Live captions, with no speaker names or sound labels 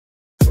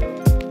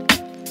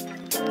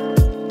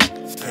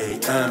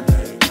AM.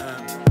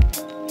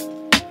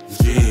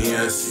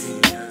 Genius.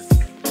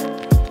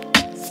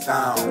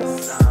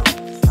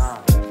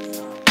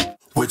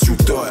 What you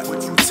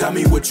thought? Tell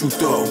me what you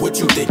thought. What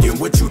you thinking?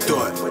 What you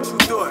thought?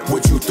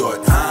 What you thought?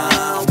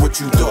 Huh? What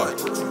you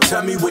thought?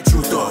 Tell me what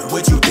you thought.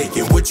 What you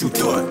thinking? What you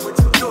thought?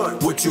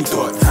 What you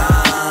thought?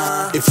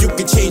 Huh? If you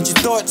could change your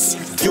thoughts,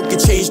 you could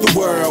change the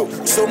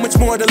world. So much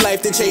more to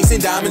life than chasing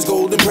diamonds,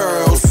 gold, and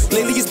pearls.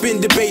 Lately it's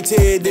been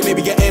debated that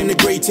maybe I am the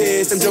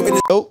greatest. I'm joking.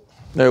 Oh,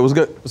 Hey, what's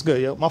good? what's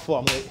good, yo? My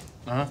fault, I'm late.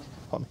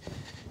 Pardon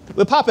me.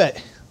 Where Pop at?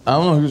 I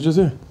don't know. He was just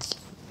here.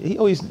 He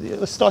always,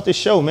 let's start this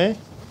show, man.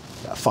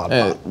 Father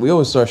Yeah, Pop. we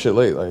always start shit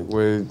late. Like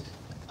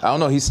I don't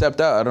know. He stepped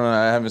out. I don't know.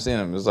 I haven't seen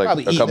him. It's like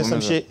Probably a eating couple or some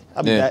minutes. shit.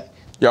 I'll be back.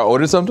 Y'all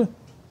ordered something?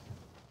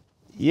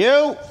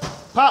 Yo,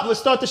 Pop, let's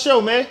start the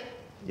show, man.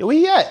 Yo, where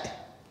he at?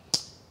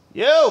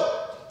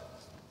 Yo.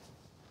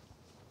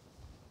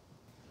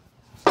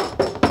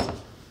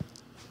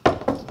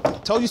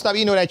 Told you stop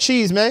eating all that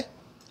cheese, man.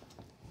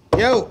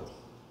 Yo.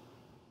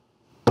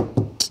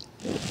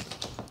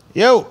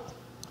 Yo.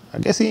 I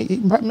guess he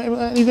maybe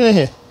not even in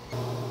here.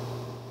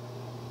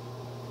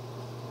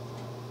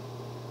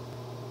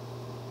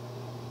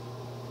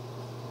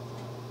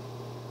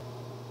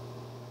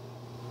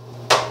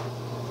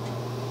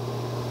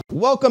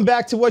 Welcome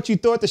back to What You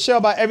Thought, the show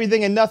about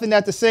everything and nothing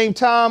at the same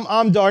time.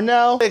 I'm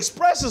Darnell.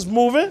 Express is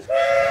moving.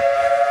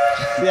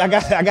 Yeah, I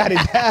got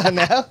it down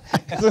now.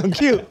 It's so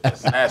cute.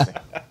 That's nasty.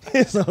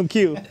 It's so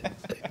cute.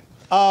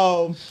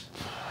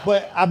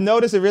 But I've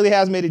noticed it really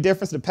has made a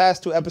difference. The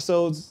past 2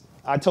 episodes,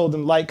 I told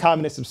them like,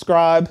 comment, and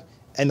subscribe,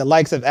 and the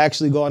likes have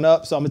actually gone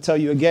up. So I'm gonna tell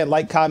you again,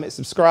 like, comment,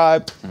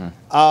 subscribe.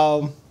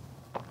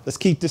 Let's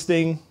keep this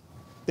thing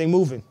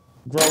moving,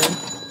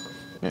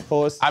 growing.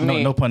 Pause. I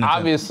mean, no pun intended.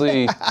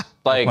 obviously,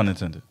 like, Pun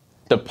intended.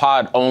 the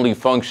pod only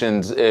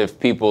functions if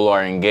people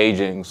are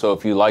engaging. So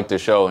if you like the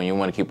show and you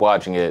want to keep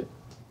watching it,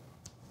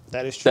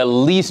 That is the true.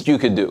 least you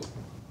could do.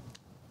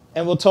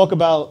 And we'll talk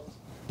about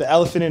the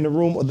elephant in the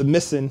room, or the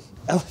missing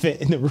elephant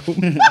in the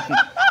room.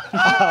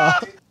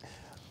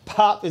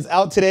 Pop is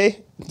out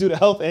today due to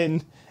health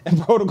and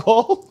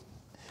protocol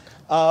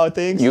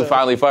things. You so,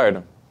 finally fired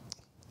him.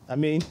 I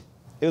mean,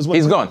 it was one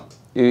He's too, gone.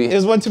 It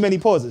was one too many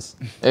pauses.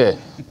 Yeah.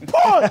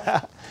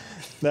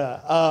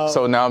 Nah,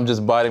 So now I'm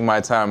just biding my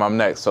time. I'm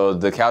next. So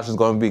the couch is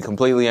going to be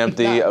completely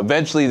empty. Nah.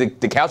 Eventually,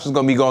 the couch is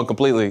going to be gone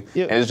completely,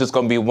 Yeah. and it's just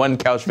going to be one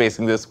couch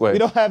facing this way. we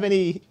don't have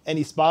any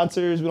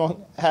sponsors. We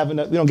don't have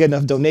enough. We don't get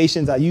enough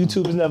donations. Our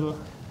YouTube is never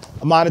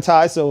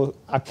monetized, so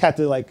I had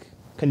to like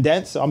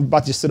condense. So I'm about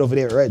to just sit over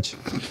there, Reg.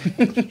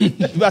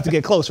 We're about to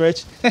get close, Reg.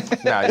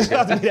 Nah, It's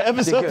about to be the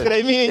episode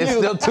today, me and it's you.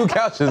 still 2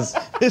 couches.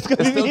 It's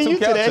gonna It's be still me and 2 you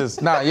today.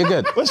 couches. Nah, you're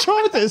good. What's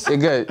wrong with this? You're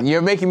good.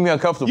 You're making me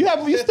uncomfortable.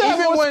 You still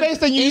have more space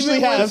than you usually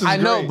have. I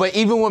know, but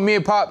even with me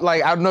and Pop,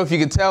 like, I don't know if you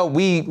can tell,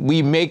 we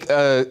make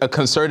a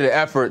concerted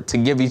effort to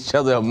give each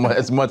other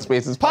as much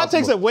space as Pop possible.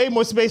 takes up way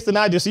more space than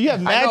I do, so you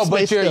have I mad know, space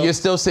but still. you're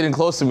still sitting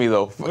close to me,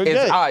 though. We're It's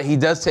good. odd. He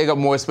does take up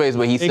more space,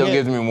 but he still Again,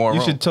 gives me more You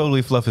room. should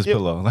totally fluff his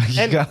pillow. Like,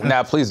 you And- got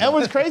Nah, please. And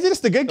what's crazy, this is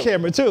the good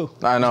camera too.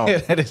 I know.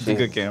 that is a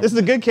good camera. This is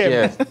the good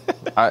camera.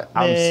 Yeah.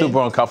 I'm Man. super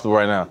uncomfortable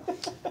right now.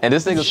 And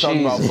this nigga's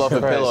talking about fluff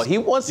and pillow. He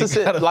wants to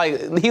sit,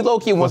 like, he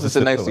low-key wants to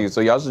sit next to you,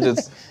 so y'all should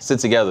just sit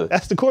together.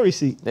 That's the Corey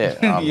seat. Yeah.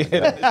 All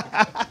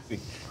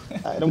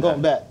right, I'm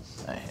going back.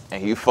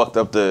 And you fucked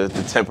up the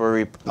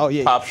temporary Oh,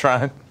 yeah. Pop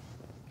shrine.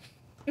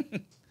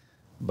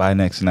 Buy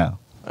next now.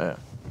 Yeah.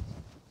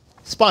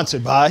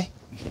 Sponsored by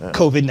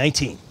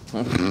COVID-19.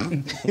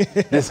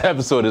 This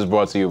episode is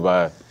brought to you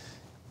by...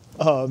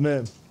 Oh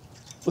man,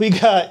 we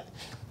got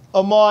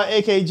Amar,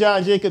 aka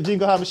John Jacob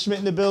Jingleheimer Schmidt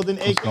in the building,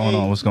 What's aka going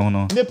on? What's going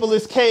on?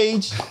 Nicholas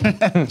Cage.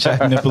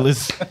 Jack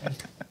Nicholas.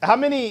 How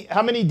many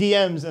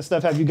DMs and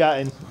stuff have you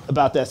gotten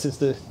about that since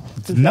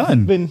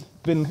None. been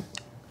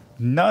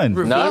None. None?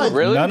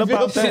 Really? None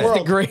about Since that.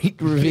 the Great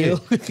reveal.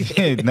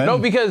 Yeah, none. No,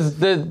 because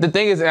the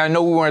thing is, and I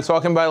know we weren't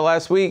talking about it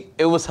last week,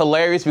 it was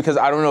hilarious because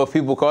I don't know if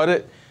people caught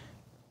it.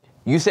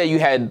 You said you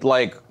had,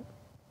 like,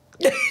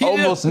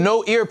 almost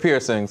no ear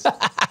piercings.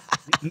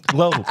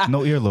 Low.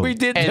 No earlobe. We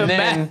did the And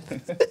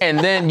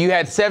math. then you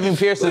had 7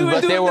 piercings, We were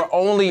but they doing were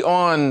only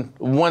on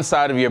one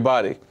side of your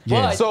body.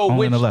 Yeah, So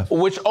only on the left.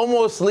 which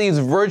almost leaves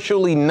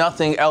virtually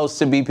nothing else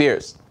to be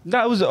pierced. No,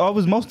 I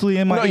was mostly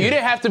in my No, ear. you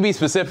didn't have to be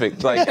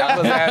specific. Like, I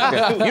was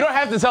asking. You don't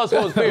have to tell us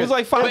what was pierced. It was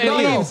like 5 But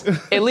millions.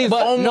 it leaves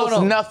But almost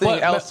no, nothing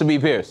but- else to be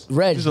pierced.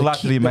 Reg, There's a lot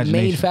to the the main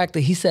imagination. factor,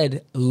 he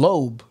said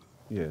lobe.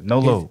 Yeah, no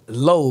lobe.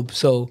 Lobe,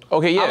 so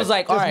Okay, yeah. I was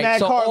like, all There's right, mad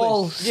so cartilage.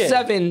 all Yeah.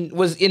 7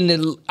 was in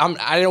the.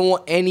 I don't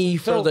want any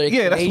further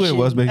Yeah, that's what it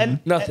was, baby. And-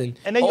 Nothing.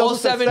 and then you all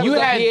also said 7 seven- was You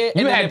up had here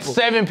and the you had nipple.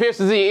 7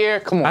 piercings in your ear.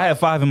 Come on. I had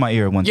 5 in my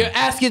ear at one You're time.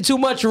 asking too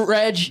much,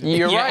 Reg.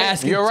 You're right.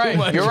 asking You're too right.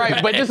 much, You're right.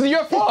 Reg. But this is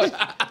your fault.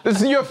 This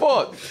is your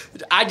fault.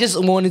 I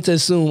just wanted to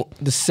assume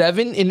the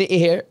 7 in the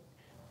ear,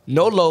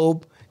 no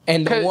lobe,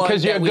 and the one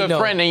Because you're a that we good know.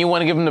 friend and you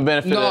want to give him the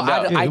benefit No, of the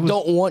doubt. I it was-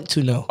 don't want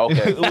to know.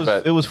 Okay.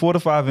 It was 4 to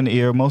 5 in the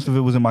ear. Most of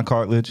it was in my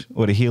cartilage,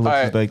 or the helix,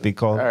 All as like they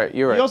call All it. right,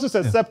 you're right. He also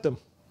said septum.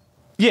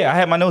 Yeah, I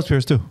had my nose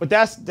pierced too. But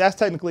that's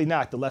technically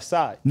not the left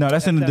side. No,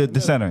 that's in the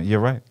middle. center. You're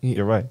right.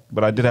 You're right.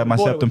 But I did have my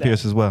Border septum with that.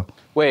 pierced as well.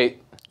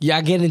 Wait.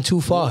 Y'all getting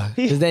too far.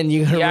 Because then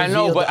you're going to Yeah, I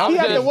know, but He I'm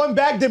had the just one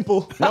back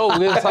dimple. no.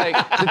 It's like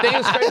the thing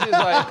is crazy is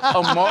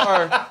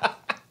like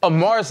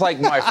Amar's like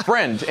my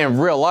friend in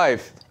real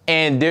life,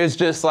 and there's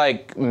just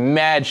like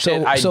mad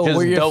shit I so just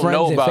were your don't friends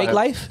know in about fake him.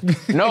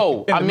 life?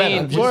 No, I the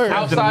mean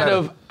meta.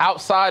 Just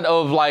outside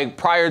of like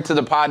prior to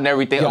the pod and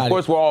everything. Got Of it.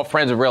 course, we're all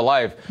friends in real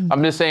life.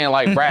 I'm just saying,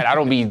 like Brad, I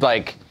don't be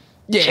like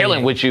chilling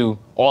yeah. with you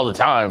all the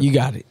time. You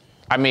got it.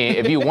 I mean,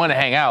 if you want to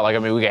hang out, like I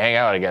mean, we can hang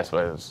out, I guess.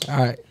 But All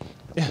right.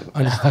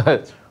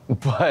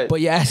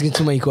 But you're asking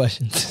too many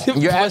questions.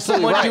 You're For absolutely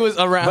someone right. you was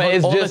around But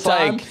it's all just the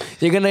time,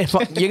 like- you're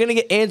gonna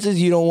get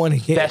answers you don't want to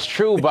get. that's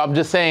true. But I'm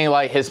just saying,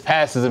 like his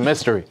past is a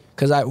mystery.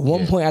 Because at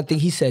one point I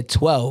think he said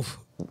 12.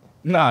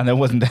 Nah, that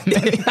wasn't that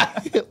many.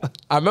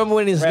 I remember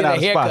when he was ran getting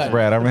out a of spots, haircut.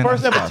 Brad. I ran out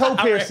First of ever spots.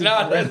 toe piercing.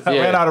 I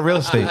ran out of real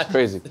estate.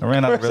 Crazy. I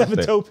ran out of First real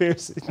ever toe estate.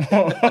 piercing.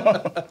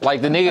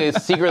 Like the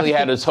nigga secretly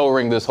had a toe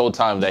ring this whole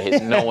time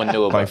that no one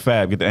knew Like about.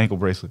 Fab, get the ankle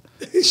bracelet.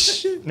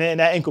 Man,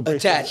 that ankle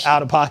bracelet Attached.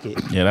 out of pocket.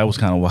 Yeah, that was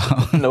kind of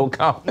wild. No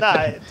comment.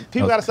 Nah,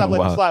 people gotta stop kinda letting him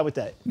wild. slide with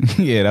that.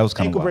 Yeah, that was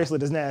kind of Ankle wild.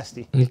 bracelet is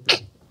nasty.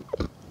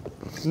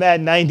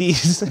 Mad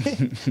 90s.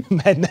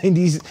 Mad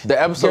 90s.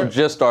 The episode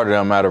just started.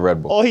 I'm out of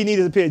Red Bull. All he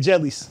needed is a pair of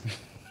jellies.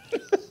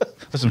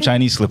 Some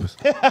Chinese slippers.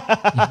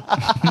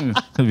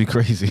 That'd be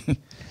crazy.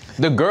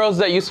 The girls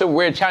that used to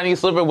wear Chinese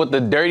slipper with the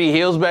dirty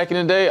heels back in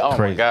the day. Oh my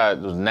Crazy. god,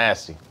 it was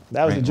nasty.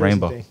 That was the Jersey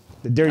Rainbow. thing.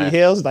 The dirty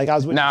heels, like I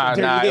was with Nah,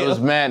 the dirty it heels.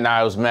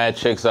 was mad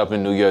chicks up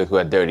in New York who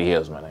had dirty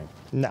heels, my nigga.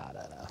 Nah.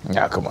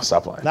 Nah, come on,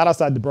 stop lying. Not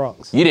outside the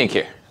Bronx. You didn't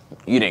care.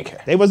 You didn't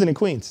care. They wasn't in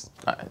Queens.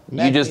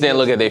 You just didn't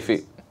look at their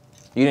feet.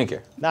 You didn't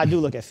care. Nah, I do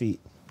look at feet.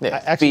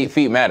 Yeah, Actually,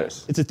 feet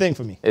matters. it's a thing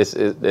for me. It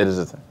is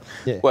a thing.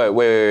 Yeah.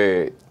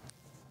 Wait.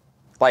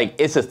 Like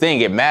it's a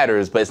thing. It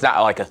matters, but it's not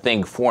like a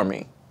thing for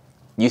me.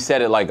 You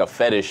said it like a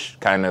fetish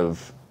kind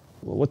of.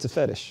 Well, what's a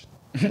fetish?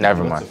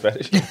 Never mind.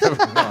 Fetish? What's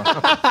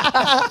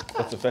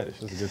a fetish?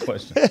 That's a good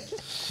question.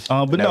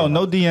 But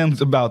no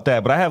DMs about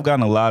that. But I have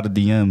gotten a lot of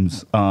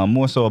DMs,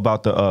 more so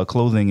about the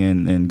clothing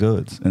and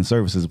goods and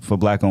services for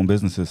Black-owned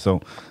businesses.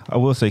 So I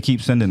will say,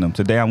 keep sending them.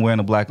 Today I'm wearing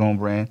a Black-owned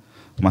brand.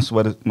 My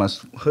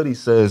hoodie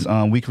says,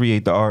 "We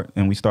create the art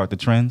and we start the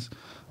trends."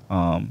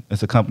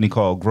 It's a company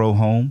called Grow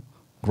Home.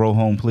 Grow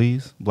Home,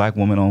 please. Black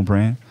woman-owned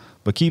brand.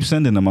 But keep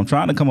sending them. I'm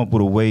trying to come up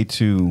with a way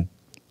to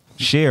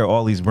share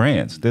all these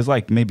brands. There's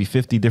like maybe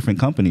 50 different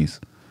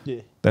companies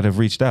that have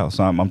reached out.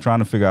 So I'm trying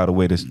to figure out a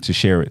way to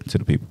share it to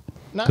the people.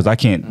 Because I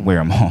can't wear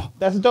them all.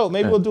 That's dope.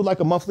 Maybe we'll do like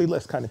a monthly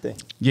list kind of thing.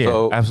 Yeah,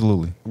 So-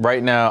 absolutely.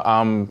 Right now,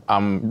 I'm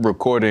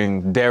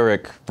recording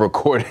Derek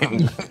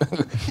recording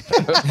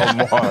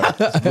Omar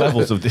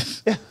Levels of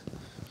this.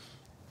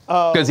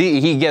 because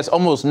he gets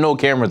almost no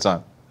camera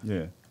time.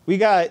 Yeah. We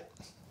got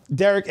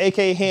Derek,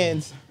 aka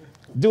Hands,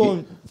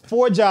 doing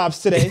 4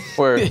 jobs today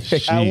Where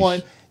at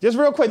one. Just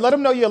real quick, let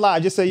them know you're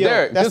live. Just say yo.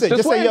 Derek, That's just it.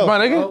 Just say wait, yo. my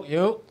nigga.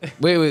 Yo.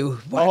 Wait.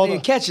 Why hold didn't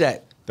on. catch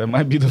that? That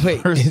might be the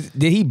Wait, first.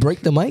 did he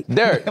break the mic?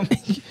 Derek,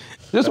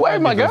 just wait,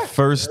 my the guy.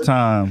 first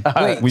time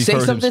Wait, we've say heard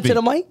him something to speak.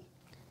 the mic.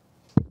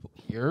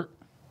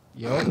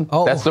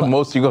 Oh, That's the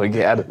most you're gonna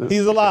get out of this.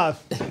 He's alive.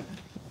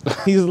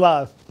 He's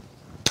alive.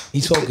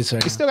 He's focused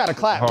right He still got to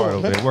clap. Hard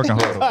over there, working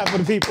hard over Clap for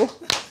the people.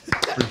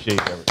 Appreciate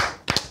that.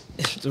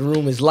 now. The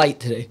room is light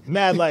today.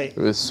 Mad light. It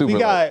was super We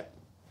got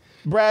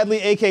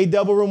Bradley, aka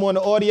Double Room, on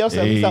the audio.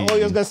 So Hey. the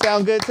audio's gonna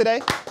sound good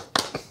today.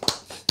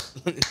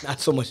 Not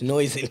so much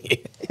noise in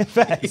here.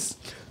 Facts.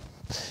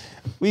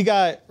 We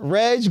got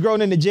Reg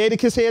growing into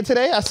Jadakiss here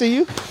today. I see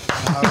you.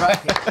 All right.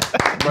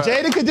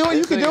 Jada could do it.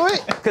 You could do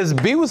it. Because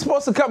B was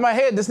supposed to cut my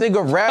head. This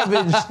nigga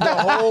ravaged the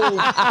whole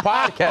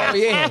podcast. Oh,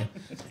 yeah.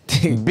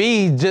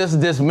 B just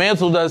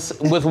dismantled us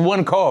with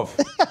one cough.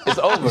 It's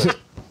over.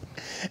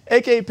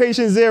 AKA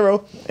Patient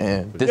Zero.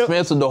 And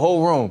dismantled the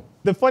whole room.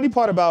 The funny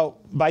part about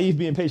Baif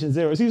being Patient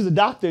Zero is he was a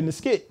doctor in the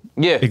skit.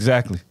 Yeah.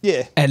 Exactly.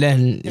 Yeah. And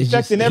then it's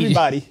just- Infecting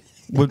everybody.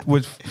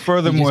 Which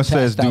furthermore just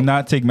says, passed do out.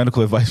 not take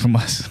medical advice from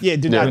us. Yeah,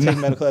 do not We're take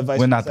medical advice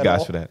We're from not us the at guys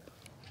all. for that.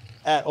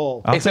 At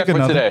all. I'll Except take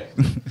for another.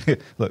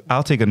 today. Look,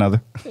 I'll take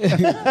another.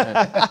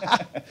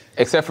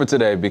 Except for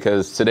today,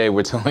 because today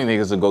we're telling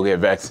niggas to go get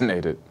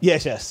vaccinated.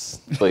 Yes.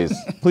 Please.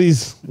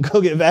 Please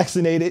go get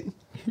vaccinated.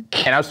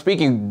 And I'm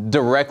speaking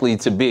directly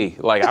to B.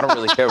 Like, I don't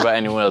really care about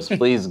anyone else.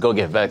 Please go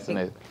get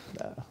vaccinated.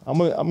 I'm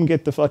gonna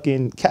get the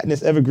fucking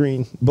Katniss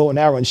Evergreen bow and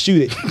arrow and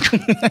shoot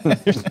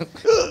it.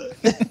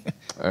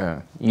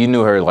 You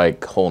knew her,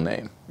 like, whole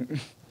name.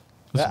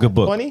 It's a good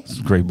book. Funny? It's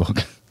a great book.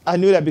 I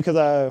knew that because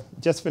I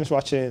just finished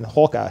watching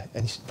Hawkeye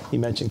and he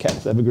mentioned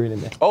Katniss Evergreen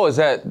in there. Oh,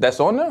 that's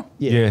on now?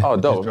 Yeah. Oh,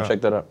 just dope. dropped.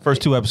 Check that out.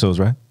 First 2 episodes,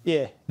 right?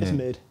 Yeah, it's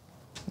mid.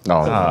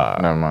 No,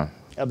 never mind.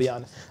 I'll be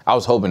honest. I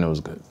was hoping it was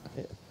good.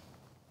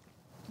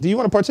 Do you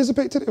want to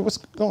participate today? What's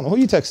going on? Who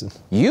you texting?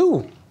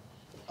 You.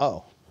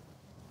 Oh.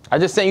 I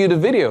just sent you the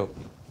video.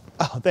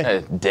 Oh, thank Hey,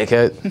 you.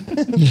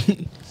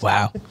 dickhead.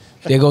 Wow.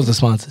 There goes the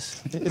sponsors.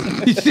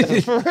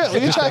 For real,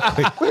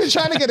 we were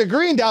trying to get a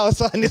green dollar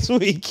sign this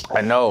week. I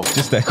know.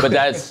 Just that But quick.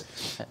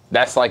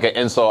 that's like an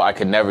insult I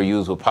could never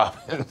use with Pop.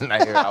 I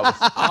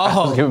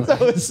was giving-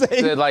 was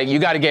saying- said, like, you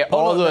got to get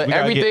all the We gotta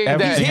everything get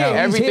that everything out.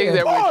 everything He's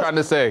that here. we're trying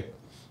to say.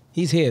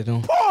 He's here,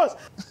 though. Pause.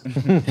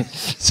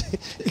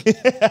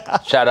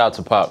 Shout out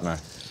to Pop, man.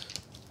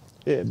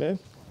 Yeah, man.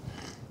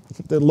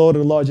 The Lord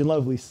of the Large and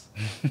Lovelies.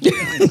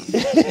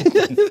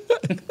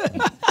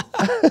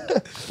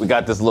 We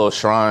got this little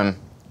shrine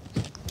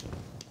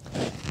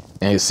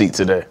in his seat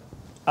today.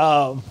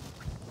 But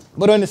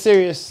on a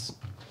serious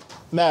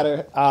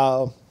matter,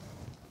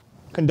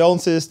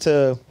 condolences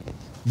to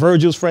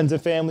Virgil's friends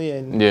and family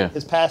and Yeah.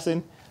 his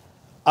passing.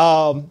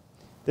 The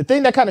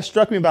thing that kind of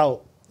struck me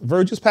about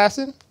Virgil's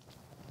passing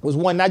was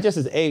one, not just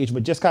his age,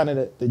 but just kind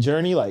of the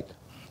journey, like,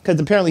 because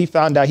apparently he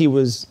found out he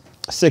was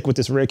sick with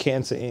this rare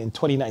cancer in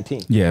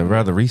 2019. Yeah,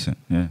 rather recent.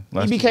 Yeah.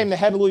 He became the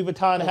head of Louis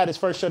Vuitton and had his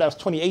first show that was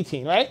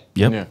 2018, right?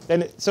 Yep. Yeah.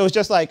 Then so it's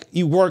just like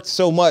you worked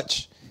so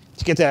much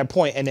to get to that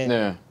point, and then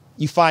Yeah.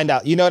 you find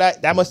out. You know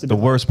that must have The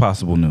been worst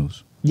possible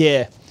news.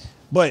 yeah,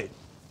 but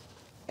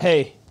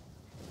hey,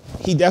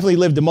 he definitely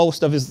lived the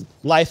most of his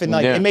life, and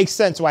like Yeah. it makes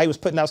sense why he was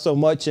putting out so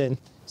much and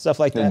stuff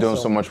like Been that. doing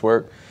so much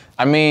work.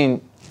 I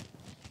mean,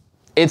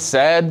 it's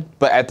sad,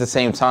 but at the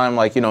same time,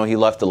 like, you know, he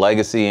left a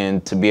legacy,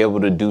 and to be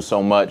able to do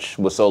so much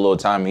with so little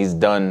time, he's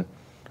done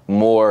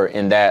more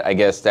in that, I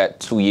guess, that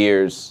 2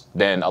 years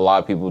than a lot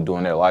of people do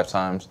in their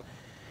lifetimes.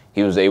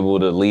 He was able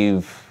to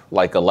leave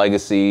like a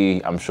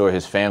legacy. I'm sure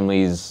his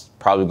family's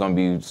probably going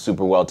to be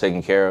super well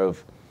taken care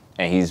of,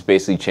 and he's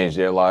basically changed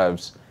their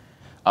lives.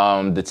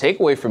 The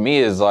takeaway for me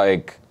is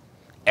like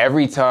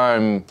every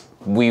time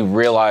we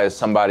realize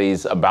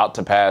somebody's about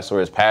to pass or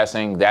is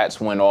passing,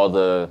 that's when all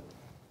the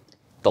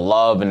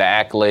love and the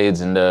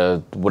accolades and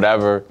the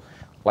whatever,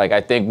 like, I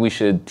think we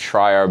should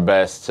try our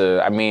best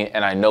to, I mean,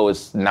 and I know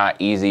it's not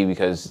easy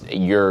because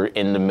you're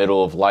in the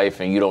middle of life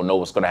and you don't know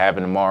what's going to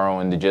happen tomorrow,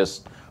 and to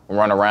just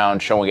run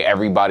around showing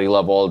everybody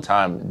love all the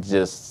time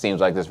just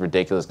seems like this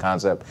ridiculous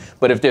concept.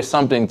 But if there's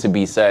something to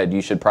be said,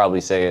 you should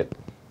probably say it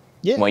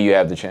Yeah. when you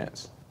have the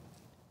chance.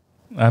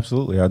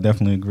 Absolutely, I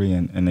definitely agree.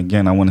 And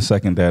again, I want to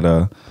second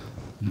that.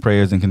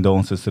 Prayers and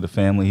condolences to the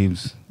family. He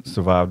was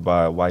survived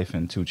by a wife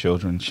and 2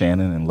 children,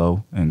 Shannon and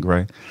Lo and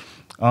Gray.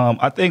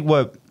 I think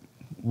what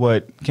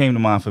came to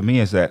mind for me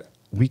is that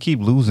we keep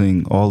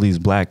losing all these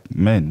black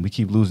men. We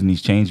keep losing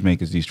these change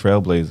makers, these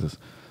trailblazers.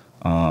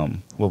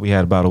 What we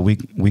had about a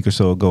week or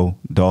so ago,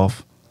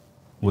 Dolph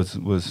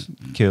was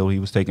killed. He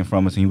was taken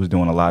from us, and he was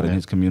doing a lot in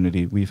his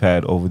community. We've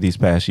had over these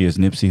past years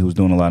Nipsey, who's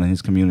doing a lot in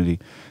his community.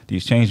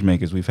 These change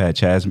makers. We've had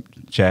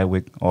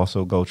Chadwick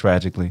also go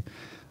tragically.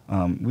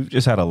 We've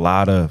just had a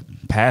lot of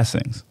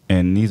passings,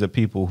 and these are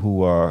people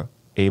who are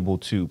able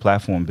to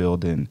platform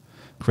build and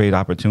create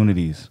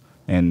opportunities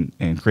and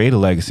create a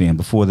legacy. And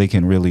before they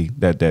can really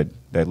that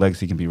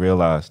legacy can be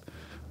realized,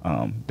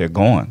 they're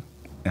gone.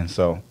 And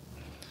so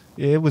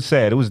it was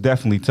sad. It was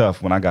definitely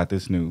tough when I got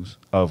this news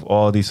of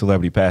all these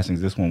celebrity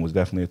passings. This one was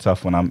definitely a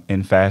tough one. I'm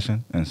in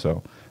fashion, and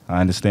so I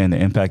understand the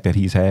impact that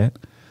he's had.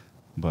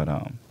 But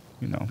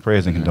you know,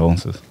 prayers and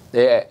condolences.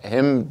 Yeah,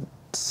 him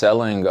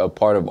selling a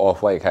part of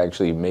Off-White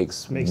actually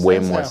makes way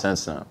sense more now.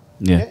 sense now.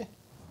 Yeah.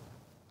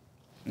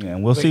 Yeah,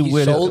 and we'll see he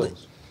where sold that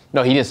it?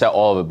 No, he didn't sell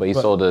all of it, but he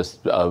sold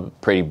a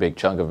pretty big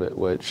chunk of it,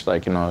 which,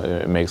 like, you know,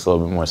 it makes a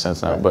little bit more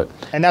sense now. But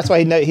And that's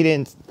why he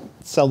didn't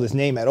sell his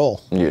name at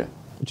all, yeah,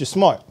 which is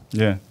smart.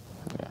 Yeah.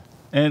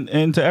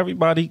 And to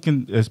everybody,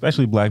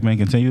 especially black men,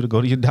 continue to go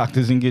to your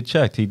doctors and get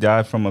checked. He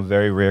died from a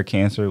very rare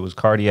cancer. It was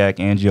cardiac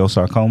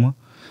angiosarcoma.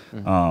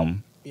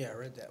 Yeah, I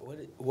read that.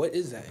 What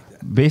is that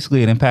exactly?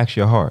 Basically, it impacts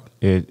your heart.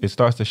 It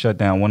starts to shut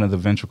down one of the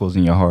ventricles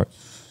in your heart,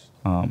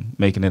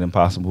 making it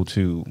impossible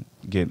to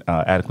get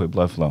adequate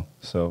blood flow.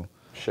 So,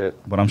 shit.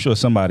 but I'm sure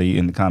somebody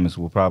in the comments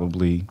will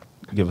probably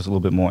give us a little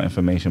bit more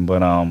information.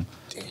 But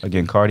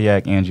again,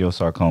 cardiac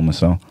angiosarcoma.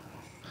 So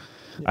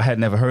I had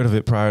never heard of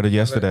it prior to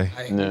yesterday.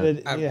 I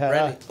Yeah.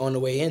 read it on the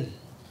way in.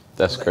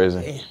 That's I was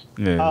like, crazy.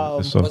 damn.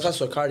 Yeah. so, Once I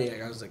saw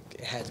cardiac, I was like,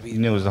 it had to be. you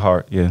knew it was the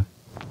heart. Yeah.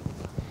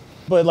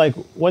 But like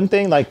one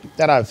thing like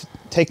that I've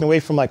taken away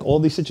from like all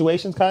these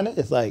situations kind of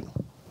is like,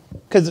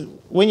 because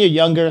when you're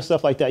younger and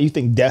stuff like that, you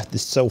think death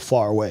is so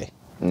far away.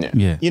 Yeah.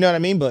 Yeah. You know what I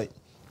mean? But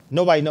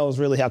nobody knows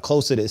really how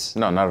close it is.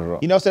 No, not at all.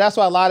 You know, so that's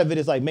why a lot of it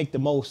is like make the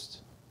most.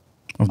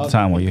 Of the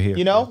time while you're here.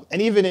 You know,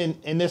 and even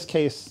in this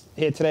case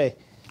here today,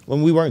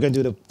 when we weren't gonna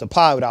do the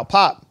pod without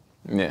Pop,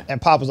 Yeah.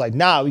 and Pop was like,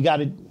 "Nah, we got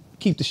to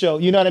keep the show."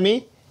 You know what I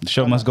mean? The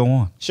show must go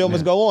on. Show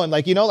must go on.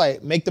 Like, you know,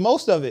 like make the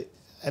most of it,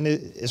 and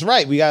it's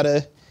right. We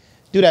gotta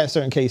do that in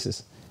certain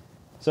cases.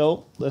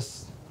 So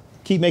let's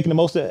keep making the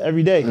most of it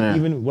every day, Yeah.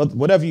 even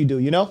whatever you do.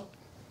 You know?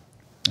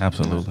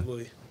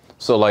 Absolutely.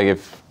 So, like,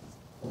 if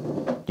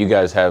you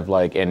guys have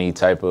like any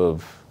type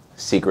of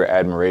secret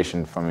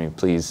admiration for me,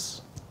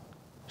 please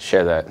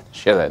share that.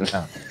 Share that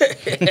now.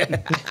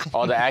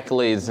 All the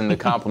accolades and the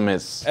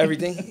compliments.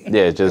 Everything?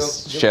 Yeah,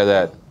 just share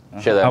that.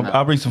 Share that. I'll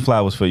now. bring some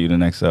flowers for you the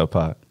next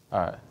pod. All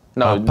right.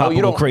 No, Papa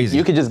you go don't. crazy.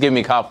 You could just give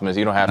me compliments.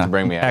 You don't have to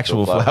bring me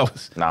actual Actual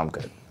flowers. Nah, I'm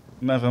good.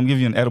 Matter of fact, I'm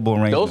giving you an edible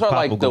arrangement. Those are Papa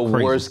like will the go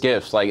crazy. worst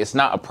gifts. Like it's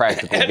not a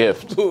practical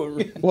gift.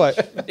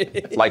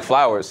 What? Like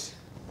flowers.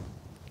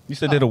 You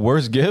said they're the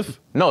worst gift?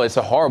 No, it's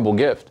a horrible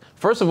gift.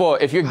 First of all,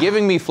 if you're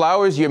giving me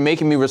flowers, you're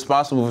making me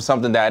responsible for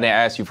something that I didn't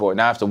ask you for.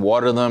 Now I have to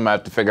water them. I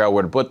have to figure out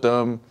where to put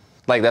them.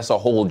 Like that's a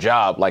whole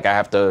job. Like I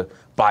have to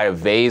buy a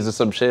vase or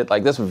some shit.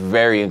 Like that's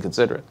very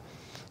inconsiderate.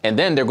 And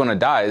then they're gonna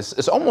die.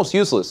 It's almost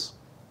useless.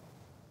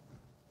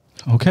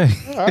 Okay.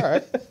 All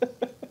right.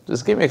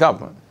 Just give me a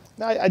compliment.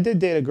 No, I did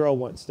date a girl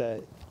once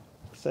that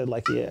said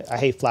like, yeah, I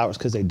hate flowers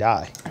because they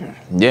die.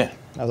 Yeah.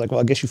 I was like, well,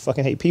 I guess you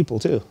fucking hate people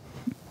too.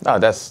 No,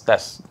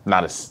 that's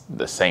not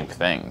the same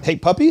thing.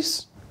 Hate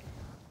puppies?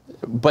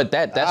 But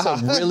that's a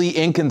really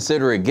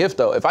inconsiderate gift,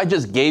 though. If I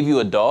just gave you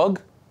a dog,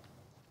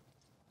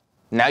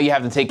 now you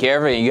have to take care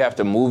of it and you have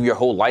to move your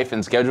whole life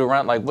and schedule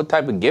around. Like, what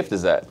type of gift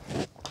is that?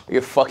 You're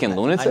a fucking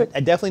lunatic? I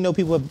definitely know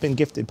people who have been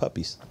gifted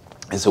puppies.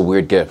 It's a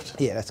weird gift.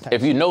 Yeah, that's kind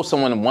If you know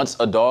someone wants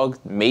a dog,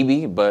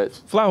 maybe, but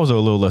Flowers are a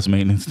little less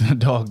maintenance than a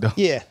dog, though.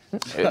 Yeah.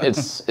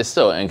 it's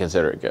still an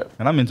inconsiderate gift.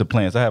 And I'm into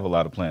plants. I have a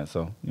lot of plants,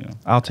 so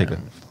I'll take it.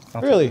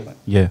 Really?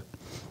 Yeah.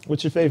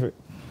 What's your favorite?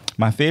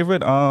 My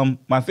favorite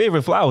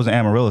flower is an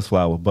amaryllis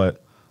flower,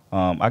 but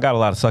I got a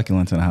lot of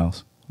succulents in the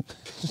house.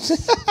 This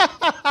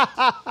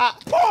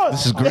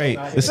is great.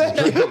 This is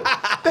great.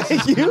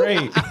 Thank you.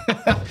 Great.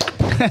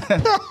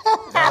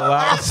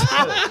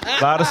 a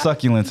lot of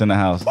succulents in the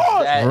house.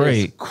 That is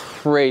Great.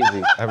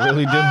 crazy. I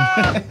really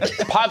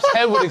do. Pop's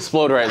head would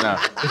explode right now.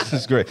 This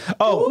is great.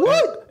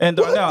 Oh, and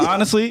now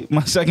honestly,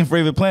 my second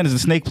favorite plant is the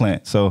snake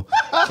plant. So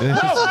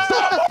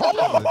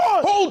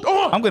Hold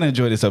on. I'm gonna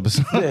enjoy this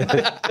episode.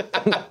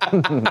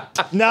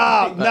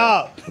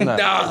 No.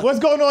 What's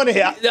going on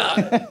here?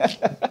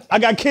 I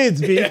got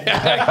kids, B.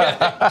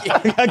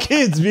 I got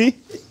kids, B.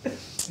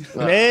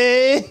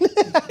 Man. It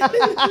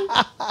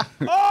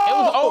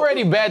was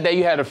already bad that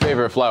you had a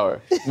favorite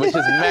flower, which is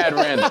mad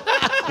random.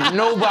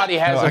 Nobody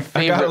has a I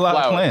favorite got a lot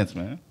flower. of plants,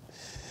 man.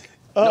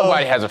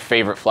 Nobody has a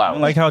favorite flower.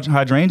 Like how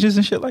hydrangeas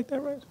and shit like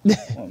that, right?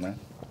 Come on, man.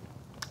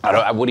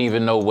 I wouldn't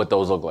even know what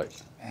those look like.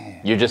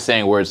 You're just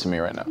saying words to me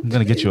right now. I'm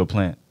gonna get you a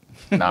plant.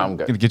 Nah, I'm I'm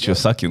gonna good. get you a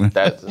succulent.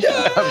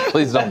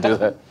 Please don't do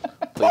that.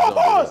 Please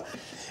don't do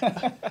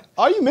that.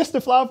 Are you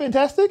Mr. Flower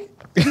Fantastic?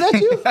 Is that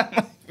you?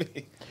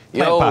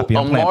 Yo, Poppy,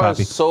 I'm plant Amar's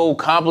Poppy. so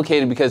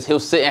complicated because he'll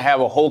sit and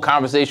have a whole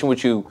conversation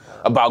with you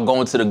about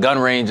going to the gun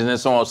range and then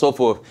so on and so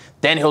forth.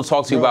 Then he'll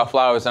talk to you about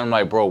flowers, and I'm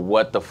like, bro,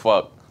 what the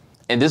fuck?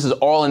 And this is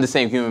all in the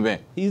same human being.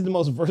 He's the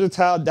most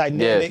versatile,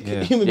 dynamic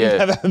Yeah. human being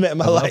Yeah. I've ever met in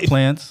my I love life.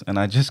 plants, and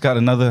I just got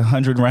another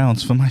 100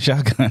 rounds for my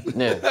shotgun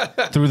Yeah.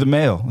 through the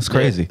mail. It's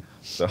crazy.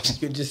 So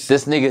You just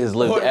This nigga has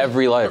lived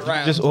every life.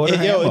 just order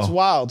Yo, ammo. it's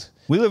wild.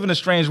 We live in a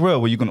strange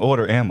world where you can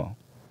order ammo.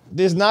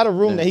 There's not a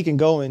room that he can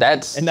go in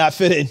That's- and not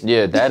fit in.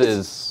 Yeah, that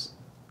is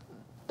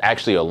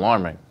actually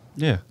alarming.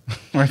 Yeah,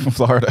 right from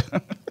Florida.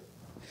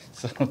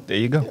 So there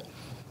you go.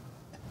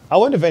 I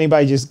wonder if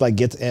anybody just like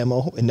gets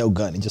ammo and no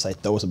gun and just like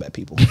throws them at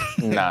people.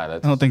 Nah,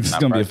 that's I don't think this is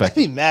not gonna be practical. That'd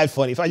be effective. mad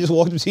funny if I just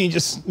walked up to you and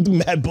just do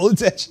mad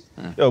bullets at you.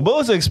 Yo,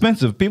 bullets are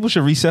expensive. People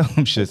should resell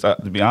them shits,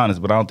 to be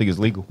honest, but I don't think it's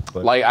legal.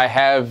 But Like I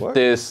have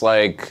this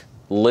like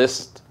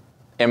list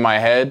in my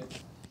head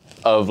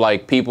of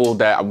like people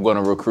that I'm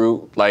gonna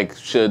recruit. Like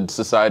should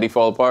society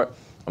fall apart,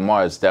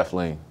 Amar is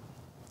definitely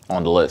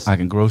on the list. I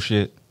can grow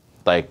shit.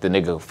 Like the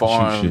nigga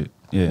farm, shit,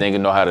 yeah.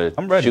 nigga know how to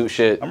I'm ready. shoot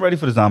shit. I'm ready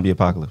for the zombie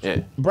apocalypse. Yeah.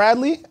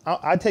 Bradley,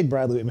 I'd take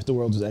Bradley if Mr.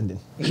 World was ending.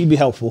 He'd be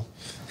helpful.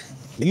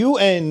 You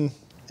and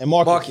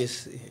Marcus.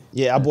 Marcus.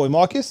 Yeah, our boy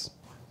Marcus.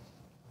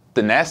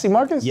 The nasty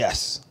Marcus?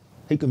 Yes.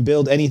 He can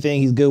build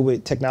anything. He's good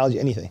with technology,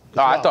 anything.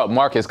 Oh, I thought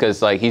Marcus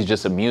because like he's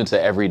just immune to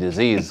every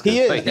disease. 'Cause, He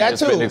is, like, that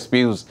just been too.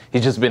 exposed.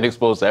 He's just been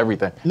exposed to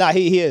everything. Nah,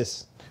 he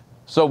is.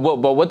 So,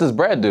 but what does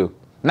Brad do?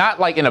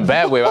 Not like in a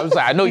bad way. I was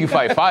like, I know you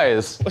fight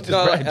fires,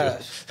 No,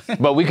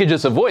 but we could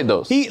just avoid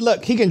those. He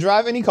can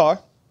drive any car.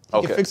 He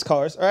Okay. can fix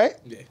cars, all right?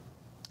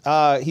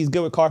 Yeah. He's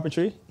good with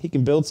carpentry. He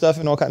can build stuff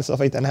and all kinds of stuff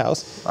like that in the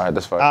house. All right,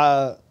 that's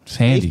fine. It's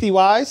handy. Safety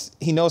wise,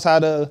 he knows how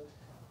to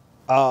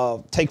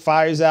take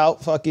fires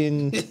out,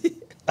 fucking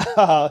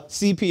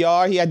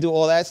CPR. He had to do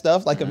all that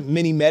stuff, like a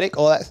mini medic,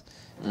 all that.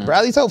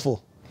 Bradley's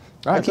helpful.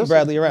 All I right, keep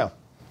Bradley around.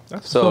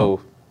 so,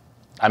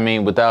 I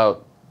mean,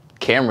 without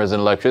cameras and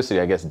electricity,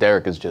 I guess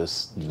Derek is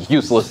just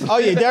useless. Oh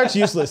yeah, Derek's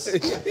useless.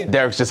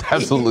 Derek's just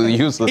absolutely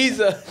useless. he's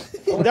a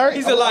Derek,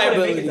 he's a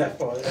liability.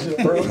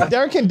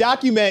 Derek can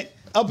document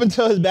up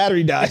until his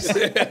battery dies.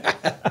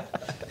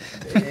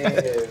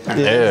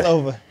 It's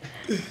over.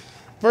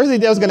 First thing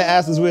Derek was gonna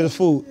ask us where's the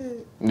food.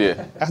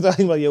 Yeah. After I was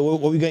like, yo,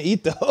 what we gonna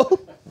eat though?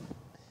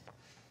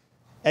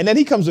 And then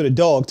he comes with a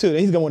dog too. Then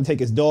he's gonna want to take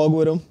his dog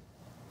with him.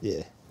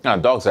 Yeah, No,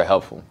 dogs are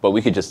helpful, but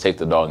we could just take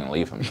the dog and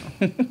leave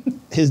him.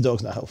 his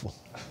dog's not helpful.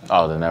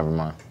 Oh, then never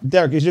mind.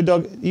 Derek, is your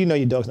dog? You know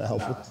your dog's not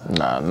helpful.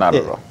 Nah, not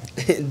at Yeah. all.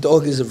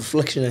 Dog is a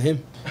reflection of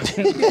him.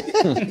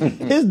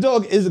 His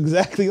dog is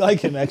exactly like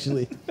him,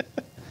 actually.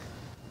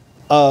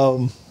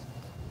 How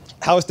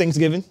was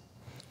Thanksgiving?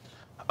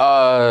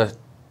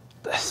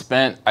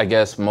 Spent, I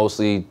guess,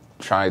 mostly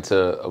trying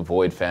to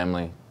avoid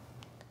family.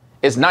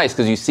 It's nice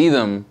because you see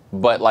them,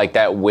 but like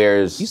that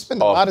wears. You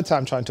spend a lot of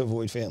time trying to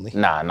avoid family.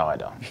 Nah, no, I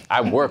don't.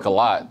 I work a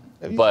lot,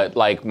 but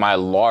like my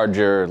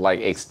larger, like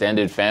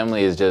extended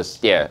family is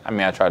just, yeah. I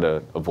mean, I try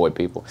to avoid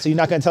people. So you're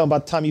not gonna tell them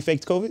about the time you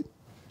faked COVID?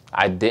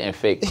 I didn't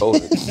fake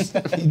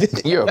COVID. You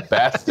did. You're a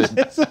bastard.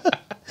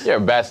 You're a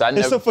bastard. I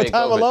It's never for fake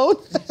time COVID. alone?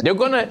 They're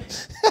gonna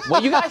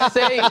when you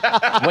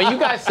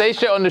guys say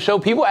shit on the show,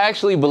 people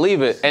actually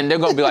believe it, and they're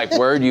gonna be like,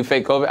 "Word, you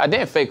fake COVID." I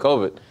didn't fake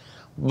COVID,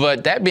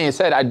 but that being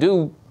said, I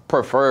do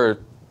prefer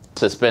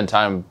to spend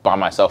time by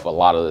myself a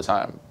lot of the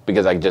time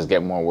because I just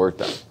get more work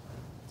done.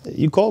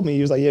 You called me.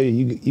 You was like, "Yo,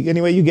 you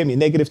anyway? You give me a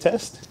negative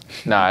test."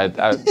 Nah,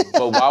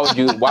 but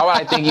why would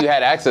I think you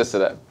had access to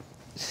that?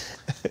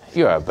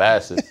 You're a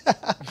bastard.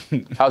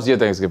 How's your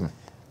Thanksgiving?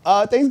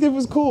 Thanksgiving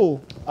was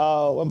cool.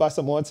 Went by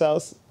someone's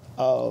house.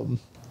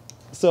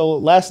 So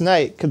last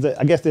night, because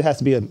I guess there has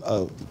to be a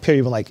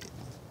period when like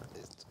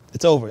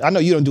it's over. I know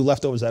you don't do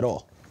leftovers at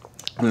all.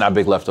 I'm not a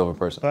big leftover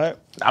person. All right.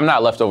 I'm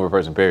not a leftover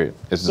person, period.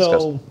 It's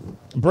disgusting.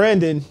 So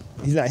Brandon,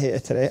 he's not here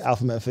today.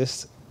 Alpha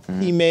Memphis.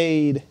 He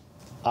made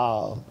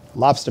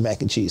lobster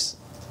mac and cheese.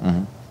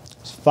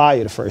 It's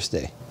fire the first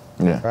day.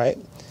 Yeah. Right.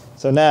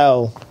 So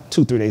now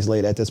 2-3 days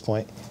later at this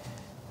point,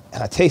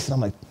 and I taste it. I'm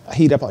like, I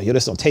heat up. I'm like, yo,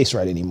 this don't taste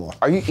right anymore.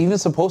 Are you even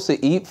supposed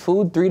to eat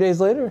food 3 days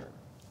later?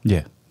 Yeah,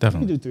 You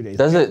definitely. do 3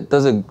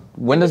 days.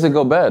 When does it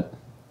go bad?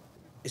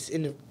 It's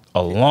in the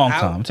A long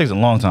Out. time. It takes a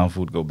long time for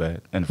food to go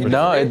bad. And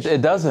No,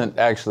 it doesn't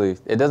actually.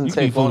 It doesn't you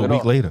can eat take long food a at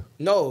week all. later.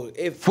 no.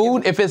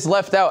 If it's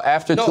left out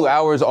after No. 2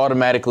 hours,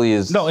 automatically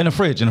is No, in the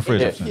fridge. I'm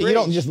Yeah. saying. You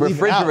don't just leave it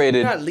out.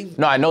 refrigerated. You're not leaving-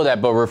 No, I know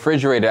that, but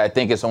refrigerated, I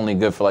think it's only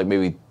good for like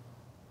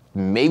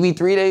maybe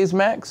 3 days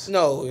max.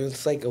 No,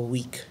 it's like a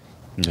week.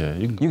 Yeah,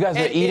 you can. You guys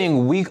are And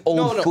eating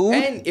week-old No, food.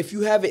 and if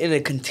you have it in a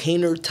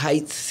container,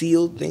 tight,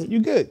 sealed thing, You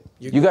good?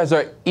 You guys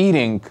are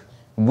eating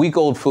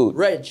week-old food.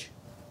 Reg,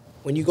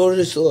 when you go to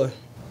the store,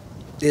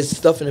 there's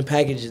stuff in the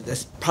packages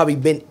that's probably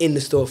been in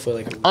the store for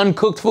like a week.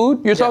 Uncooked food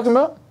you're talking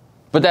about?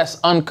 But that's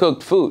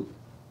uncooked food.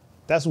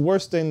 That's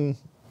worse than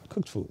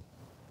cooked food.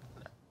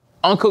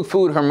 Uncooked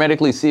food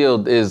hermetically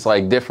sealed is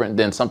like different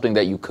than something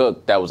that you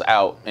cooked that was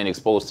out and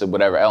exposed to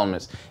whatever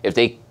elements. If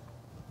they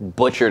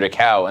butchered a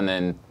cow and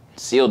then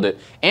sealed it,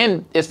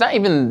 and it's not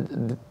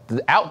even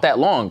out that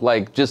long.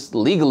 Like just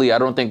legally, I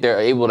don't think they're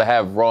able to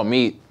have raw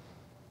meat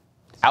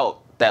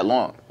out that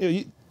long.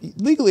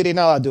 Legally, they're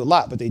not allowed to do a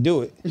lot, but they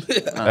do it.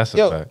 That's a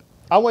Yo, fact.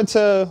 I went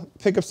to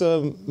pick up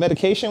some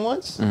medication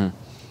once,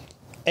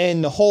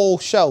 and the whole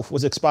shelf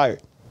was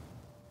expired.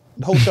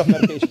 The whole shelf of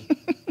medication.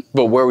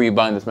 But where were you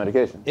buying this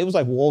medication? It was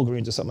like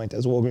Walgreens or something like that.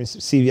 It was Walgreens,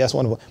 CVS,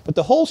 one of them. But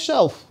the whole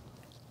shelf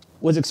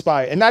was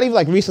expired. And not even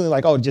like recently,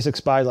 like, oh, it just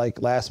expired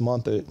like last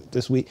month or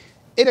this week.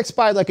 It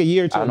expired like a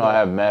year or two I know ago. I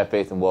have mad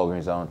faith in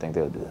Walgreens. I don't think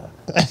they'll do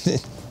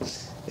that.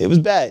 It was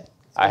bad.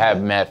 I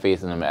have mad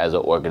faith in them as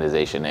an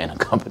organization and a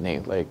company.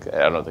 Like,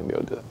 I don't think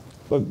they'll do that.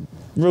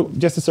 But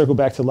just to circle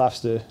back to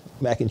lobster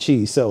mac and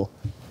cheese. So,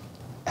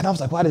 and I was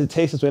like, why does it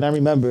taste this way? And I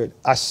remembered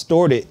I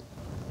stored it.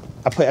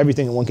 I put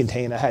everything in one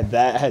container. I had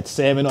that. I had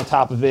salmon on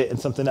top of it and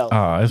something else.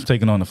 It's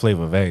taking on the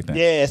flavor of everything.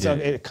 Yeah, so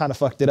it kind of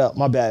fucked it up.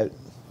 My bad,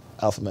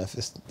 Alpha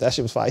Memphis. That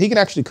shit was fire. He can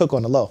actually cook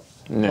on the low.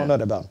 I Yeah. don't know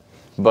that about him.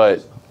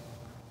 But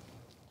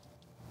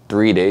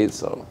 3 days,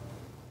 so.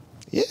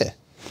 Yeah.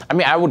 I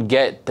mean, I would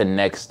get the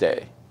next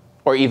day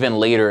or even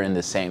later in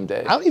the same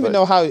day. I don't even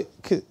know how,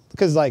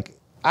 because like,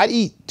 I'd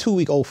eat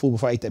 2-week-old food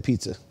before I eat that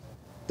pizza.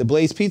 The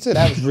Blaze pizza,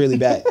 that was really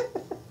bad.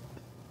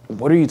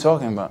 What are you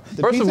talking about? First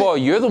of pizza- all,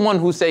 you're the one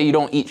who say you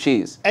don't eat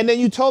cheese. And then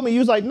you told me, you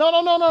was like,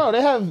 no,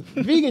 they have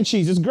vegan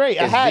cheese. It's great.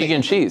 I It's had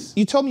vegan it. cheese.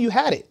 You told me you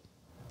had it.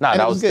 Nah, and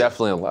that it was was good.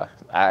 definitely a lie.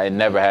 I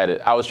never had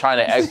it. I was trying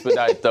to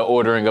expedite the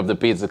ordering of the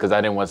pizza because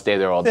I didn't want to stay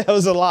there all day. That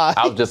was a lie.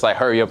 I was just like,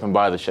 hurry up and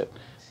buy the shit.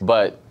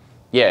 But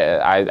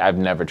yeah, I've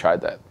never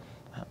tried that.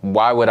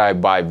 Why would I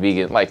buy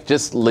vegan? Like,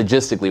 just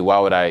logistically, why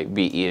would I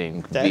be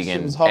eating That shit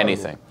vegan was horrible.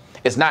 anything?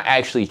 It's not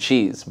actually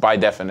cheese by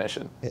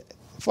definition.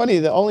 Funny,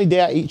 the only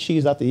day I eat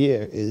cheese out the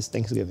year is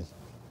Thanksgiving.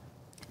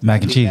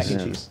 Mac and cheese.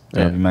 Mac and cheese.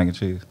 Yeah, mac and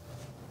cheese.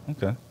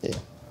 Okay. Yeah,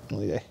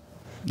 only day.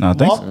 No,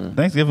 Mom?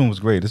 Thanksgiving was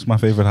great. It's my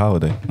favorite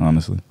holiday,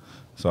 honestly.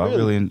 So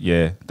Really?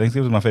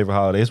 Thanksgiving is my favorite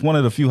holiday. It's one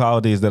of the few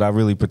holidays that I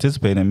really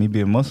participate in. Me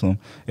being Muslim,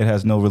 it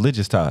has no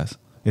religious ties.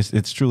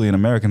 It's truly an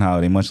American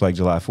holiday, much like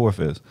July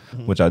 4th is,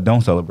 which I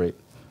don't celebrate.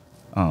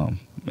 And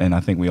I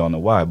think we all know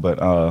why. But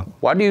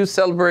Why do you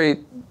celebrate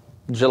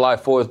July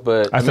 4th,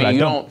 but I said I you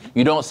don't.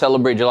 you don't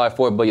celebrate July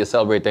 4th, but you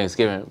celebrate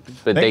Thanksgiving.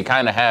 But they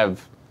kind of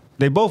have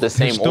they both the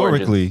same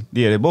historically, origins.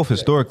 they both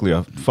historically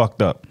are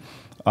fucked up.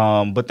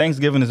 But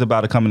Thanksgiving is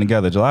about it coming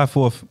together. July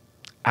 4th,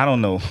 I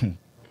don't know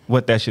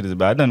what that shit is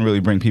about. It doesn't really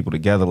bring people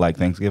together like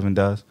Thanksgiving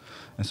does.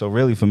 And so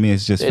really for me,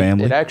 it's just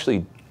family. It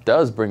actually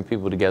does bring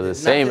people together,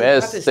 same the-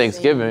 as not the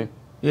Thanksgiving.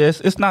 Yeah,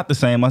 it's not the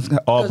same. It's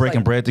all 'Cause, breaking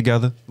like, bread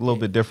together, a little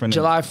bit different.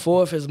 July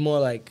 4th is more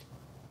like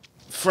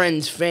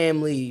friends,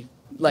 family,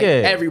 like Yeah.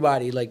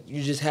 everybody. Like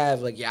you just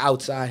have like you're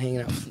outside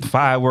hanging out,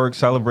 Fireworks,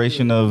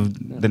 celebration of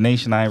the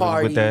nation. I ain't really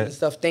parties with that. and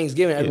stuff.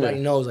 Thanksgiving, everybody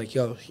knows like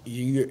yo,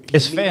 you're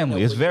It's meeting up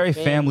family. It's with very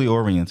your family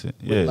oriented.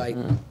 with, Yeah. like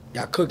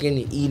y'all cooking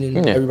and eating.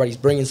 Yeah. Everybody's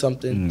bringing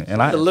something.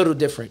 And It's a little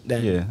different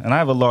than Yeah, and I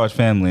have a large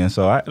family, and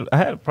so I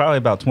had probably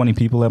about 20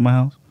 people at my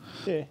house.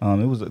 Yeah.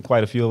 It was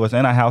quite a few of us,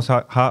 and I house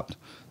hopped.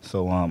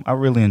 So I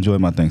really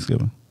enjoyed my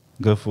Thanksgiving.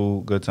 Good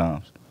food, good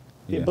times.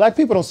 Yeah, Yeah. black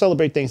people don't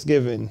celebrate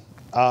Thanksgiving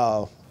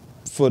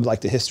for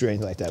like the history or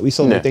anything like that. We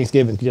celebrate Yeah.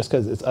 Thanksgiving just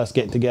because it's us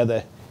getting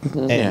together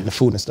and the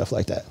food and stuff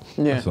like that.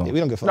 Yeah. So- Yeah, we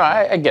don't give a fuck. No,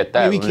 I get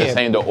that. I mean, we I'm just can't-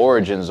 saying the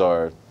origins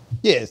are.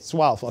 Yeah, it's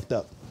wild fucked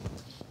up.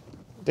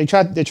 They're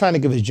trying to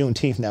give us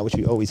Juneteenth now, which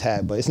we always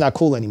had, but it's not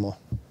cool anymore.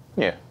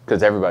 Yeah,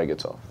 because everybody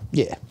gets off.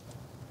 Yeah,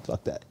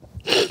 fuck that.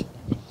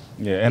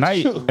 Yeah, and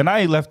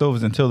I eat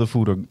leftovers until the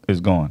food is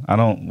gone. I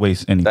don't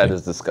waste anything. That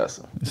is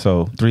disgusting.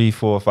 So 3,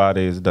 4, 5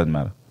 days, it doesn't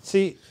matter.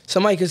 See,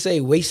 somebody could say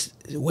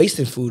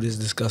wasting food is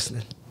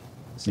disgusting.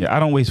 Yeah, I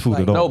don't waste food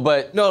Like, at all. No,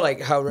 but No, like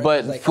how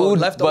but like, food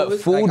leftovers, but like,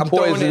 food I'm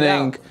throwing it poisoning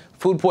out.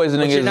 food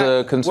poisoning But you're is not-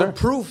 a concern. What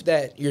proof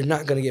that you're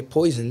not gonna get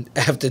poisoned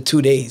after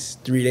 2 days,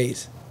 3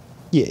 days?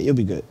 yeah, you'll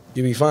be good.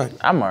 You'll be fine.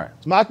 I'm alright.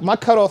 My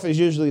cutoff is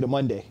usually the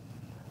Monday.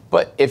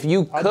 But if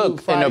you I do cook an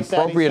Friday,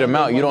 Saturday, appropriate Sunday,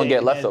 amount, you don't Monday, get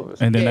and then-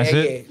 leftovers. And then that's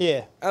it.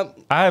 Yeah.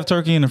 I have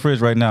turkey in the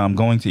fridge right now. I'm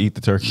going to eat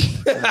the turkey.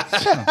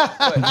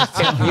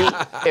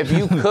 If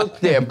you cook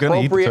the I'm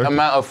gonna eat the appropriate turkey.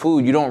 amount of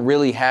food, you don't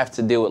really have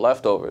to deal with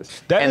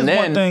leftovers. That is and then,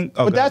 one thing.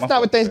 Oh, But that's my not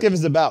what fault. Thanksgiving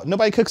is about.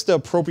 Nobody cooks the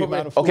appropriate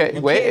amount of food. Okay,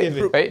 on wait,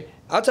 Thanksgiving. wait.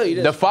 I'll tell you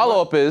this. The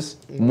follow up is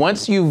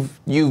once you've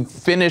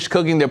finished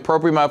cooking the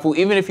appropriate amount of food,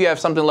 even if you have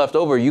something left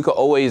over, you could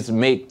always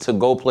make to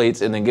go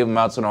plates and then give them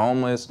out to the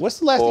homeless. What's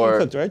the last thing you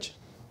cooked, Reg?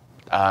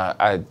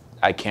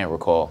 I can't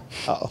recall.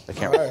 Oh, I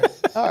can't. Recall.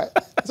 all right.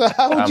 So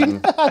how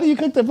do you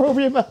cook the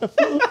appropriate amount of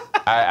food?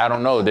 I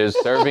don't know. There's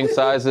serving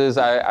sizes.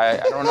 I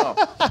don't know.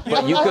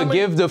 But you could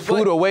give the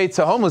food away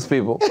to homeless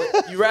people.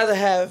 You rather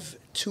have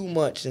too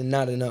much than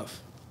not enough.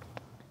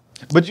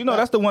 But you know,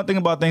 that's the one thing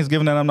about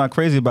Thanksgiving that I'm not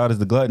crazy about is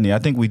the gluttony. I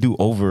think we do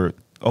overdo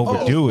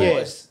of it.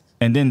 course.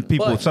 And then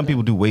But- some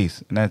people do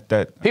waste, and that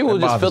People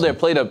that just fill bothers their me.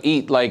 plate up,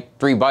 eat like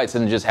 3 bites,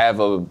 and just have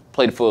a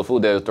plate full of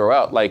food they'll throw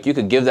out. Like you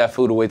could give that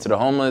food away to the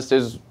homeless.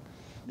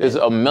 There's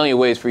a million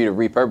ways for you to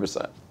repurpose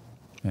that.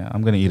 Yeah,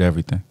 I'm gonna eat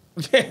everything.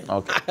 Okay.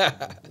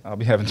 I'll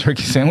be having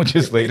turkey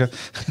sandwiches later.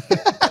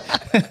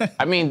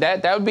 I mean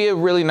that would be a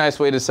really nice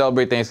way to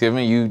celebrate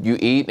Thanksgiving. You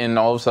eat and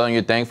all of a sudden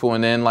you're thankful,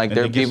 and then like And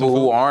there are then get people some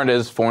who food. aren't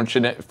as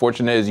fortunate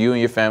as you and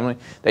your family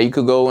that you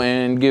could go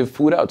and give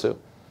food out to.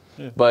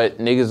 But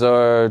niggas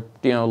are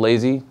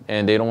lazy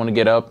and they don't want to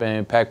get up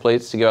and pack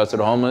plates to give out to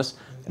the homeless.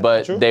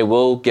 But True. they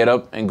will get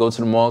up and go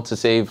to the mall to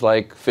save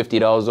like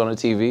 $50 on a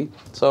TV.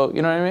 So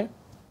you know what I mean?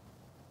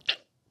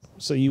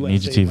 So you Need went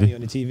your to save TV. money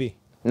on the TV.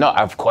 No,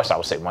 of course I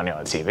would save money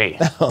on the TV.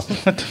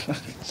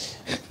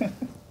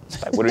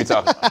 Like, what are we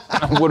talking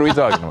about? What are we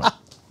talking about?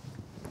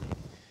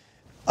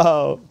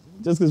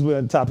 Just because we're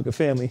on the topic of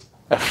family.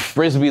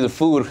 Frisbee the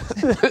food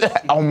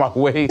on my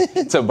way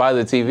to buy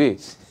the TV.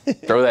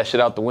 Throw that shit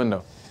out the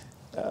window.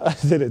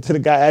 To the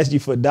guy asked you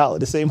for $1,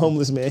 the same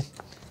homeless man.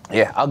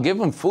 Yeah, I'll give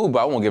him food, but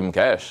I won't give him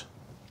cash.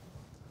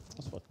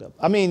 That's fucked up.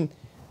 I mean,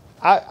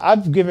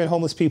 I've given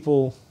homeless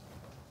people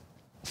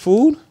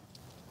food,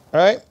 all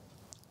right?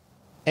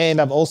 And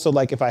I've also,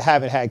 like, if I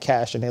haven't had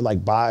cash and they,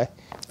 like, buy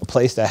a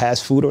place that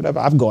has food or whatever,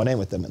 I've gone in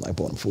with them and, like,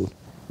 bought them food.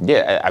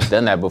 Yeah, I've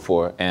done that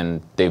before,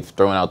 and they've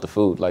thrown out the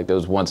food. Like, there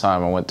was one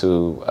time I went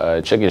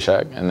to Chicken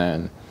Shack, and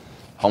then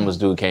homeless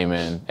dude came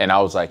in, and I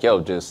was like,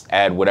 yo, just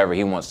add whatever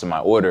he wants to my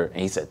order.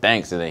 And he said,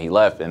 thanks, and then he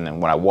left. And then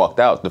when I walked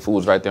out, the food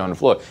was right there on the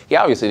floor. He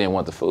obviously didn't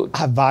want the food.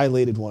 I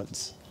violated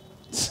once.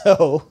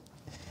 So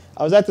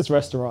I was at this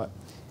restaurant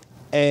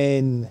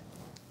and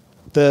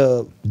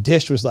the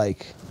dish was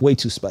like way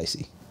too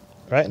spicy,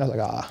 right? And I was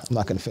like, I'm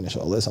not gonna finish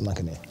all this. I'm not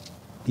gonna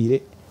eat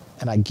it.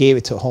 And I gave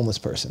it to a homeless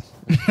person.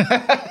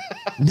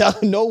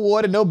 No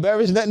water, no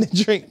beverage, nothing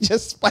to drink,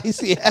 just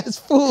spicy ass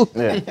food.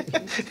 Yeah.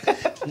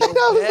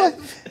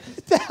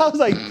 And I was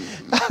like,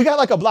 I got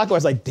like a block where I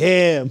was like,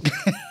 damn,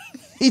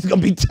 he's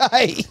gonna be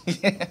tight.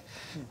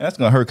 That's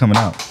gonna hurt coming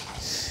out.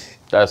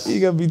 That's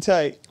He's gonna be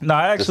tight. No,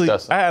 I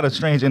Disgusting. had a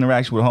strange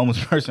interaction with a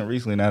homeless person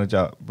recently. Now that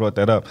y'all brought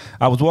that up,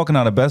 I was walking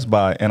out of Best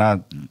Buy and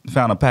I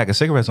found a pack of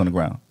cigarettes on the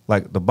ground.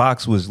 Like the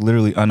box was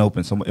literally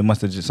unopened. So it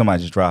must have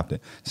somebody just dropped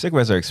it.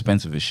 Cigarettes are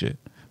expensive as shit,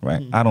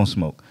 right? I don't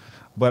smoke,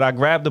 but I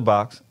grabbed the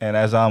box and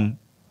as I'm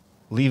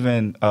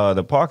leaving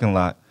the parking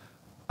lot,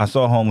 I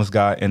saw a homeless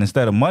guy and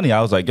instead of money, I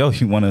was like, "Yo,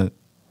 you want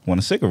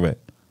a cigarette?"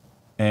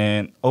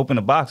 And opened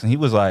the box and he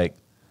was like,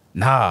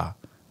 "Nah,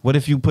 what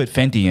if you put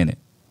Fenty in it?"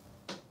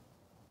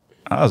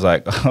 I was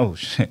like, oh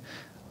shit.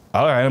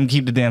 All right, I'm gonna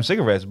keep the damn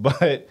cigarettes.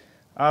 But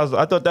I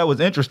thought that was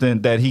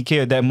interesting that he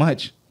cared that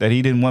much that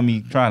he didn't want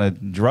me trying to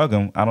drug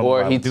him. I don't know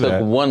or why he I would do took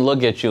that. one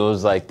look at you and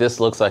was like, this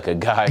looks like a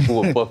guy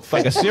who would put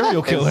Like a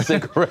serial killer.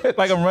 cigarettes.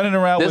 Like I'm running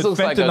around This with looks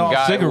like a fentanyl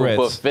guy who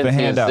cigarettes put to Fenty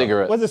hand in out.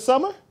 cigarettes. Was it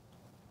summer?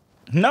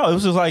 No, it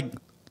was just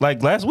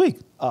like last week.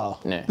 Oh,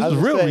 Yeah. This was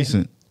real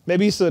recent.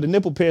 Maybe he saw the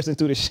nipple piercing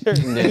through the shirt.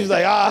 He's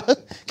like,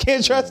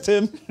 can't trust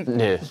him.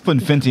 Yeah. Putting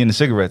Fenty in the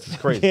cigarettes is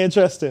crazy. Can't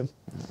trust him.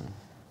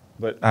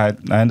 But I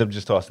end up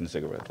just tossing the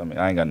cigarettes. I mean,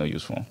 I ain't got no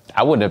use for them.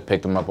 I wouldn't have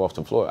picked them up off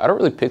the floor. I don't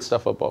really pick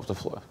stuff up off the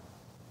floor.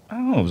 I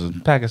don't know. It was a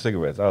pack of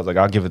cigarettes. I was like,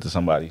 I'll give it to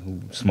somebody who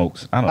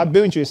smokes. I don't know. I've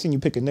been with you and seen you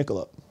pick a nickel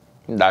up.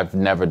 I've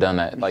never done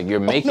that. Like you're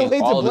making way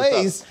to all this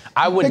Blaze. stuff.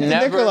 I would Pick the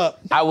nickel never.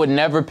 up. I would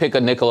never pick a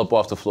nickel up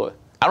off the floor.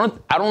 I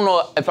don't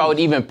know if I would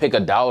even pick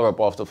 $1 up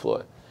off the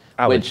floor.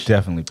 I would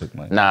definitely pick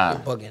money. Nah,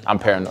 bugging. I'm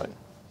paranoid.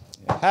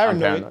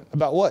 Paranoid paranoid.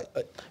 about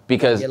what?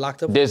 Because Get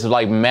locked up? there's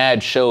like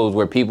mad shows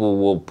where people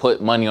will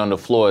put money on the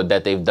floor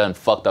that they've done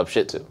fucked up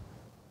shit to.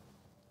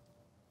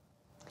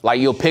 Like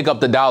you'll pick up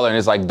the dollar and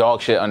it's like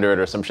dog shit under it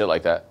or some shit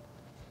like that.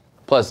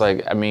 Plus,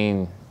 like, I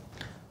mean,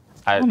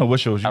 I don't know what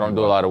shows you I don't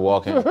do a watch. lot of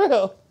walking. For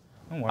real.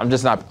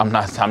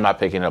 I'm not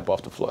picking it up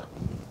off the floor.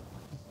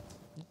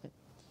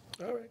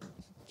 All right.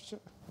 Sure.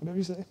 Whatever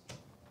you say.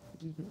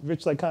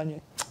 Rich like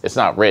Kanye. It's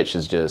not rich,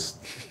 it's just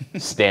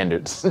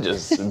standards,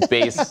 just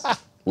base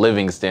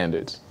living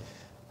standards.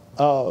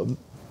 Did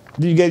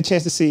you get a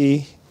chance to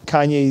see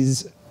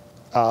Kanye's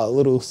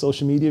little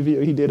social media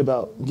video he did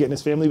about getting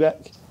his family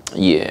back?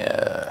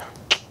 Yeah.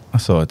 I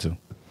saw it too.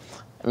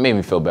 It made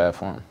me feel bad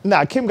for him.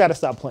 Nah, Kim got to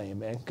stop playing,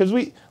 man. Because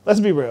let's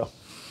be real.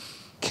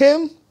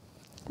 Kim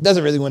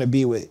doesn't really want to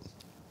be with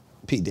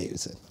Pete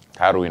Davidson,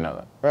 How do we know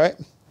that? right?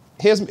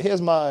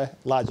 Here's my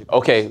logic.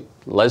 Okay,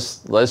 let's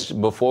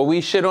before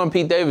we shit on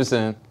Pete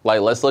Davidson, like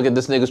let's look at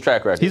this nigga's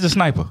track record. He's a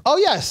sniper. Oh,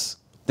 yes.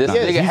 This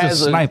Yes, nigga he's a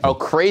has sniper. a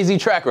crazy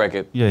track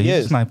record. Yeah, he's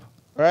Yes. a sniper.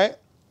 Right?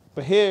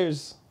 But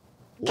here's,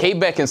 Kate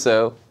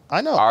Beckinsale, I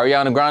know.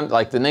 Ariana Grande,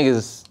 like the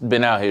nigga's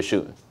been out here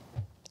shooting.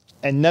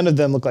 And none of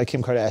them look like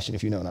Kim Kardashian,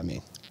 if you know what I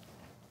mean.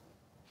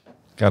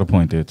 Got a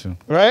point there too.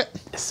 Right?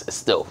 It's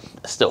still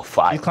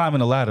fire. He's climbing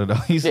the ladder though.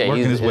 He's Yeah,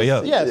 working his way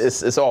up.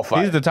 Yes. It's all fire.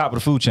 He's at the top of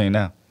the food chain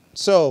now.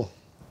 So,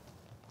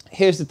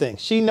 here's the thing.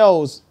 She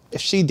knows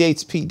if she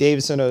dates Pete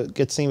Davidson or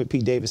gets seen with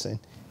Pete Davidson,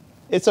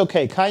 it's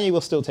okay. Kanye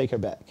will still take her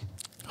back.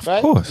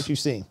 Right? course. If you've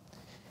seen.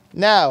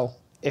 Now,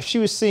 if she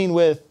was seen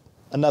with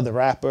another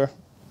rapper,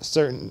 a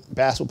certain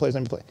basketball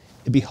player,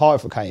 it'd be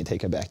hard for Kanye to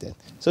take her back then.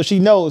 So she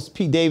knows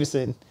Pete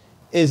Davidson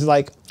is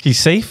like, He's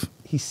safe.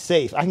 he's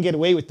safe. I can get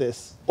away with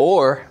this.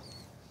 Or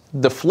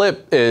the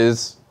flip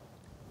is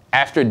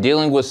after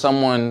dealing with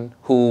someone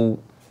who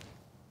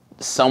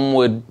some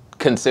would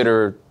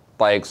consider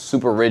like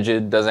super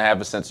rigid, doesn't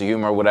have a sense of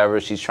humor or whatever,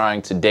 she's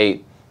trying to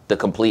date the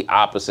complete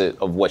opposite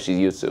of what she's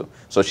used to.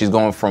 So she's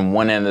going from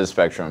one end of the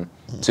spectrum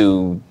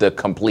to the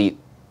complete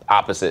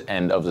opposite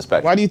end of the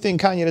spectrum. Why do you think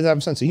Kanye doesn't have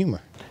a sense of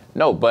humor?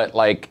 No, but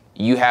like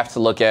you have to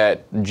look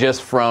at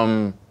just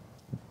from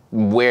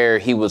where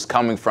he was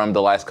coming from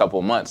the last couple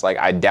of months. Like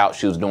I doubt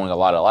she was doing a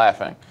lot of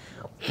laughing.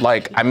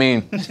 Like, I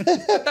mean,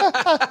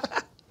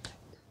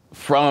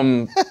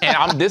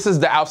 this is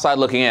the outside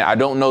looking in. I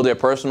don't know their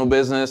personal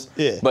business,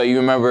 Yeah. but you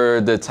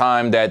remember the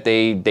time that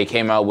they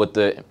came out with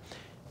the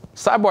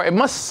sidebar. It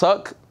must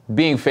suck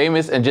being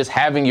famous and just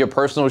having your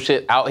personal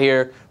shit out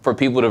here for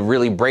people to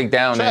really break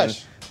down.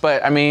 Trash.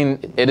 But I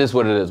mean, it is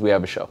what it is. We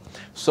have a show.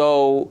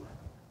 So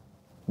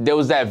there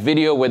was that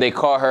video where they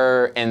caught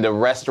her in the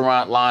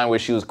restaurant line where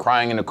she was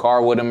crying in the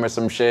car with him or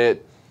some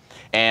shit.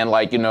 And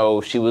like, you know,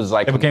 she was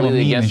like It became a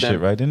completely meme and against him.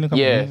 shit, right? Didn't it become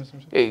a Yeah, meme or some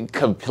shit?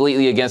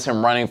 completely against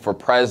him running for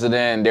president.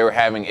 And they were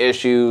having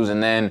issues.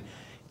 And then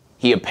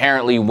he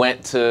apparently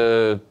went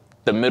to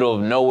the middle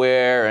of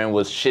nowhere and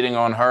was shitting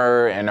on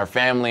her and her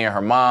family and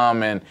her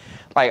mom. And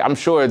like, I'm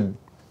sure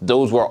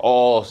those were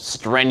all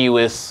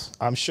strenuous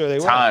I'm sure they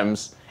were.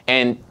 times.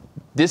 And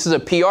this is a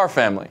PR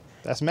family.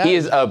 That's mad. He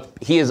is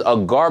a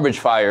garbage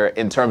fire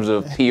in terms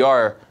of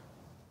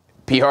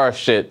PR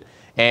shit.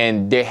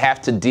 And they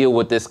have to deal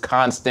with this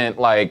constant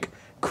like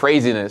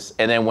craziness.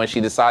 And then when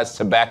she decides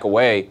to back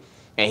away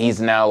and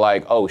he's now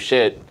like, oh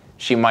shit,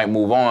 she might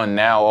move on.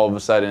 Now all of a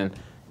sudden,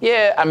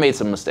 yeah, I made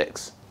some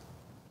mistakes.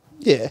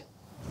 Yeah.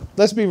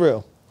 Let's be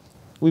real.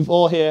 We've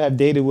all here have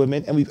dated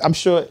women, and I'm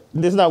sure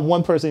there's not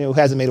one person who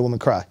hasn't made a woman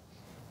cry,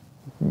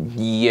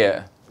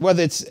 Yeah.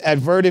 whether it's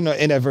advertent or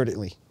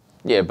inadvertently.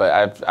 Yeah,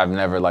 but I've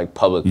never like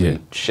publicly Yeah.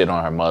 shit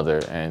on her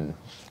mother and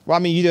Well, I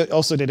mean, you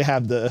also didn't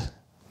have the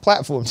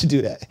platform to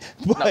do that.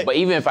 but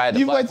even if I had the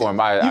you've went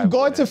platform, you've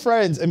gone to wouldn't.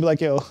 friends and be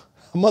like, yo, her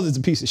mother's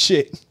a piece of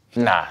shit.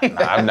 Nah,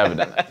 I've never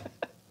done that.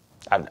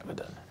 I've never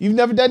done that. You've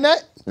never done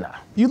that? Nah.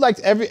 You liked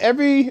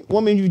every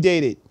woman you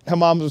dated, her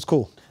mom was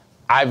cool.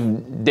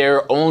 There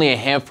are only a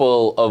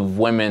handful of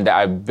women that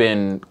I've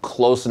been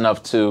close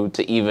enough to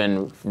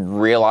even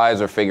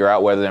realize or figure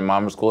out whether their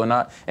mom is cool or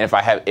not. And if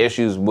I have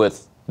issues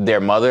with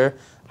their mother,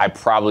 I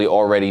probably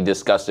already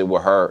discussed it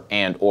with her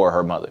and or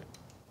her mother.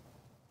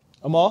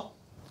 Amal?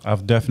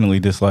 I've definitely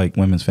disliked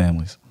women's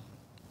families,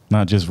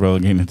 not just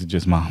relegating it to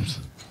just moms.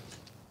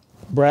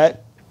 Brad?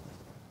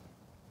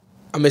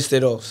 I missed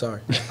it all. Sorry.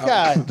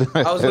 God.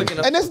 I was looking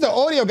up. And this is the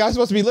audio guy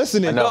supposed to be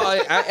listening. No,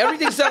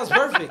 everything sounds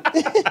perfect.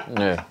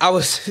 Yeah. I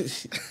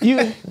was.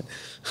 You,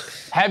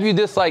 Have you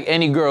disliked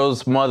any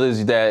girls'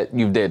 mothers that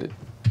you've dated?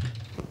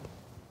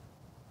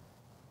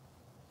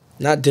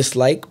 Not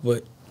dislike,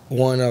 but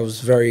one I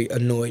was very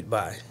annoyed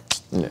by.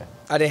 Yeah.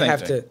 I didn't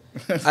have to.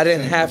 I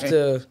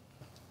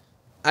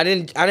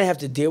didn't have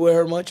to deal with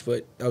her much,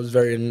 but I was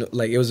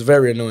it was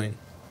very annoying.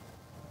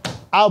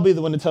 I'll be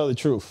the one to tell the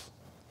truth.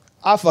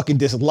 I fucking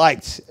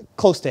disliked,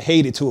 close to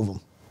hated 2 of them.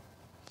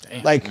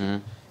 Like,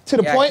 to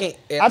the point,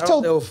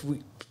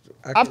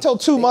 I've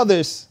told 2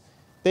 mothers,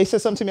 they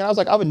said something to me, and I was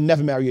like, I would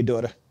never marry your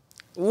daughter.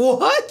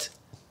 What?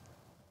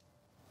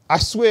 I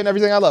swear in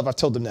everything I love, I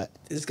told them that.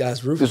 This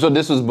guy's ruthless. So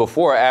this was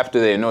before or after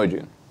they annoyed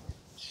you?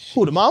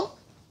 Who, the mom?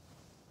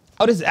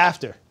 Oh, this is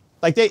after.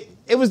 Like,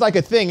 it was like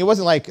a thing. It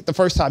wasn't like the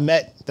first time I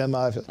met them.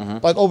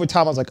 Like, over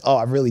time, I was like, oh,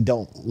 I really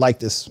don't like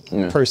this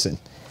person.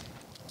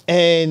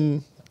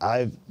 And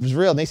I was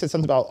real. And they said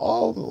something about,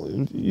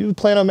 oh, you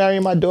plan on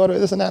marrying my daughter,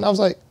 this and that. And I was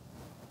like,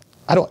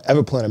 I don't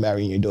ever plan on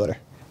marrying your daughter.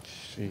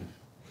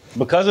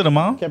 Because of the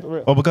mom? Kept it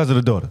real. Or because of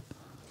the daughter?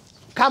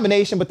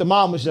 Combination, but the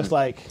mom was just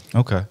like,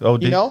 Okay. Oh,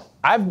 you know?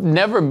 I've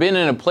never been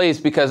in a place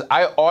because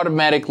I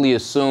automatically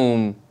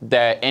assume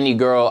that any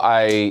girl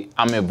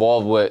I'm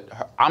involved with,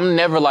 I'm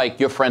never like,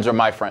 your friends are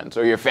my friends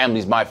or your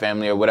family's my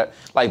family or whatever.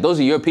 Like, those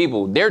are your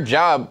people. Their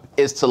job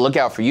is to look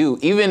out for you.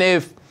 Even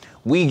if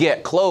we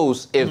get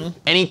close, if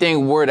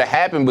anything were to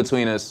happen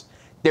between us,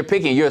 they're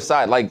picking your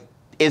side. Like,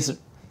 it's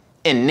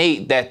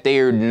innate that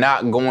they're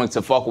not going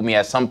to fuck with me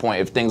at some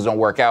point if things don't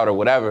work out or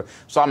whatever.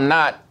 So I'm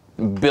not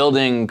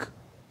building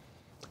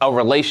a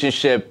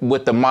relationship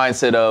with the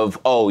mindset of,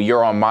 oh,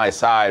 you're on my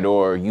side,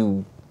 or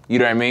you know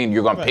what I mean?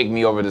 You're gonna pick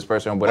me over this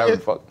person or whatever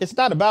the fuck. It's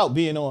not about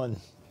being on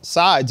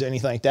sides or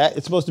anything like that.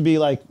 It's supposed to be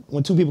like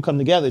when 2 people come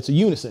together, it's a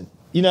unison.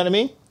 You know what I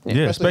mean?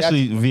 Yeah,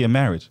 especially via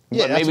marriage.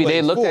 Yeah, But maybe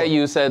they looked at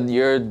you and said,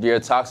 you're a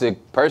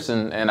toxic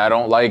person and I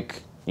don't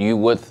like you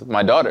with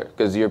my daughter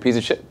because you're a piece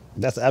of shit.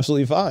 That's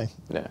absolutely fine.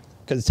 Yeah.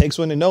 Because it takes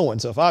one to know one.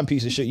 So if I'm a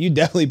piece of shit, you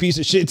definitely a piece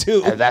of shit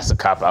too. And that's a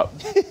cop out.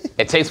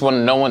 It takes one to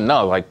know one.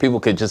 No, like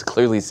people could just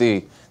clearly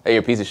see that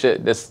you're a piece of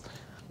shit.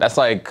 That's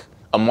like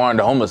Amar and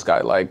the homeless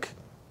guy. Like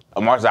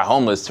Amar's not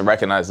homeless to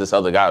recognize this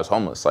other guy was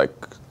homeless. Like,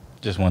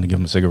 Just wanted to give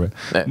him a cigarette.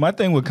 Yeah. My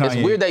thing with Kanye.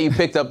 it's weird that you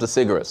picked up the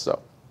cigarettes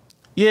though.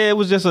 Yeah, it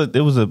was just a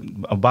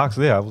box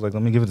there. I was like,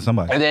 let me give it to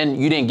somebody. And then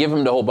you didn't give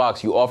him the whole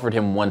box. You offered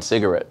him 1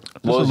 cigarette.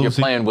 What was your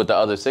Lucy. plan with the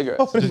other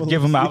cigarettes? Just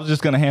give them. I was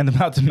just gonna hand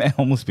them out to mad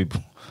homeless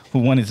people who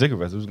wanted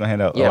cigarettes. I was gonna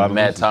hand out. a Yeah, lot of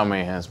mad Lucy's. Tom in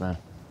your hands, man.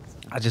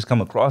 I just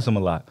come across him a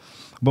lot.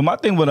 But my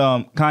thing with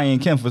Kanye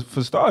and Kim,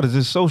 for starters,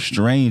 it's so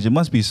strange. It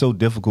must be so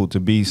difficult to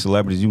be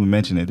celebrities. You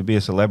mentioned it, to be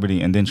a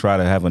celebrity and then try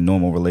to have a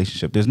normal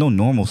relationship. There's no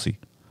normalcy.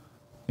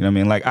 You know what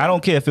I mean? Like, I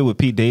don't care if it was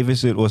Pete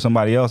Davidson or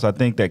somebody else. I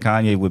think that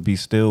Kanye would be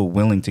still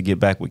willing to get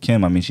back with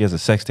Kim. I mean, she has a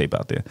sex tape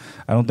out there.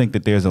 I don't think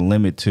that there's a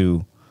limit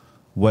to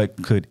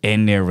what could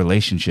end their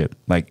relationship.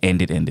 Like,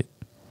 end it.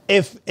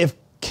 If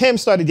Kim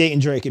started dating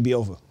Drake, it'd be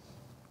over.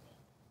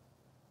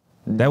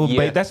 That would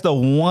Yeah. be, that's the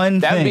one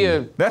That'd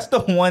thing. be That's the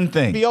one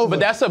thing. Be over. But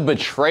that's a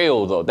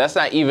betrayal, though. That's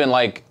not even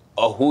like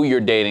who you're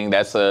dating.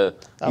 That's you're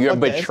fuck that.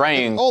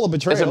 betraying. It's all a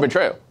betrayal. It's a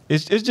betrayal.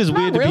 It's just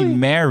weird to really. be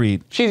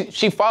married.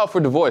 She filed for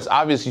divorce.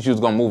 Obviously, she was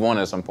gonna move on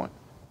at some point.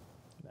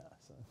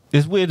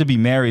 It's weird to be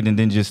married and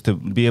then just to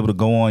be able to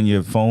go on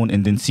your phone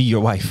and then see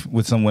your wife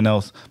with someone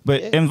else.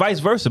 But and vice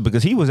versa,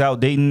 because he was out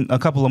dating a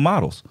couple of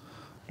models.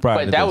 prior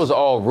But to that this. was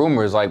all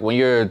rumors. Like when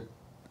you're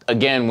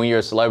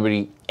a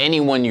celebrity,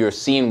 anyone you're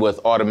seen with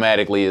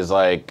automatically is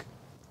like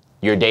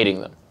you're dating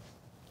them.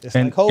 It's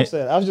And- like Hope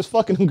said. I was just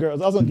fucking them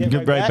girls. I was gonna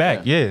get right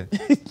back. Yeah.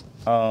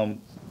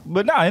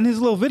 But nah, in his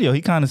little video,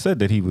 he kind of said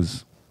that he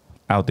was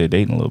out there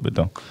dating a little bit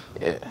though.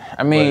 Yeah.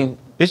 I mean,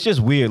 It's just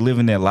weird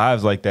living their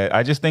lives like that.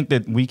 I just think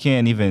that we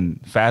can't even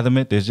fathom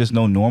it. There's just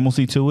no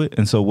normalcy to it,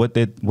 and so what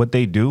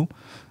they do,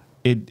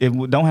 it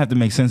don't have to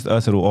make sense to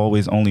us. It'll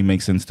always only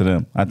make sense to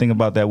them. I think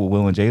about that with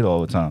Will and Jada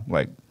all the time.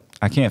 Like,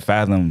 I can't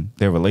fathom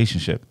their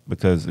relationship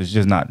because it's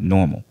just not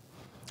normal.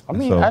 I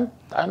mean, So-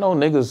 I know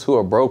niggas who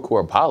are broke who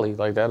are poly.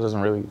 Like that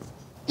doesn't really.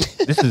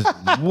 This is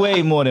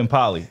way more than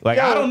poly. Like,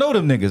 I don't know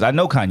them niggas. I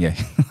know Kanye.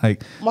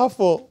 Like, My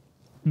fault.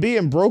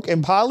 Being broke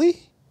and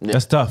poly?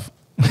 that's tough.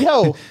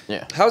 Yo,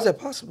 Yeah. How's that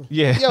possible?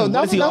 Yeah. Yo,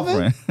 what is he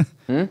nothing?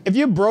 offering? if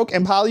you're broke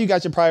and poly, you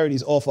got your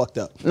priorities all fucked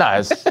up. Nah,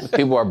 it's,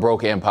 people are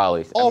broke and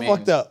poly. All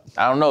fucked up.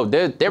 I don't know.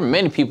 There are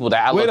many people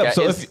that I Wait look up, at.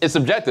 so It's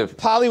subjective.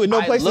 Poly with no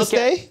I place to look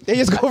at- stay? They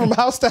just go from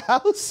house to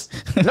house?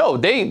 No,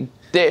 they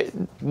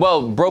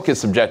well, broke is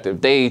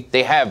subjective. They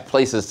have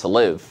places to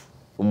live.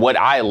 What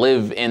I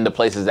live in the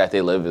places that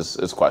they live is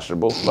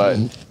questionable. But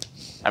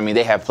I mean,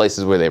 they have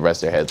places where they rest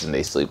their heads and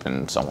they sleep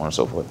and so on and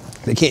so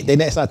forth. They can't.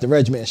 That's not the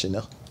Reg Mansion,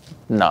 though.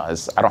 No,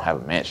 I don't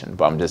have a mansion,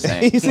 but I'm just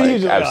saying. You see, like,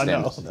 usually, I've I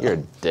seen- know. You're a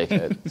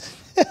dickhead.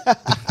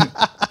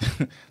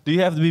 Do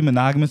you have to be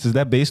monogamous? Is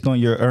that based on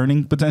your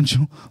earning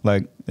potential?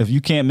 Like, if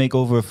you can't make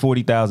over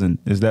 40,000,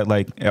 is that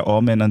like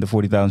all men under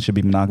 40,000 should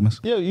be monogamous?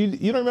 Yo,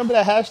 you don't remember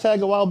that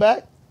hashtag a while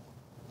back?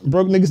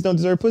 Broke niggas don't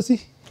deserve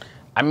pussy?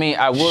 I mean,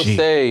 I will Shit.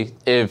 say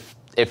if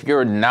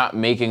you're not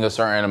making a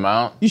certain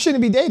amount You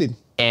shouldn't be dated.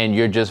 and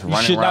you're just running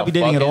should around not be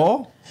dating at fucking,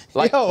 all?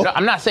 Like, Yo. no,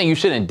 I'm not saying you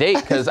shouldn't date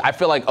because I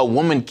feel like a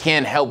woman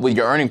can help with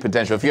your earning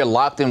potential. If you're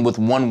locked in with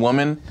one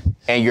woman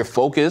and you're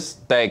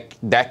focused,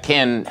 that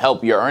can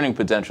help your earning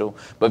potential.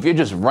 But if you're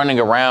just running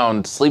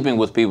around sleeping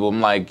with people,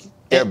 I'm like,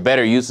 there are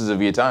better uses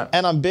of your time.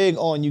 And I'm big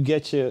on you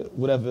get your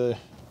whatever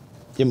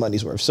your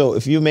money's worth. So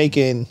if you're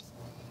making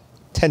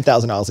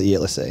 $10,000 a year,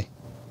 let's say,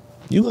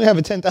 you're gonna have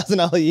a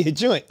 $10,000 a year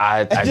joint.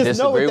 I just know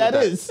disagree what with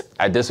that is.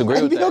 I disagree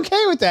And with be that.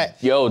 okay with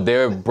that. Yo,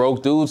 there are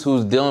broke dudes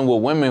who's dealing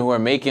with women who are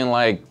making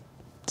like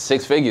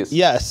 6 figures.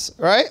 Yes,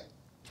 right?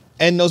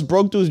 And those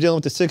broke dudes dealing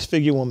with the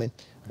 6-figure woman.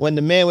 When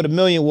the man with $1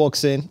 million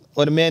walks in,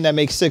 or the man that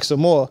makes 6 or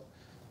more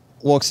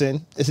walks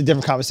in, it's a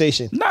different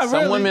conversation. Not Some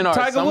really. women are-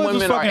 Tiger some Woods was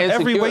women are fucking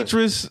every insecure.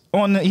 waitress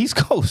on the East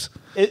Coast.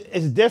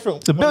 It's different.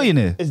 It's a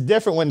billionaire. It's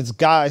different when it's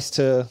guys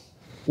to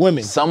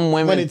women. Some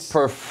women when it's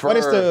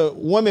the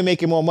women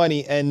making more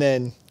money and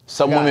then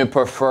Some guy. women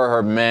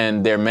prefer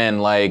their men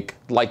like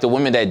the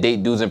women that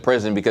date dudes in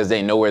prison because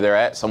they know where they're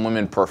at. Some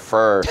women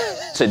prefer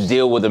to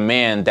deal with a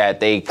man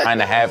that they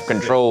kind of have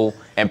control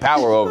and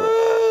power over.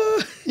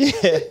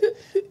 Yeah,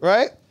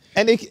 right?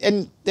 And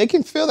they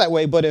can feel that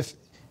way, but if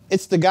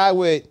it's the guy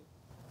with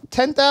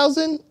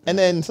 10,000 and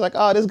then it's like,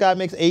 oh, this guy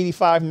makes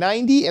 85,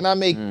 90 and I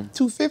make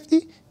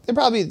 250, then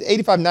probably the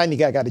 85, 90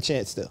 guy got a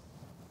chance still.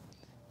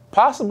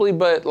 Possibly,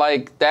 but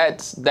like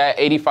that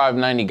 85,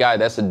 90 guy,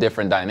 that's a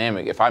different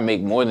dynamic. If I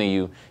make more than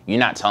you, you're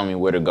not telling me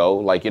where to go.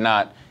 Like you're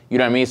not, you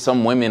know what I mean?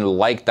 Some women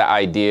like the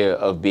idea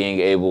of being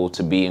able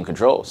to be in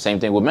control. Same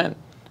thing with men.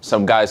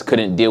 Some guys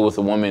couldn't deal with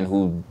a woman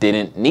who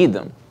didn't need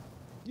them.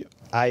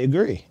 I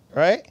agree,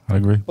 right? I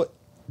agree. But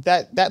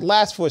that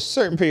lasts for a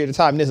certain period of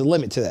time. And there's a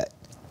limit to that.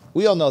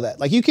 We all know that.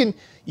 Like you can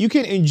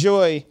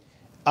enjoy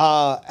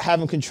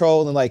having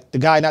control and like the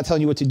guy not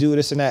telling you what to do,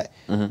 this and that.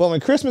 But when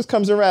Christmas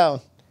comes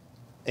around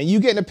and you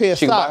get in a pair of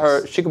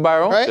socks, She could buy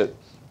her own right? shit.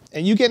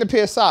 And you get in a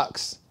pair of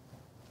socks,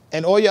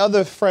 and all your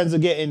other friends are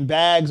getting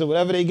bags or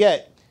whatever they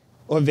get,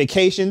 or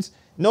vacations.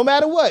 No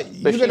matter what,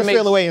 you're gonna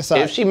feel away inside.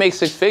 If she makes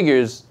 6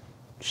 figures,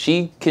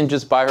 she can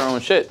just buy her own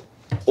shit,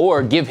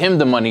 or give him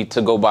the money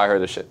to go buy her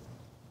the shit.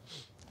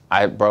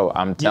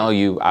 I'm telling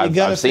you,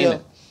 I've seen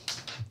it.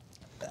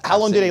 How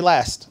long do they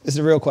last? Is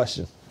the real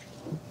question.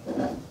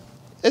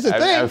 It's a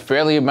thing. A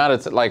fairly amount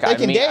of like They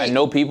can I date.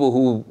 know people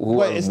who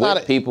But are it's with not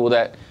a- people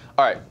that.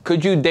 All right,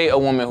 could you date a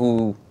woman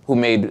who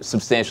made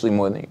substantially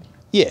more than you?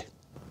 Yeah,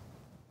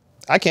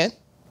 I can.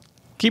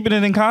 Keeping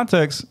it in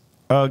context,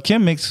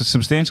 Kim makes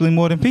substantially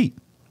more than Pete.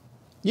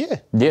 Yeah.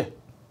 Yeah,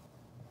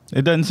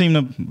 It doesn't seem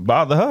to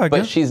bother her, I but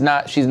guess. she's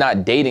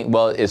not dating.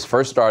 Well, it's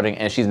first starting,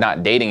 and she's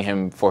not dating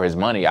him for his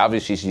money.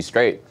 Obviously, she's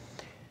straight.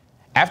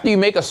 After you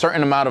make a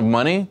certain amount of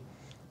money,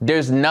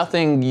 there's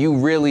nothing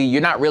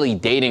you're not really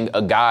dating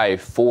a guy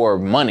for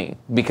money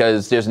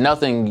because there's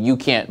nothing you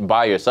can't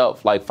buy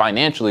yourself. Like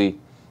financially,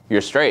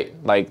 you're straight.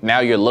 Like now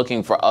you're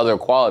looking for other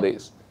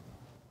qualities.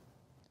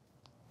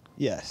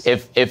 Yes.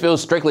 If it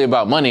was strictly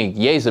about money,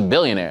 Ye's a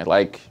billionaire.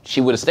 Like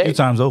she would have A few stayed.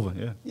 times over,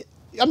 yeah.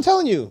 I'm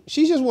telling you,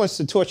 she just wants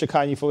to torture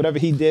Kanye for whatever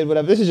he did,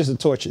 whatever. This is just a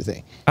torture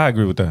thing. I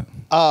agree with that.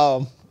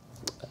 I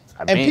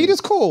And mean, Pete is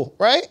cool,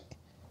 right?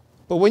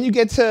 But when you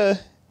get to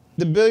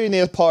the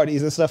billionaire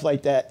parties and stuff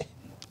like that,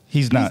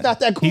 He's not not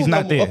that cool He's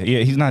not no more. there. Yeah,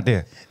 he's not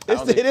there.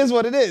 it is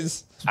what it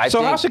is.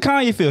 So how should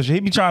Kanye feel? Should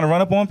he be trying to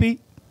run up on Pete?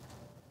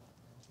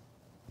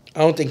 I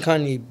don't think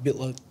Kanye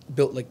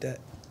built like that.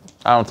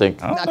 I don't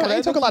think. Nah,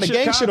 Kanye took a lot of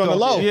gang shit on the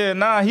low. Yeah,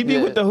 nah, he be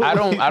with the hood. I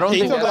don't He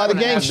think took a lot of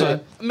that's gang gonna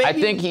shit. happen. I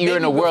think you're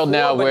in a world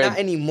now but where not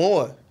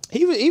anymore.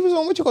 He was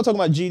on what you call talking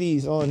about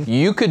GDs on.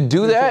 you could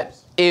do that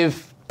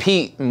if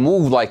Pete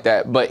moved like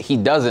that, but he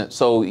doesn't.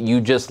 So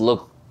you just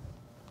look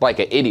like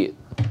an idiot.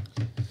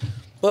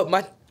 But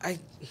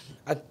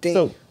I think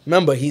So-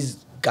 remember he's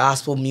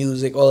gospel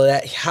music, all of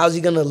that. How's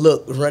he gonna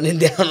look running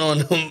down on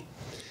him?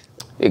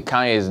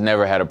 Kanye's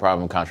never had a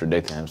problem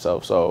contradicting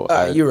himself. So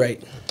You're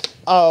right.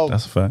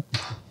 That's a fact.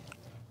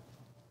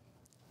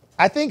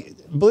 I think,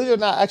 believe it or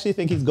not, I actually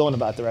think he's going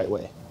about it the right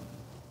way.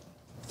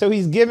 So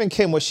he's giving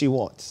Kim what she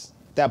wants.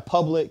 That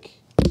public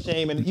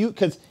shame. And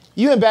because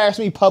you embarrassed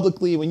me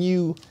publicly when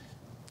you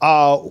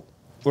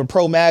were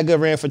pro MAGA,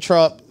 ran for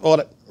Trump,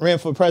 or ran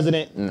for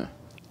president.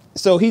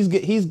 So he's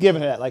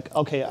giving her that, like,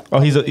 okay. Oh,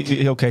 he's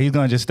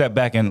gonna just step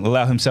back and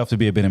allow himself to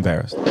be a bit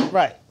embarrassed.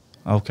 Right.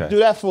 Okay. Do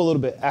that for a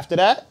little bit. After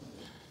that,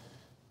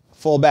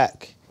 fall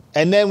back.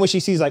 And then when she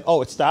sees like,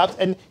 oh, it stopped,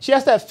 and she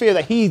has that fear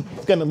that he's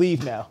gonna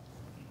leave now.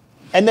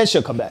 And then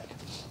she'll come back.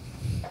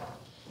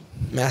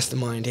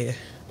 Mastermind here.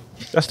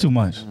 That's too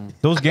much.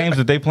 Those games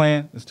that they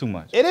playing, it's too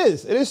much. It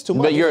is too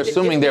much. But you're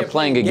assuming if they're they're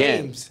playing a playing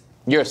game. games.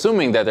 You're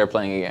assuming that they're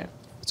playing a game.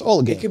 It's all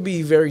a game. It could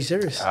be very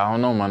serious. I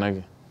don't know, my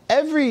nigga.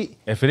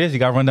 If it is, you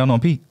got to run down on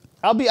Pete.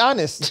 I'll be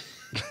honest.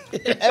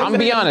 I'm gonna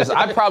be honest.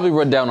 I probably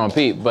run down on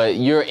Pete, but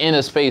you're in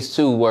a space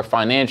too where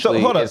financially,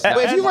 So, hold up. it's not,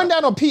 But if you run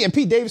down on Pete and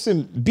Pete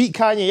Davidson beat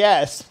Kanye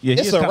ass, Yeah,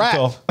 it's he's a kinda wrap.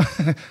 tough.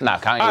 nah, All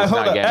right, Kanye's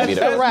hold not up. getting beat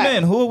As up. rap.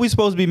 men, who are we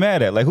supposed to be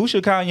mad at? Like, who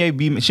should Kanye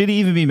be? Should he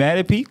even be mad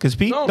at Pete? Because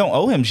Pete No. don't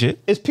owe him shit.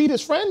 Is Pete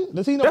his friend?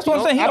 Does he know? That's what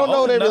I'm saying. He I don't don't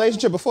know owe their nothing.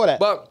 relationship before that.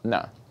 But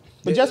No.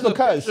 But just there's a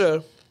because.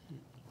 picture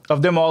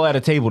Of them all at a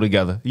table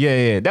together.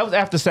 Yeah. That was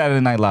after Saturday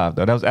Night Live,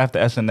 though. That was after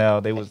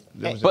SNL. They was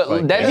just But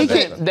like,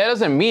 that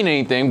doesn't mean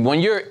anything. When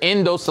you're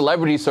in those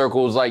celebrity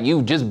circles, like,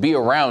 you just be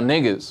around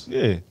niggas.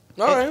 yeah.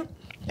 All right.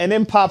 And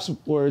in Pop's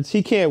words,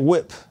 he can't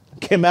whip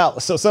Kim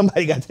out, so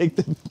somebody got to take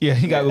the. Yeah,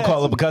 he got to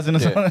call up a cousin or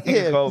something. He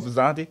Yeah. gotta call up his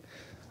auntie.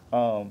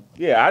 I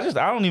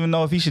don't even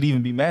know if he should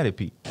even be mad at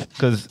Pete.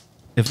 Because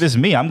if it's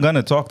me, I'm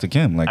gonna talk to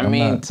Kim. Like, I I'm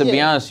mean, not- to be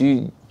honest,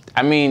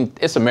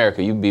 it's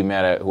America. You be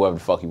mad at whoever the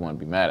fuck you want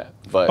to be mad at.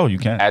 But Oh, you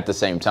can. At the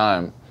same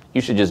time,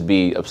 you should just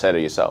be upset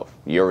at yourself.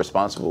 You're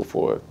responsible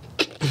for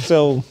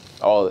So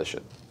all of this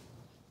shit.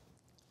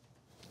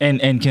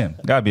 and Kim,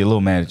 gotta be a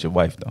little mad at your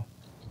wife though.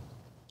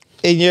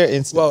 in your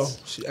instance, Well,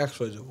 she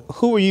actually.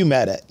 who were you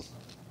mad at?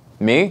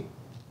 Me?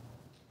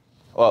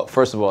 Well,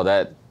 first of all,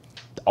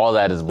 all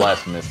that is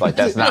blasphemous. Like,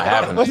 that's not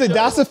happening. Was it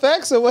DOS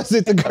effects or was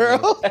it the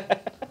girl?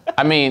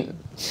 I mean,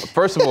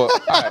 first of all,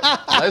 all right,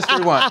 let's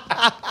rewind.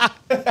 All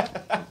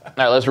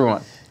right, let's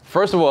rewind.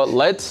 First of all,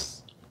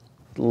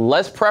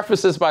 let's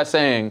preface this by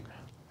saying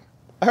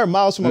I heard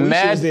Miles from Alicia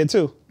Mad- was there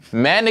too.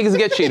 mad niggas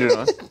get cheated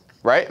on,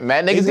 right?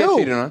 Mad niggas get do.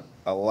 cheated on.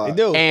 A lot. They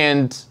do.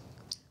 And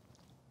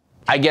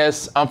I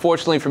guess,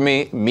 unfortunately for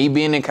me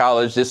being in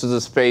college, this was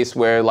a space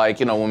where, like,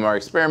 when we were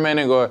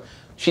experimenting, or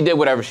she did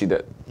whatever she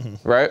did,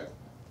 right?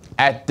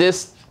 At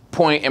this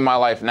point in my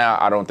life now,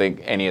 I don't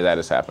think any of that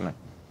is happening.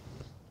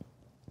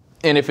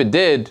 And if it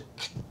did,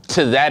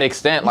 to that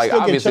extent, like, still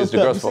get obviously it's the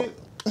choked girl's up,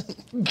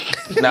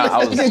 fault. Nah,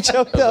 I was, it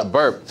choked was a up.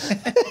 burp.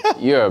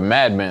 You're a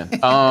madman.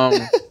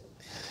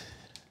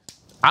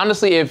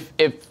 Honestly, if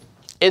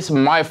it's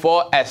my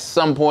fault, at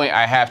some point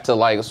I have to,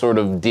 like, sort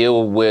of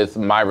deal with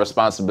my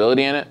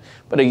responsibility in it.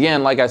 But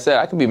again, like I said,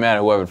 I can be mad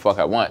at whoever the fuck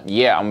I want.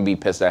 Yeah, I'm gonna be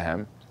pissed at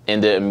him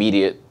in the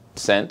immediate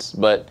sense,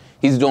 but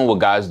he's doing what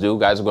guys do.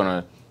 Guys are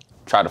gonna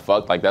try to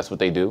fuck, like, that's what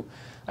they do.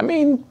 I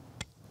mean,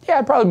 yeah,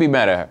 I'd probably be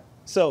mad at her.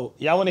 So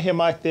y'all want to hear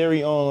my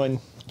theory on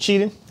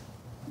cheating?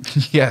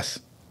 Yes.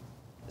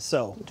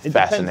 So it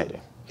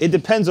Fascinating. It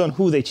depends on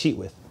who they cheat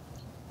with.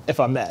 If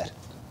I'm mad,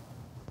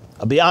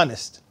 I'll be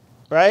honest,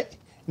 right?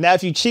 Now,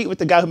 if you cheat with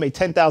the guy who made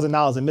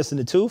 $10,000 and missing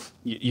a tooth,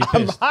 You're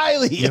I'm pissed.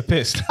 highly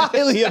pissed.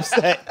 highly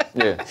upset.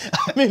 Yeah,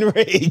 I'm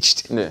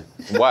enraged, yeah.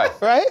 Why?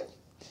 right?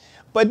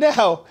 But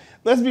now,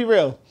 let's be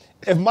real.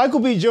 If Michael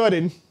B.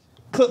 Jordan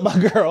clipped my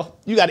girl,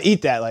 you got to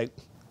eat that. Like,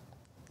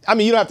 I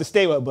mean, you don't have to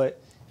stay with,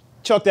 but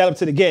chalk that up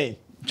to the game.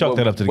 Chalk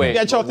that up to the Wait, game.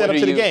 gotta chalk that what up are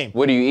to the you- game.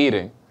 What are you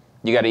eating?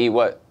 You got to eat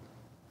what?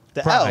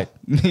 The Pride.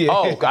 L. Yeah.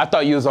 Oh, I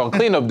thought you was on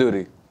cleanup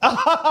duty.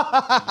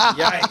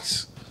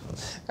 Yikes.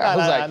 I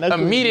was like, no,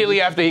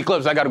 immediately after he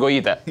clips, I got to go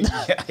eat that.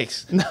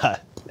 Yikes. Nah,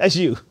 that's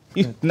you.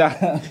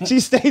 Nah. She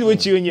stayed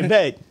with you in your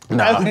bed.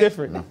 That's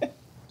different.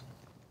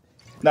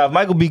 Now, if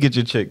Michael B get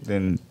your chick,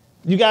 then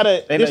You gotta.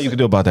 ain't nothing there's you can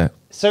do about that.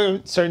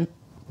 certain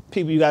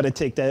people you gotta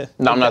take that.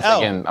 No, I'm not the L.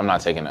 taking. I'm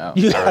not taking the L.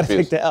 You I gotta refuse.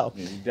 take the L.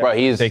 Bro,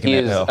 he is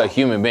Taking that L. a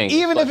human being.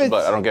 Even if Flesh and blood,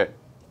 it's- I don't care.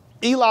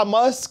 Elon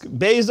Musk,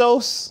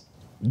 Bezos,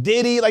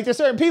 Diddy, like there's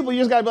certain people you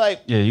just gotta be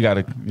like. Yeah, you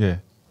gotta. Yeah.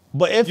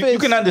 But if You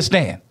it's can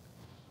understand.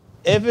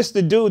 if it's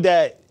the dude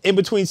that in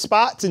between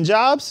spots and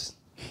jobs,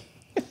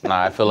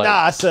 Nah, I feel like.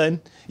 nah,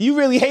 son, you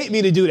really hate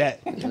me to do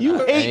that. You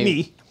hate and-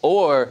 me,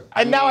 Or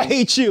and now I mean,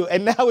 hate you,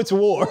 and now it's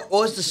war.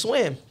 Or it's the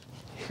swim.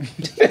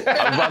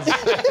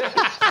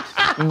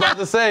 I'm about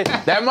to say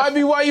that might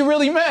be why you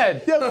really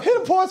mad. Yo, hit a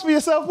pause for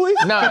yourself, please.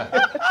 Nah.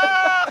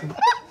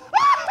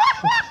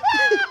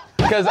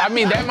 Because I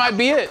mean, that might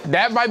be it.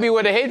 That might be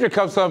where the hatred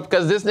comes from.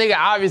 Because this nigga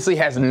obviously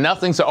has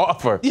nothing to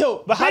offer.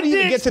 Yo, but how do you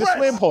even get to the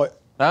swim part?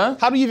 Huh?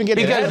 How do you even get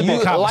to Because the you,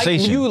 swim part?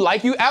 Conversation.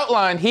 like you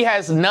outlined, he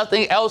has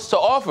nothing else to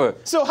offer.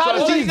 So how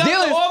does if he he's got the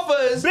dealing?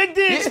 offers. Big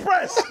D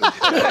Express.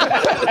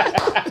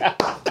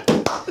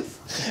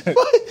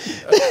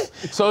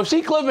 So if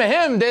she clipping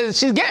him, then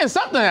she's getting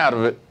something out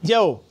of it.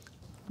 Yo,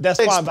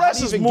 that's fine. But how do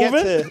you Express is even get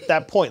moving. to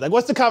that point? Like,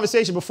 what's the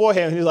conversation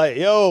beforehand? He's like,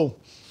 yo,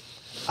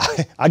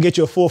 I get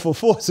you a 4 for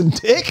 4 some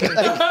dick.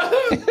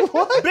 Like,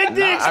 what? Big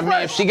D I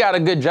mean, if she got a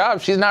good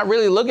job, she's not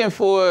really looking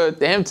for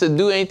him to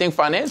do anything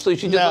financially.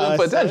 She's just looking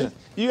for son. attention.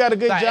 You got a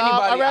good Like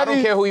job. anybody, I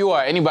don't care who you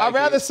are. Anybody. I'd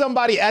rather could-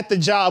 somebody at the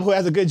job who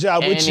has a good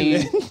job with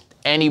you.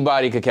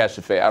 anybody could catch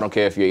the fade. I don't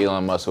care if you're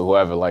Elon Musk or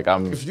whoever. Like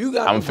I'm you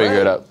got I'm the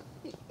figure it brand. out.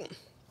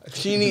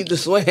 She need to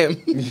swim.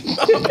 Pay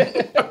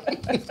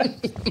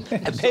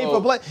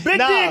for play. Big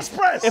D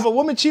Express. If a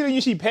woman cheat on you,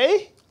 she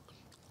pay?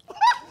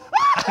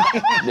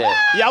 Yeah.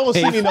 Y'all won't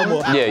see me no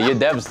more. Yeah, you're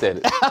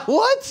devastated.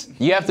 What?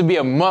 You have to be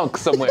a monk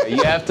somewhere.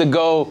 You have to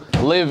go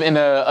live in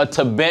a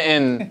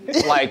Tibetan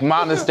like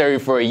monastery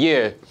for a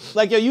year.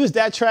 Like, yo, you was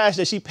that trash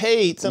that she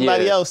paid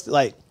somebody Yeah. else.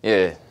 Like,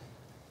 Yeah.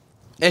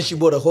 And she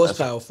bought a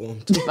horsepower for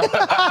him. too.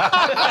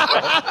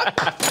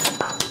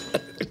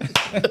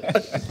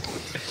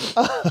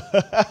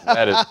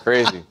 That is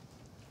crazy.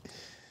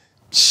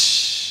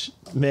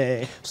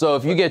 man. So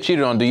if you get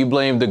cheated on, do you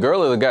blame the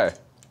girl or the guy?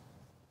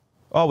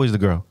 Always the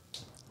girl.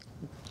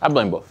 I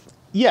blame both.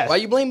 Yes. Why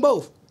you blame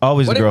both?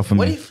 Always What the girl if, for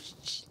what me. if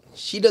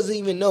she doesn't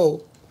even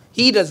know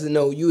He doesn't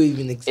know you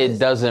even exist. It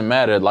doesn't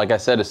matter. Like I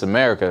said, it's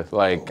America.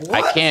 Like, I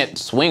What? can't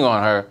swing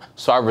on her,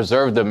 so I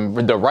reserve the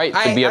right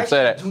to be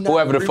upset at do not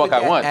whoever the agree fuck with I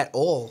that want. At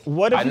all.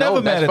 What if I know,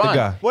 never mad that's at the fine.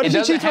 guy. What if It she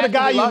doesn't cheats with a have to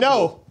guy be you logical.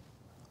 know?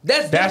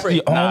 That's That's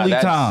different. the only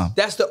that's- time.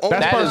 That's the only.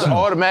 That is personal.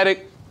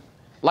 automatic.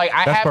 Like,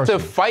 I That's have personal.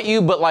 to fight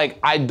you, but like,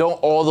 I don't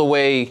all the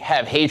way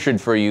have hatred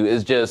for you.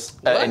 It's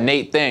just What? an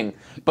innate thing.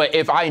 But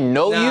if I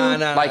know you,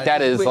 like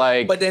that is Wait,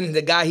 like. But then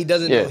the guy he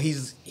doesn't Yeah. know,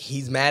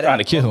 he's mad Trying at.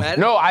 to kill him. mad at-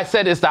 No, I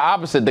said it's the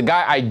opposite. The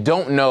guy I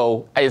don't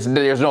know, there's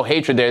no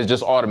hatred there. It's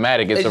just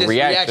automatic. It's a just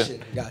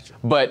reaction. Gotcha.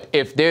 But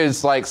if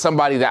there's like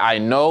somebody that I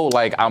know,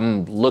 like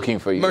I'm looking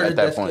for you Murder, at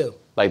that death, point. kill.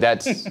 Like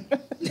that's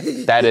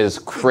that is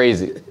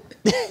crazy.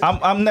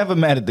 I'm never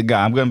mad at the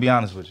guy. I'm gonna be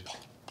honest with you.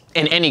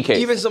 In any case,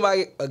 Even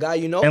a guy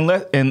you know.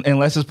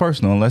 Unless it's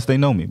personal, unless they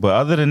know me. But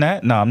other than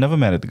that, no, I'm never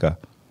mad at the guy.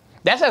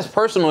 that's as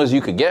personal as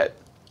you could get.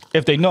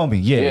 If they know me,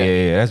 Yeah.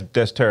 yeah.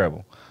 That's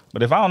terrible.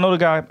 But if I don't know the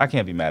guy, I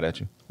can't be mad at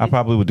you. I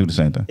probably would do the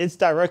same thing. It's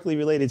directly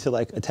related to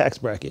like a tax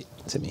bracket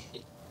to me.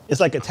 It's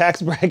like a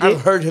tax bracket.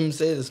 I've heard him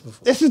say this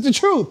before. This is the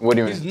truth. What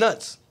do you He's mean?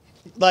 nuts.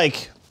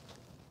 Like,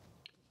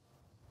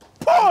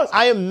 pause.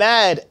 I am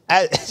mad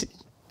at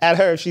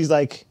her if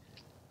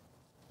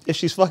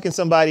she's fucking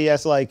somebody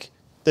that's like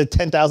the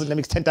that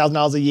makes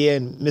 $10,000 a year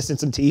and missing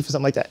some teeth or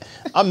something like that.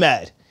 I'm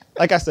mad.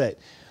 Like I said,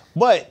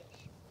 but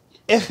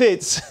if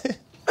it's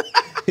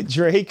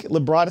Drake,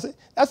 LeBron,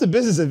 that's a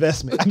business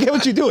investment. I get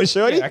what you're doing,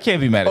 shorty. I can't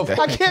be mad at that.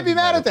 I can't be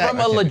mad at that. From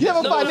a You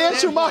have a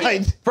financial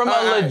mind. From a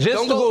Alright,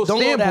 logistical don't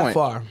go that standpoint.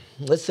 far.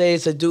 Let's say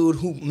it's a dude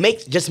who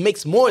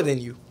makes more than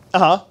you.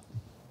 Uh-huh.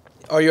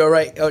 Are you all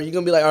right? Are you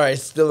gonna be like, all right,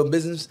 it's still a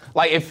business?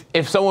 Like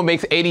if someone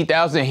makes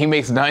 80,000, he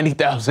makes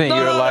 90,000, No,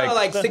 you're no, like, no,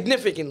 like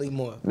significantly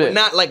more, Yeah. but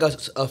not like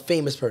a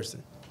famous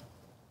person.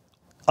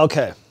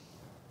 Okay.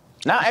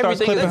 not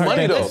everything clipping is her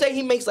money dentist. though. Let's say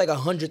he makes like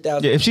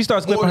 100,000. Yeah, if she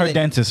starts clipping more her than-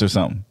 dentist or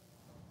something.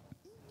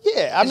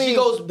 Yeah, I and mean, she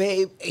goes,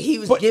 babe, he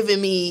was But giving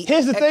me.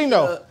 here's the thing,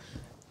 though. extra-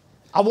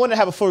 I want to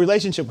have a full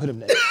relationship with him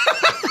then.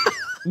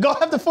 Go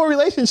have the full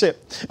relationship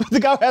with the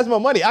guy who has more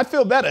money. I'd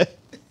feel better.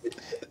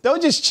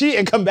 Don't just cheat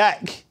and come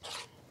back.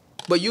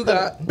 But you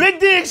got. Big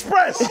D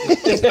Express.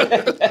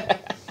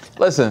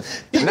 Listen,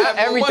 not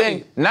have more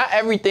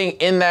everything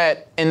in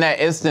that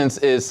instance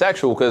is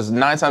sexual, because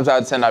 9 times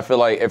out of 10, I feel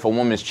like if a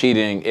woman's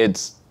cheating,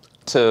 it's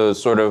to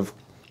sort of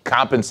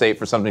compensate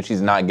for something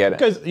she's not getting.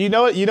 Because you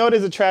know it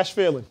is a trash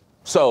feeling.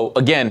 So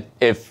again,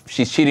 if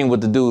she's cheating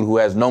with the dude who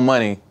has no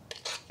money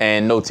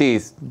and no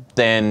teeth,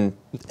 then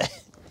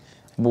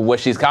what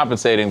she's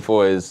compensating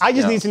for is. I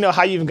just need to know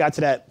how you even got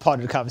to that part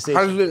of the How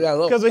conversation. does it got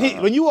low? Because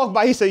when you walked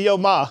by, he said, "Yo,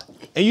 ma,"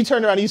 and you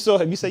turned around and you saw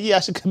him. You said, "Yeah, I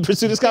should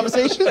pursue this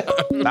conversation."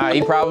 Nah,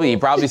 he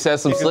probably said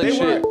some slick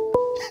shit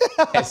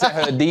and sent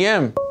her a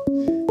DM.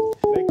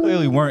 They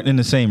clearly weren't in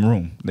the same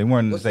room. They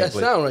weren't in the What's same that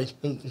place.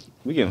 sound like?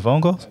 We getting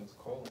phone calls?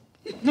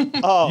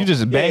 Oh, You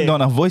just banged yeah.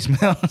 on a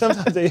voicemail.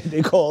 Sometimes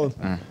they call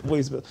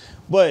voicemail.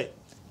 But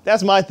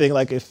that's my thing.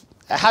 Like,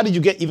 how did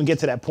you even get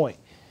to that point?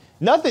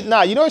 Nothing.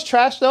 Nah, you know what's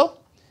trash though?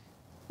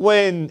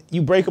 When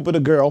you break up with a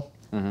girl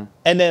and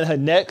then her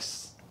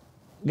next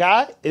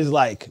guy is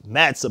like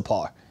mad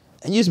subpar,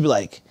 and you used to be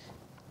like,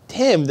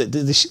 "Damn,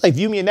 does she like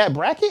view me in that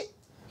bracket?"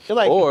 You're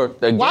like, Or,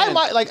 again- why am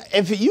I like?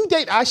 If you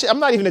date, I'm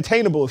not even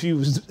attainable if you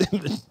was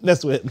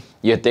mess with me.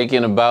 You're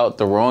thinking about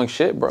the wrong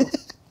shit, bro.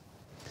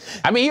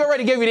 I mean, he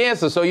already gave you the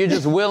answer, so you're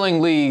just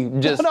willingly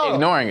just No.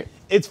 ignoring it.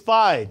 It's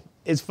fine.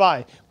 It's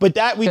fine. But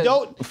that we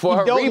don't For we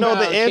her don't know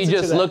rebound, the answer she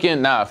just to that.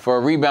 looking for a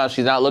rebound.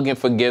 She's not looking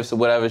for gifts or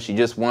whatever. She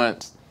just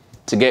wants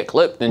to get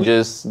clipped and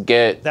just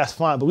get That's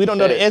fine, but we don't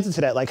know the Yeah. answer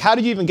to that. Like, how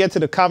did you even get to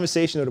the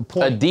conversation or the a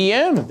point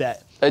DM.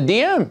 that? A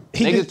DM.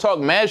 He Niggas just- talk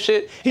mad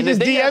shit. he And the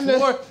just thing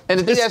DM'd her. and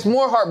the thing that's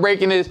more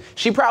heartbreaking is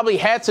she probably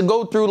had to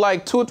go through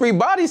like 2 or 3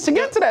 bodies to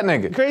get to that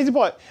nigga. Crazy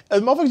part, a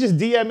motherfucker just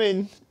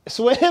DMing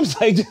swims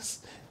like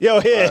just yo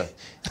here.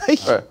 Like,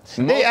 Right.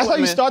 hey, that's how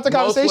you start the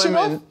conversation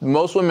off.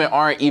 Most women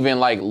aren't even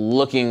like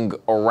looking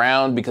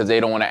around because they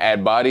don't want to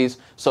add bodies.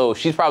 So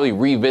she's probably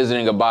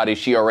revisiting a body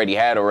she already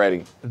had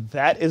already.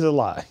 That is a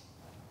lie.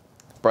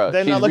 Bro,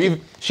 They're not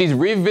looking- she's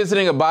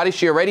revisiting a body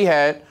she already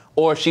had,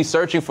 or she's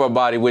searching for a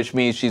body, which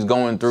means she's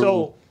going through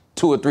So-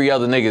 2 or 3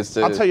 other niggas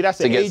to I'll tell you, that's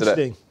to an get age to that.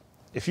 thing.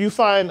 If you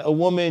find a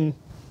woman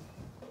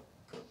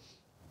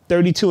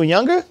 32 and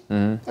younger, Mm-hmm.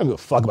 I don't give a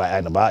fuck about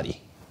adding a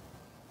body.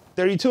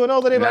 32 and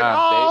older, they be like,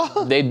 Nah,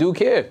 oh, they do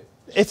care.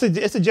 it's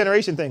a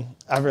generation thing.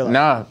 I realize.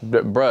 Nah,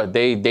 bruh,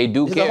 they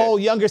do There's care. a whole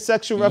younger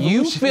sexual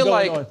revolution. You feel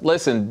going like, on.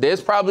 listen,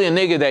 there's probably a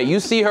nigga that you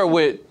see her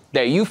with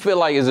that you feel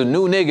like is a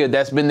new nigga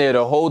that's been there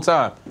the whole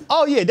time.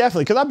 Oh yeah,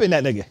 definitely, because I've been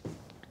that nigga.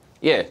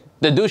 Yeah,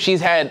 the dude she's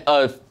had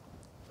a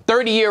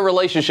 30-year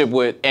relationship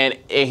with, and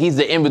he's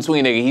the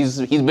in-between nigga.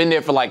 He's been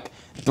there for like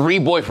 3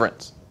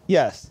 boyfriends.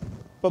 Yes,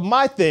 but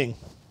my thing,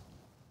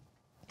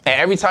 And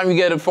every time you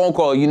get a phone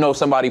call, you know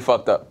somebody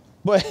fucked up.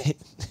 but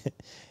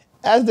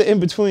as the in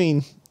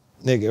between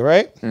nigga,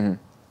 right? Mm-hmm.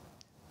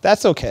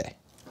 That's okay.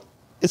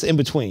 It's in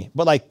between,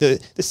 but like the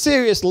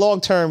serious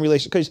long term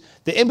relationship, because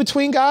the in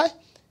between guy,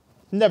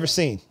 never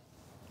see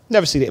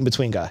the in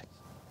between guy.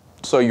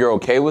 So you're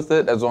okay with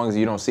it as long as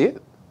you don't see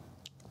it?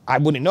 I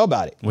wouldn't know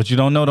about it. What you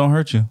don't know don't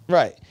hurt you.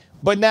 Right.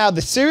 But now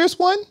the serious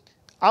one,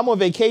 I'm on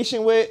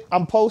vacation with,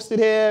 I'm posted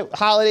here,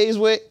 holidays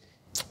with.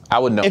 I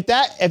would know. If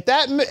that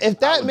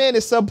man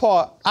is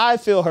subpar, I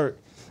feel hurt.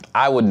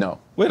 I would know.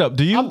 Wait up,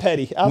 do you? I'm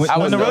petty. When would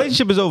the know.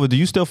 relationship is over, do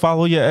you still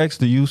follow your ex?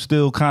 Do you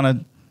still kind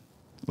of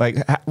like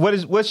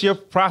what's your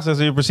process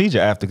or your procedure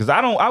after? Because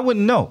I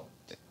wouldn't know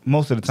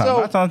most of the time. So-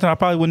 Most of the time, I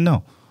probably wouldn't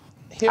know.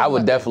 Here's I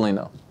would my- definitely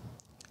know.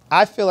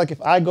 I feel like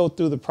if I go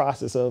through the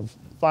process of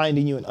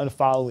finding you and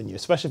unfollowing you,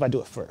 especially if I do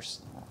it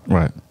first,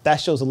 Right. that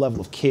shows a level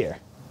of care.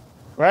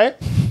 Right?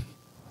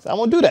 So I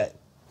won't do that.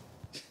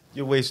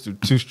 You're way too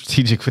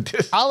strategic with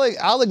this.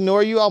 I'll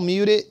ignore you. I'll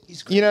mute it.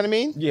 You know what I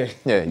mean? Yeah.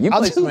 Yeah, you I'll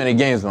play do- too many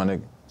games, my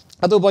nigga.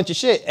 I'll do a bunch of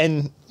shit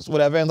and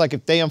whatever. And like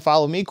if they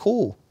unfollow me,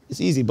 cool. It's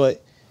easy.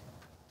 But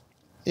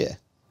yeah.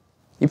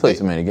 You play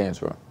too many games,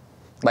 bro.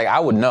 Like, I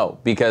would know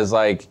because,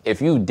 like, if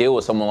you deal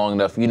with someone long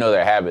enough, you know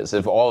their habits.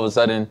 If all of a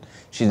sudden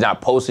she's not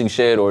posting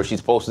shit or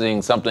she's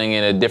posting something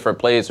in a different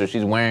place or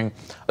she's wearing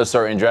a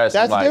certain dress,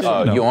 That's I'm like,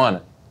 different. oh, you on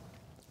it.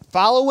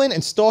 Following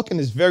and stalking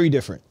is very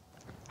different.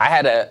 I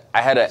had a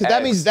 'Cause that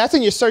ex- means that's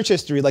in your search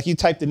history. Like you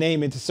type the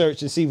name into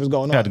search and see what's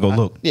going on. You had to go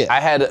look. Yeah. I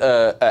had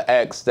a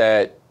ex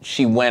that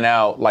she went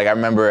out. Like I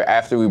remember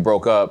after we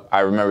broke up, I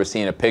remember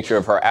seeing a picture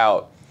of her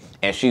out,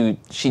 and she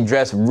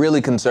dressed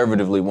really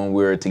conservatively when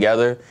we were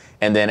together.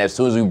 And then as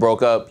soon as we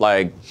broke up,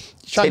 like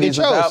Trying to titties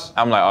get was chose. out.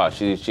 I'm like,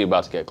 oh, she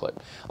about to get clipped.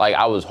 Like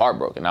I was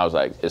heartbroken. I was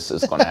like, it's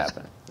gonna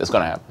happen. It's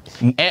gonna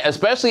happen. And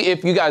especially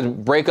if you guys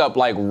break up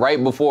like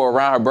right before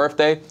around her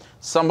birthday,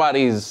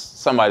 somebody's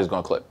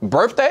gonna clip.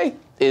 Birthday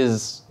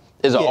is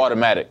an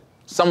automatic.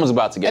 Someone's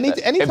about to get that.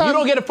 If anytime- you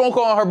don't get a phone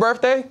call on her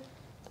birthday,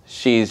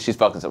 she's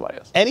fucking somebody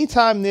else.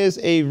 Anytime there's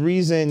a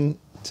reason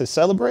to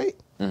celebrate,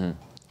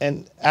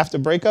 and after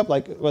breakup,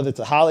 like whether it's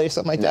a holiday or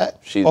something like that,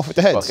 She's off with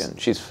the heads. fucking.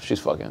 She's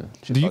fucking.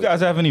 Do you guys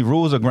have any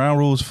rules or ground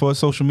rules for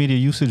social media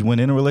usage when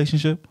in a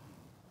relationship?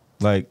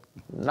 Like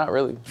Not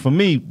really. for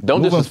me, Don't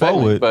moving disrespect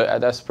forward, me, but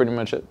that's pretty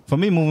much it. for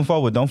me moving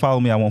forward, don't follow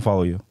me, I won't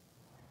follow you.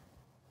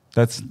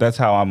 That's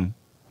how I'm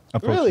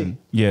approaching. Really?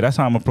 Yeah, that's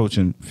how I'm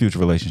approaching future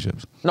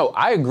relationships. No,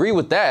 I agree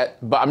with that,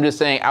 but I'm just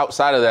saying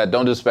outside of that,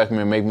 don't disrespect me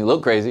and make me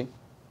look crazy.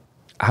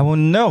 I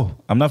wouldn't know.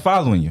 I'm not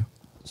following you.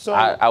 So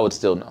I would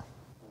still know.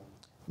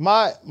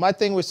 my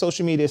thing with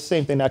social media is the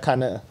same thing that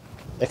kind of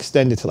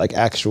extended to like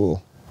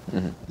actual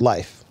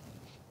life.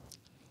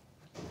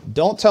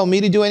 Don't tell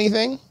me to do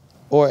anything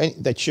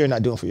that you're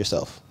not doing for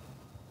yourself.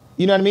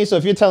 You know what I mean? So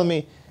if you're telling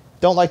me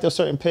don't like those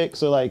certain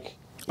pics or like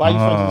why are you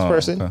friends with this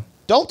person, okay.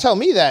 don't tell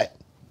me that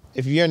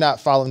if you're not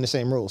following the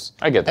same rules.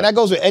 I get that. And that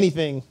goes with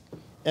anything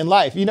in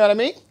life. You know what I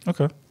mean?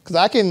 Okay. Because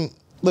I can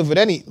live with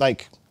any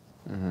like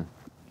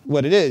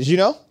what it is. You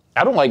know?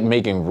 I don't like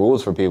making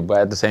rules for people, but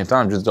at the same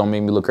time, just don't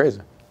make me look crazy.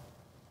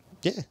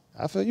 Yeah,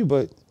 I feel you.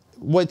 But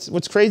what's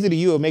crazy to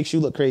you or makes you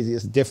look crazy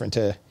is different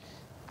to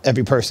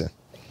every person.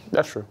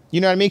 That's true.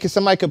 You know what I mean? Because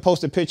somebody could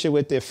post a picture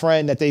with their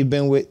friend that they've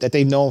been with, that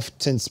they've known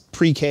since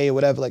pre-K or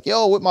whatever, like,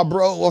 yo, with my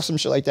bro or some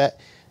shit like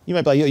that. You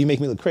might be like, yo, you make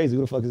me look crazy.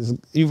 Who the fuck is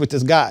you with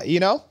this guy? You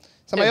know?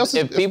 Somebody else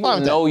is If people fine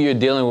with know that. you're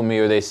dealing with me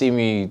or they see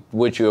me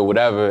with you or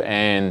whatever,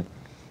 and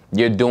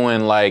you're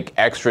doing like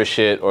extra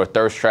shit or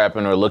thirst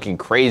trapping or looking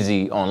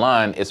crazy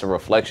online, it's a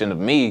reflection of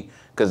me.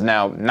 Because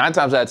now, 9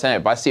 times out of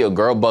 10, if I see a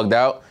girl bugged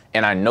out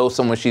and I know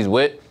someone she's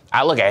with,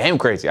 I look at him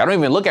crazy. I don't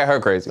even look at her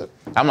crazy.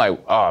 I'm like,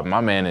 oh,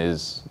 my man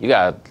is, you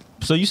got.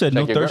 So you said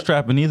no Check your thirst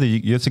trapping either.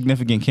 Your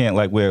significant can't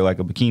like wear like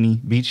a bikini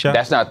beach shot.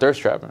 That's not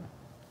thirst trapping.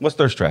 What's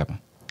thirst trapping?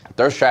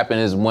 Thirst trapping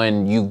is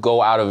when you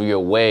go out of your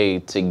way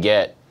to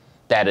get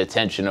that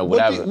attention or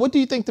whatever. What do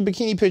you think the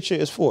bikini picture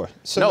is for?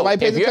 So No, nobody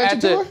pays attention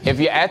to her? if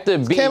you're at the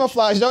beach,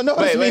 Camouflage, don't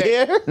notice me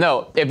here.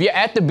 No, if you're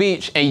at the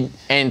beach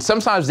and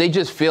sometimes they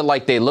just feel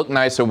like they look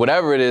nice or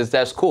whatever it is,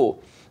 that's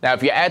cool. Now,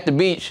 if you're at the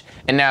beach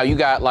and now you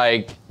got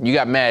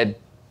mad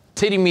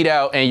titty meat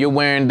out and you're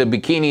wearing the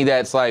bikini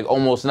that's like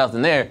almost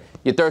nothing there,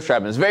 you're thirst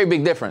trapping. It's a very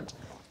big difference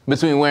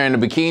between wearing a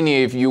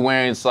bikini if you're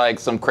wearing like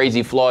some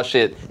crazy flaw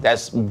shit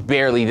that's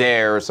barely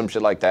there or some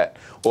shit like that.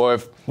 Or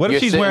if What if you're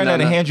she's sitting wearing that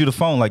on and a- hands you the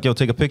phone like, yo,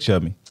 take a picture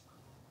of me?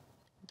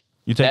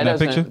 You taking that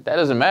picture? That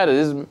doesn't matter.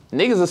 This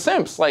niggas are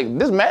simps. Like,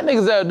 there's mad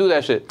niggas that'll do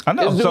that shit. I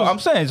know. There's So dudes- I'm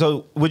saying,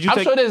 so would you I'm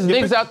take sure there's your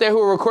niggas picture? out there who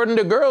are recording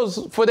their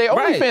girls for their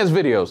Right. OnlyFans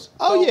videos.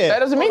 Oh, So yeah. That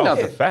doesn't mean Oh,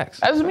 nothing. yeah, facts.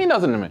 That doesn't mean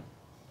nothing to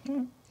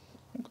me.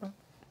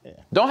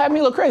 Don't have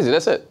me look crazy.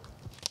 That's it.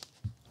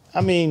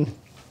 I mean,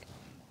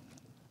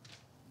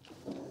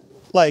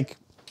 like,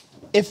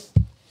 if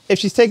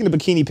she's taking a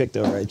bikini pic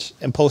though, Reg,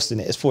 and posting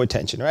it, it's for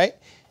attention, right?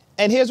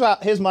 And here's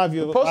my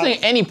view. of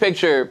Posting any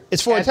picture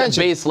It's for at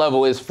attention. the base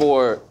level is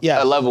for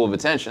Yes. a level of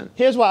attention.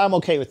 Here's why I'm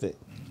okay with it,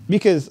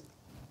 because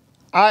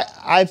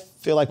I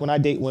feel like when I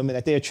date women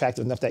that they're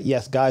attractive enough that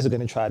yes, guys are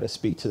gonna try to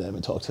speak to them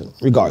and talk to them,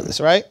 regardless,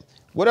 right?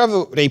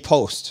 Whatever they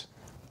post,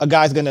 a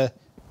guy's gonna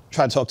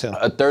try to talk to them.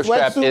 A thirst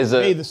trap Sweatsuit, is a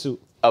bathing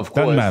suit. Of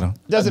course. Doesn't matter.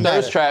 Doesn't a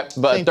thirst matter. trap,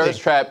 but Same a thirst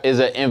thing. trap is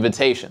an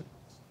invitation.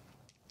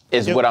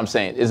 Is Yep. what I'm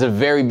saying. It's a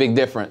very big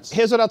difference.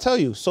 Here's what I'll tell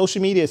you: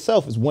 social media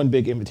itself is one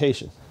big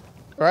invitation.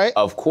 right?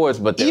 Of course,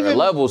 but there are Even-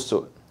 levels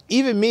to it.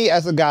 Even me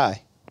as a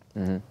guy,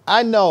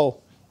 I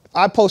know if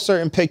I post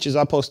certain pictures,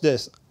 I post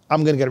this,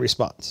 I'm gonna get a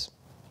response.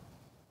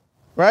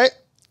 Right?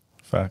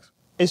 Facts.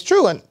 It's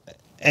true,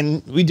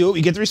 and we do it,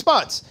 we get the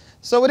response.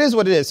 So it is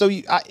what it is. So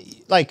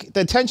like the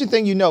attention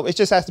thing, it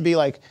just has to be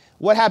like,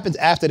 what happens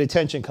after the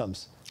attention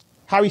comes?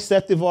 How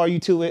receptive are you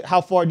to it?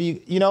 How far do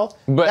you,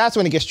 But that's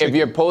when it gets tricky. If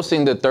you're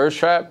posting the thirst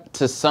trap,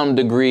 to some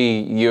degree,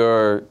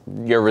 you're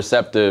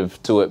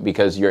receptive to it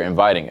because you're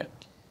inviting it.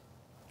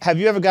 Have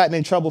you ever gotten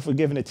in trouble for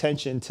giving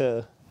attention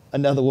to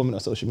another woman on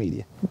social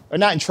media? Or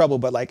not in trouble,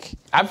 but like...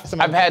 I've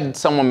had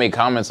someone make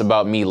comments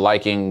about me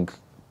liking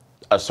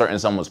a certain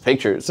someone's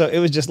pictures. So it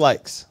was just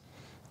likes.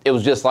 It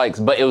was just likes,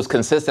 but it was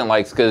consistent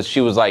likes because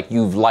she was like,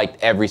 "You've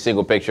liked every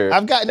single picture."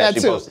 I've gotten that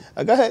she too. posted."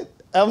 Go ahead.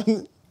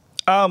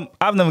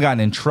 I've never gotten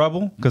in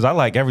trouble because I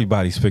like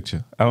everybody's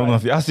picture. I don't know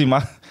if y'all see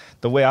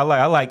the way I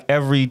like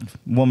every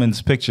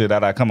woman's picture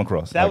that I come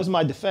across. That was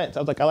my defense. I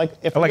was like,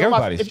 if I like you're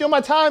everybody's. if you're on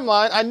my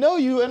timeline, I know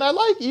you and I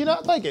like you,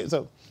 not like it.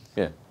 So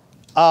Yeah.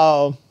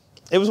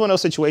 it was one of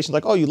those situations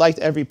like, oh, you liked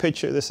every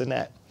picture, this and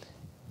that.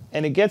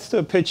 And it gets to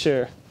a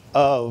picture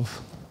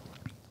of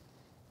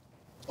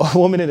a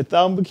woman in a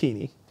thumb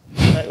bikini.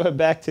 Right, went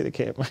back to the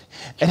camera.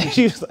 And then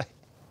she was like,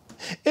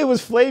 it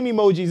was flame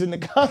emojis in the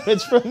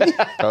comments from me.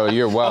 Oh,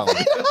 you're wild.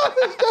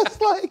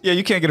 That's like, Yeah,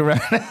 you can't get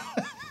around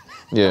that.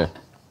 Yeah.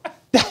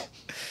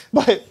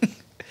 but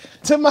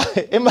in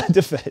my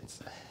defense,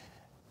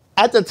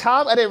 at the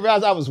time, I didn't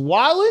realize I was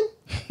wilding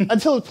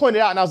until it was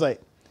pointed out. And I was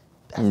like,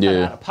 that's kind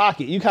of out of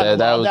pocket. You kind of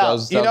That wilded out,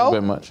 was a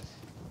bit much.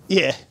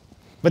 Yeah.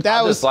 But that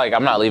I was, was like,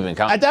 I'm not leaving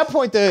comments. at that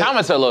point,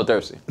 Comments are a little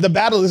thirsty. the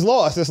battle is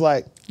lost. It's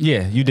like,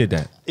 Yeah, you did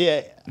that.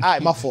 yeah, all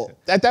right, my fault.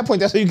 At that point,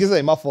 that's what you can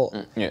say, my fault.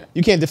 Yeah.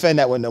 You can't defend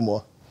that one no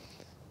more.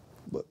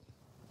 I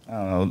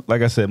don't know.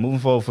 Like I said, moving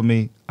forward for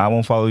me, I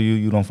won't follow you.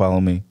 You don't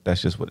follow me.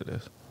 That's just what it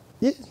is.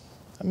 Yeah,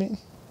 I mean,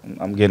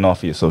 I'm getting off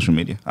of your social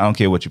media. I don't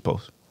care what you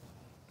post.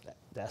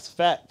 that's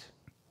fact.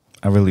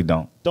 I really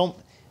don't.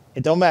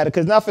 It don't matter,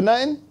 because not for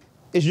nothing,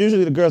 it's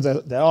usually the girls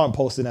that aren't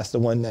posting that's the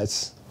one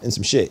that's in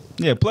some shit.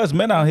 Yeah, plus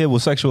men out here will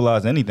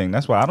sexualize anything.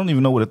 That's why I don't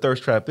even know what a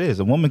thirst trap is.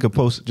 A woman could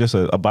post just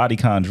a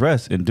bodycon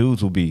dress and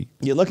dudes will be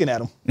You're looking at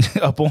them.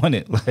 up on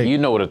it. Like You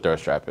know what a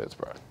thirst trap is,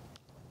 bro.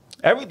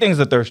 everything's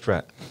a thirst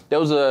trap. There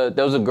was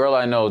a girl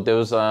I know. There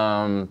was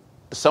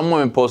some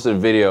woman posted a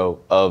video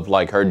of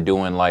like her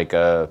doing like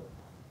a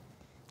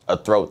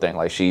throat thing.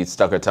 Like she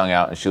stuck her tongue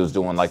out and she was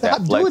doing like Stop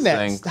that flex doing that.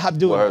 thing Stop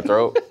doing with her that.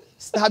 throat.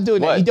 Stop doing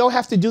that. What? You don't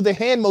have to do the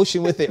hand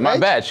motion with it, My right?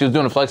 bad. She was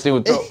doing a flex thing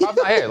with throat. I'm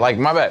not here. Like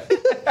my bad.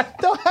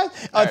 Don't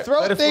have a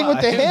throat let it thing fly.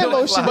 with the She was hand doing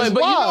it motion fly. is But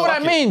you know wild.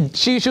 what I mean.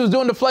 She was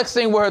doing the flex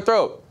thing with her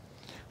throat.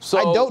 So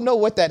I don't know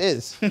what that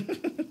is.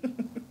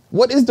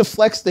 What is the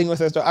flex thing with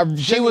her throat?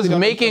 She was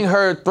making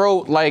her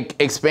throat like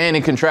expand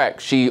and contract.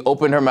 She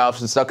opened her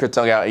mouth and stuck her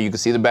tongue out, and you could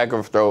see the back of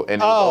her throat,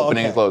 and it was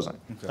opening and closing.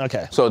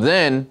 Okay. So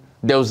then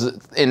there was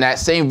in that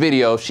same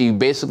video, she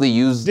basically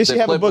used Did she the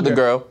have a clip of the booger?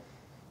 girl.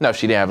 No,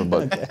 she didn't have a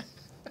booger.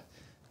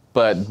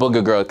 But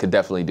Booger Girl could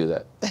definitely do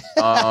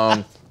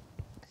that.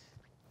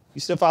 You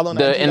still following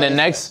In the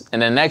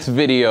next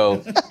video,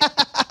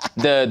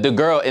 the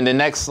girl in the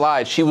next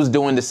slide, she was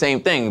doing the same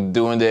thing,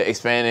 doing the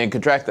expand and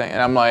contract thing,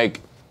 and I'm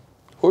like,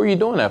 who are you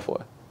doing that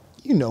for?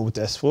 You know what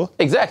that's for.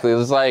 Exactly. It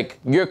was like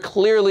you're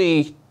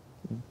clearly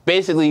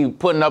basically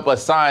putting up a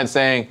sign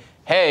saying,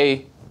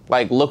 "Hey,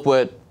 like look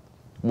what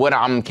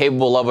I'm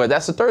capable of." Or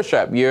that's a thirst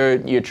trap.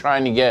 You're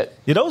trying to get.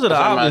 Yeah, those are the a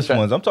certain amount of obvious trap.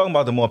 ones. I'm talking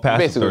about the more passive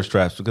Basically. thirst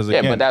traps because Yeah,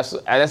 again, but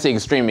that's the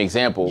extreme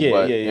example. Yeah,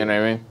 but, yeah, yeah. You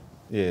know what I mean?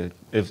 yeah.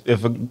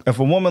 If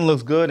a woman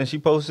looks good and she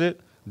posts it,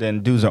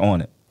 then dudes are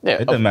on it. Yeah.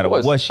 It doesn't matter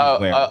what she's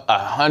wearing.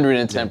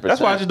 110%. That's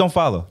why I just don't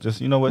follow.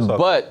 Just what's up.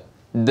 But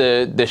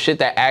the shit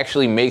that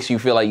actually makes you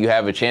feel like you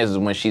have a chance is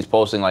when she's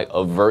posting like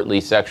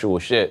overtly sexual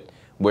shit,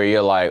 where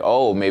you're like,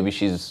 oh, maybe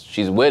she's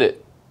with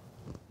it.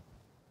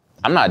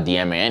 I'm not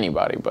DMing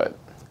anybody, but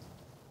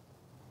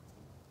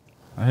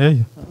I hear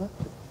you.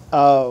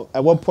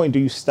 At what point do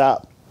you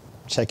stop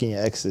checking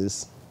your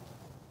ex's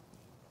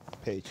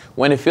page?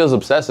 when it feels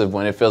obsessive,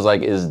 when it feels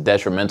like it's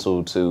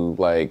detrimental to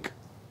like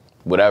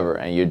whatever,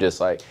 and you're just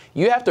like,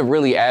 you have to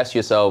really ask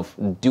yourself,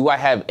 do I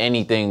have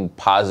anything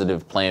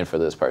positive planned for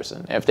this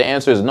person? If the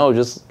answer is no,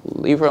 just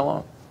leave her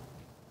alone.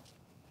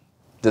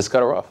 Just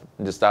cut her off.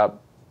 Just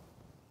stop.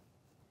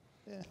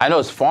 I know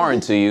it's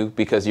foreign to you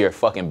because you're a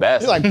fucking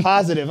bastard. You're like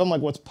positive. I'm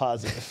like, what's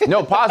positive?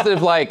 No,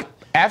 positive, like,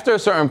 after a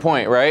certain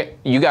point, right,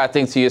 you gotta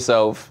think to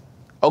yourself,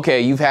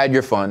 okay, you've had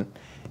your fun.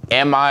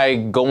 Am I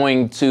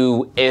going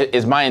to,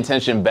 is my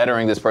intention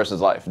bettering this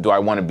person's life? Do I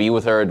wanna be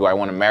with her? Do I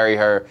wanna marry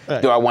her?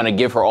 Right. Do I wanna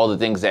give her all the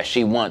things that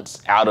she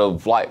wants out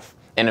of life?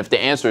 And if the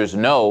answer is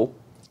no,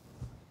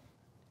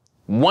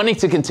 wanting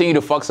to continue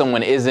to fuck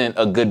someone isn't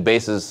a good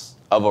basis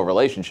of a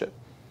relationship.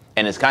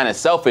 And it's kind of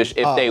selfish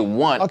if they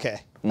want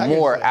okay. I get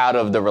more you. out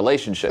of the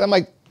relationship. I'm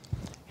like,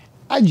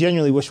 I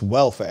genuinely wish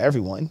well for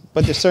everyone,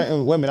 but there's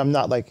certain women I'm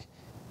not like,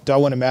 do I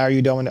want to marry you?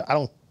 I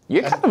don't.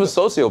 You're kind of a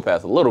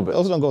sociopath, a little bit.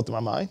 Those don't go through my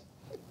mind.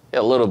 Yeah,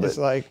 a little bit. It's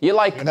like, you're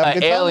like you're gonna have a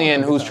an good time, alien have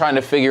a good who's time. trying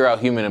to figure out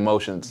human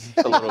emotions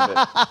a little bit.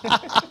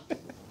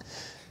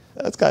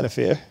 That's kind of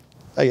fair,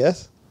 I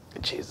guess.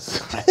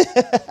 Jesus.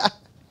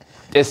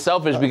 It's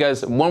selfish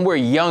because when we're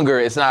younger,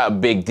 it's not a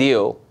big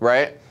deal,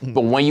 right? Mm-hmm.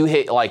 But when you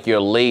hit like your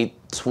late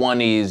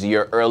 20s,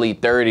 your early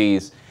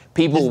 30s,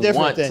 people It's different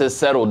want then. to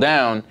settle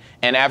down.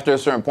 And after a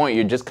certain point,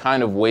 you're just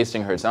kind of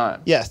wasting her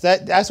time. Yes,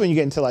 that's when you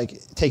get into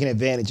like taking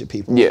advantage of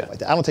people. and Yeah. stuff like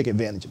that. I don't take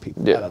advantage of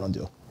people. Yeah. That I don't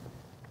do.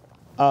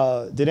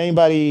 Did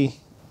anybody?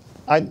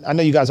 I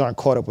know you guys aren't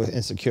caught up with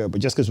Insecure,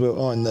 but just because we're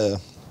on the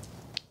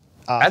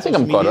I think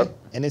social I'm caught media up.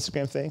 and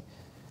Instagram thing,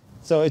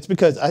 so it's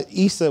because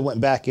Issa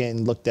went back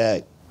and looked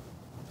at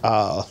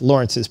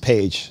Lawrence's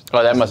page.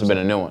 Oh, that must have been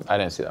a new one. I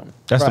didn't see that one.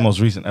 That's the Right. most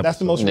recent episode. That's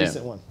the most Yeah.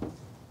 recent one.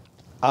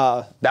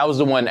 That was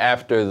the one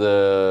after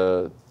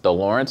the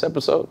Lawrence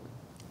episode.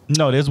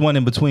 No, there's one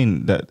in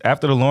between. That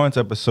after the Lawrence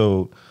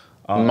episode,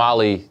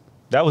 Molly,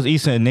 that was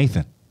Issa and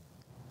Nathan.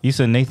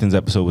 Issa and Nathan's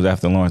episode was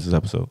after Lawrence's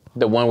episode.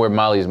 the one where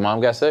Molly's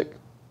mom got sick.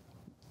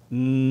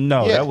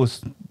 No, Yeah.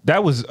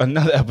 that was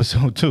another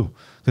episode too.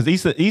 Because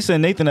Issa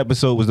and Nathan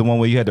episode was the one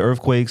where you had the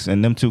earthquakes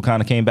and them two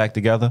kind of came back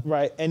together.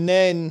 Right, and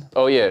then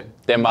Oh yeah,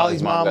 then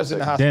Molly's mom got was in sick.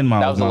 the hospital. Then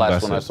That was the mom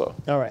last got one I sick.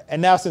 saw. All right,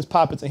 and now since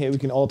Poppins in here, we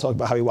can all talk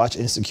about how we watch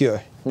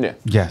Insecure. Yeah,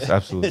 Yes,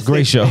 absolutely. It's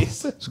Great show.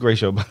 face. It's a great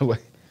show, by the way.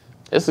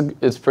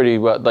 it's pretty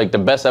well. Like the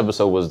best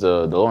episode was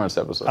the Lawrence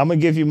episode. I'm gonna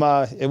give you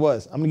my. It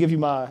was. I'm gonna give you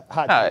my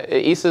hot. Nah,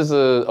 Issa's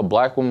a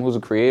black woman who's a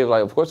creative.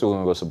 Like, of course we're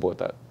gonna go support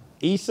that.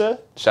 Issa,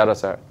 Shout out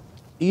to her.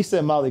 Issa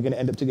and Molly are gonna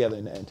end up together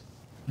in the end.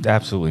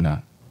 Absolutely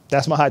not.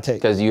 That's my hot take.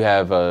 Because you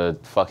have a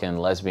fucking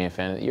lesbian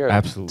fan. You're a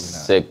Absolutely not.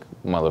 sick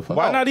motherfucker.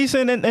 Why not Issa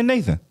and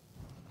Nathan?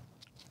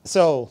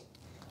 So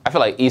I feel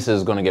like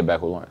Issa's gonna get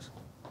back with Lawrence.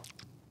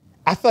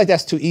 I feel like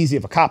that's too easy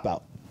of a cop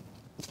out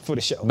for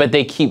the show. But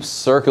they keep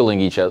circling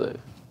each other.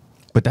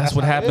 But that's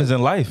what how it happens is.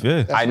 in life,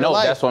 yeah. I know, real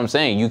life. that's what I'm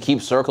saying. You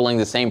keep circling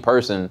the same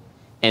person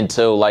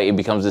until like it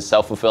becomes this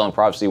self-fulfilling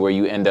prophecy where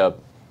you end up.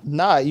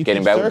 Nah, you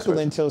Getting keep back with this circling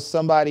person. until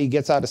somebody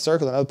gets out of the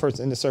circle, and another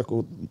person in the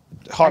circle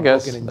guess,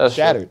 heartbroken and that's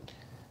true. shattered.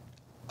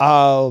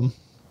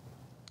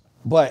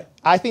 But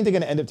I think they're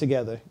gonna end up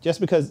together just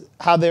because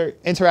how their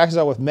interactions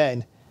are with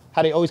men,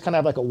 how they always kind of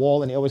have like a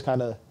wall and they always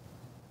kind of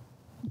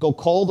go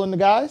cold on the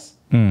guys,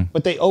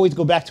 but they always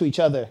go back to each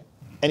other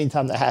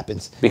anytime that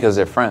happens. Because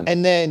they're friends.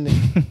 And then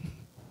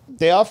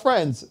they are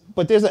friends,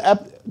 but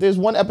there's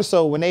one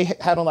episode when they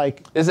had on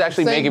like This is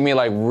actually the same- making me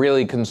like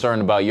really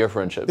concerned about your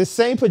friendship. the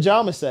same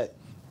pajama set,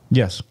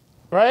 Yes.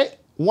 right?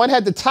 One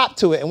had the top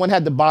to it and one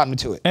had the bottom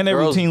to it. And they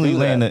Girls routinely do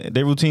that.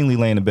 they routinely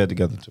lay in bed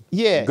together too.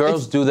 Yeah,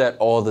 Girls it's do that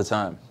all the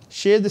time.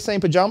 shared the same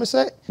pajama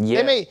set.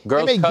 Yeah. they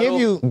girls may cuddle. give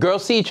you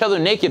Girls see each other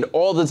naked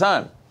all the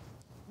time.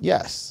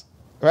 yes,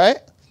 right?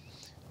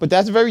 But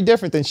that's very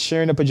different than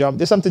sharing a pajama.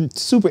 There's something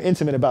super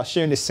intimate about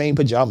sharing the same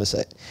pajama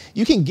set.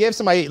 You can give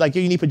somebody like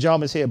you need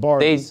pajamas here, borrow.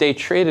 They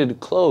traded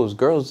clothes.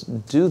 Girls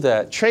do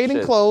that. Trading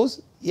shit.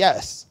 clothes,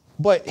 yes.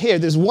 But here,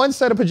 there's one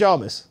set of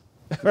pajamas,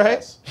 right?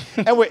 Yes.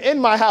 And we're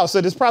in my house,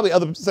 so there's probably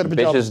other set of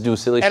pajamas. Bitches do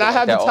silly and shit I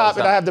have like the that all top the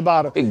and I time. have the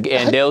bottom.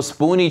 And they'll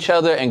spoon each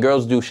other, and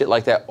girls do shit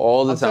like that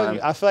all the I'm telling time.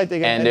 you, I feel like they're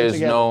gonna and end up there's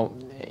together. no,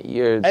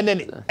 you're.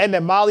 And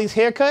then Molly's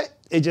haircut,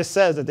 it just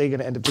says that they're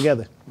gonna end up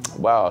together.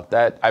 Wow,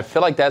 that I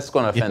feel like that's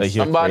going to offend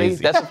you're somebody.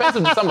 crazy. That's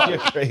offensive to somebody.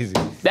 Crazy.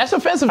 That's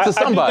offensive I to do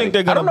somebody. think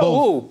they're gonna I don't know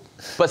both-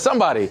 who, but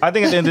somebody. I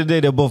think at the end of the day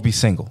they'll both be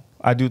single.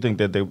 I do think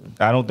that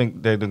I don't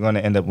think that they're going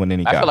to end up with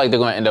any guy. I feel like they're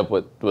going to end up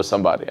with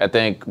somebody. I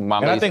think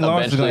Molly's and I think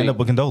Lawrence is going to end up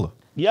with Condola.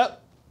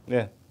 Yep.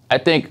 Yeah. I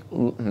think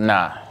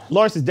nah,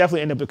 Lawrence is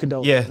definitely end up with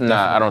Condola. Yeah.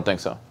 nah. I don't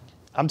think so.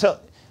 I'm telling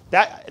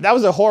that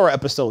was a horror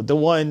episode. The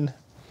one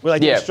where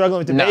like they Yeah, were struggling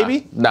with the nah,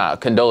 baby. Nah,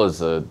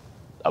 Condola's a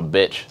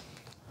bitch.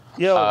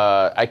 Yo,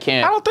 I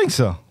can't. I don't think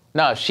so.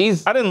 No,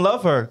 she's. I didn't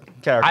love her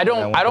character. I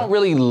don't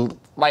really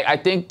like. I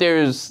think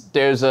there's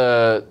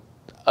a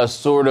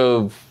sort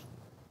of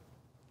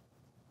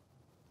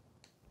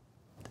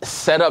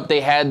setup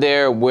they had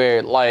there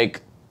where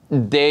like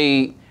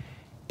it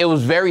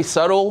was very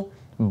subtle,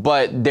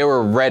 but there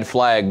were red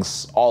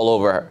flags all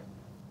over her.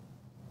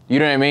 You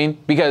know what I mean?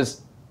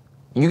 Because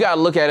you gotta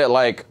look at it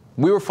like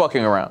we were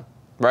fucking around,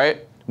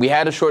 right? We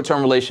had a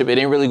short-term relationship. It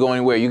didn't really go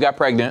anywhere. You got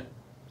pregnant.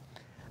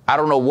 I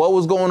don't know what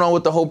was going on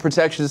with the whole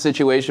protection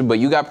situation, but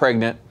you got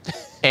pregnant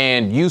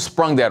and you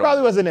sprung that on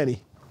probably me. wasn't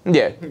any.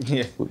 Yeah.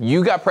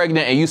 You got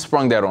pregnant and you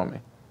sprung that on me.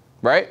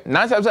 Right?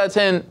 9 times out of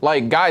 10,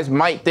 like guys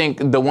might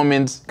think the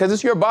woman's, because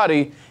it's your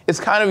body, it's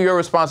kind of your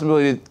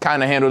responsibility to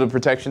kind of handle the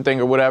protection thing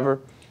or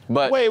whatever.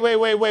 But Wait. What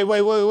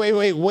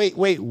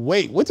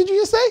did you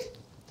just say?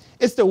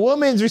 It's the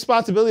woman's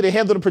responsibility to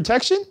handle the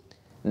protection?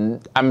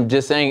 I'm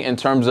just saying in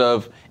terms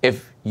of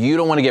if you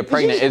don't want to get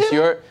pregnant, it's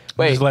your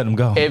wait. Just let him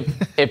go. If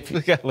Let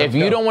him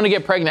you go. don't want to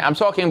get pregnant, I'm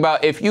talking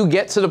about if you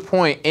get to the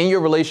point in your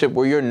relationship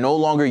where you're no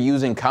longer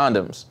using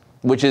condoms,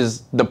 which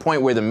is the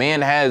point where the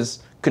man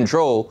has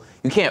control,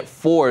 you can't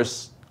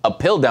force a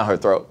pill down her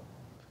throat.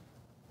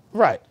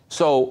 Right.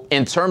 So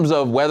in terms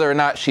of whether or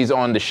not she's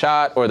on the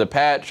shot or the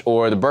patch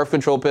or the birth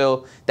control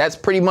pill, that's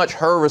pretty much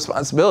her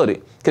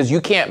responsibility because you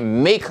can't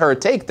make her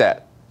take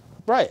that.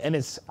 Right, and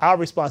it's our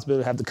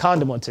responsibility to have the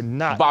condom on to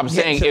not. But I'm get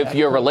saying to if that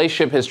your point.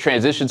 relationship has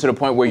transitioned to the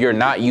point where you're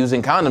not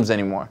using condoms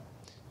anymore,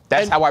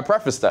 that's And- how I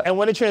preface that. And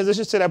when it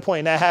transitions to that point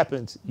and that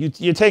happens,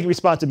 you're taking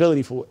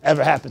responsibility for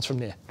whatever happens from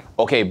there.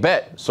 Okay,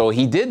 bet. So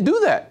he did do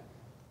that.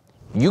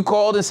 You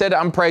called and said,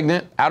 I'm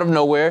pregnant out of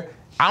nowhere.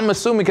 I'm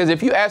assuming, because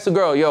if you ask a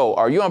girl, yo,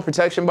 are you on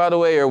protection, by the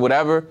way, or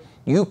whatever,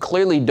 you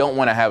clearly don't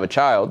want to have a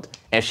child.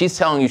 And she's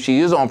telling you she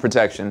is on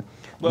protection.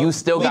 You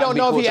still We got don't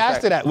know if he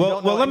asked her that. We Well,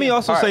 don't know let me anything.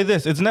 also All say right.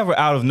 this: it's never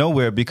out of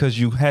nowhere because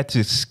you had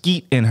to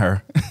skeet in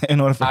her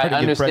in order for her I to get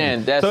understand.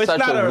 pregnant. That's so it's such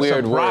not a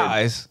weird word.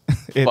 surprise.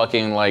 It-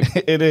 Fucking like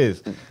it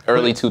is.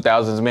 early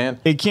 2000s, man.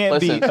 It can't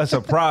Listen, be a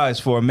surprise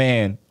for a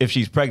man if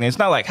she's pregnant. It's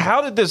not like,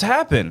 how did this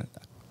happen?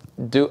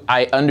 Dude,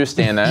 I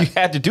understand that. You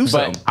had to do But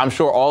something. I'm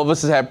sure all of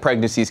us have had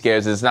pregnancy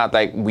scares. It's not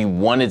like we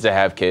wanted to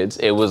have kids.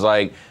 It was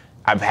like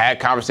I've had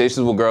conversations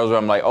with girls where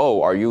I'm like,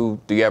 oh,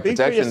 do you have Speak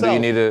for protection? Do you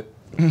yourself. need to?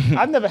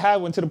 I've never had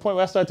one to the point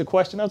where I started to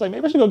question. I was like,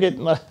 maybe I should go get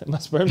my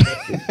sperm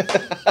tested.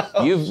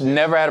 You've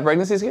never had a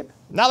pregnancy scare?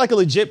 Not like a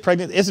legit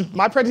pregnant.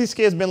 My pregnancy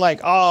scare has been like,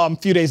 oh, I'm a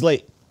few days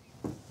late,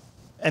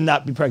 and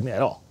not be pregnant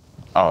at all.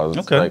 Oh, it's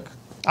Okay. like,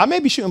 I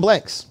may be shooting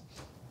blanks.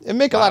 It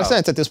make a lot of Wow.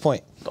 sense at this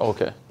point.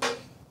 okay.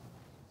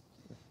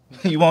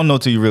 You won't know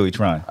till you're really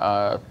trying.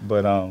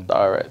 But All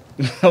right.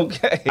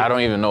 okay. I don't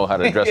even know how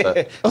to address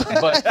that.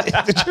 But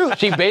The truth.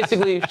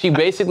 she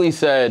basically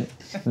said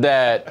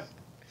that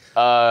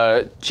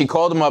she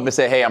called him up and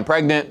said, hey, I'm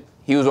pregnant.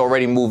 He was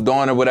already moved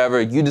on or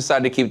whatever. You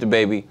decided to keep the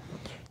baby.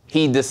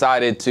 He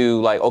decided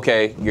to like,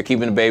 okay, you're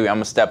keeping the baby. I'm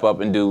gonna step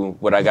up and do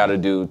what I gotta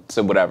do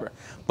to whatever.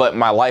 But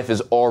my life is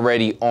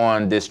already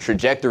on this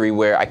trajectory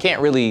where I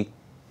can't really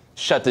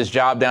shut this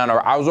job down,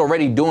 or I was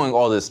already doing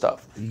all this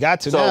stuff. You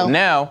got to So now.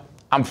 now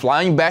I'm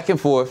flying back and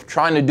forth,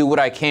 trying to do what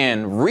I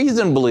can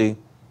reasonably,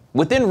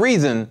 within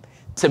reason,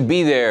 to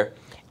be there.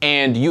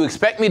 And you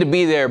expect me to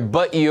be there,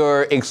 but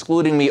you're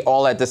excluding me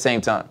all at the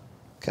same time.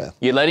 Okay.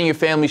 You're letting your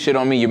family shit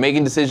on me. You're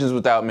making decisions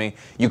without me.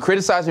 You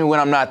criticize me when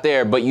I'm not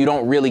there, but you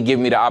don't really give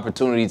me the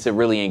opportunity to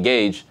really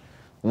engage.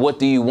 What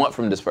do you want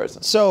from this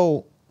person?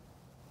 So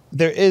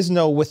there is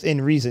no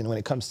within reason when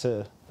it comes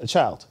to a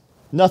child.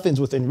 Nothing's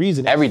within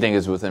reason. Everything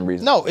is within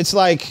reason. No, it's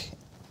like,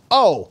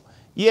 oh,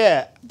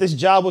 yeah, this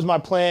job was my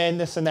plan,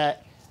 this and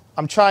that.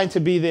 I'm trying to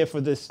be there for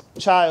this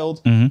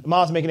child.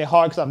 Mom's making it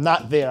hard because I'm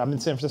not there. I'm in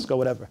San Francisco,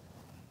 whatever.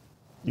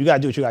 You got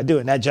to do what you got to do,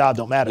 and that job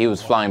don't matter. He was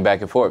flying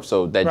back and forth.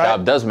 So that Right.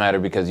 job does matter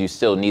because you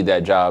still need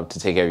that job to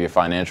take care of your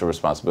financial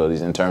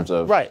responsibilities in terms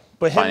of Right,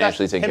 but him not,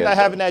 financially taking him care not of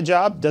having that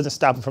job doesn't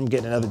stop him from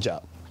getting another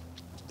job.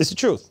 It's the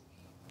truth.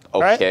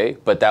 right? Okay,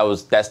 but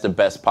that's the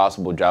best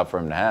possible job for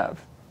him to have,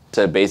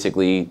 to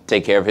basically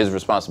take care of his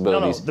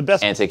responsibilities The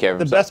best, and take care of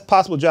the himself. best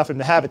possible job for him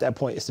to have at that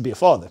point is to be a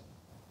father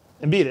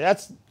and be there.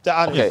 That's the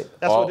honest. Okay,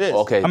 That's what it is.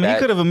 Okay, I mean, he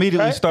could have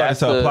immediately Right? started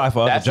to apply for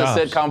other that's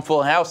jobs. a sitcom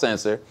Full House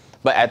answer.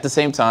 But at the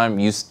same time,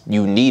 you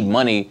need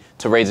money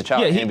to raise a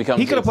child. Yeah, and it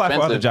becomes he could apply for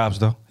other expensive. jobs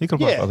though. He could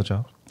apply Yeah. for other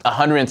jobs.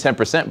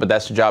 110%, but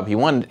that's the job he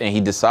wanted, and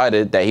he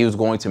decided that he was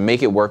going to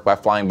make it work by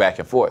flying back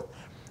and forth.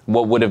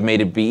 What would have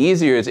made it be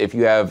easier is if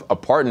you have a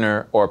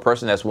partner or a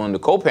person that's willing to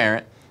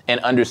co-parent and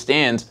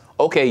understands,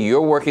 okay,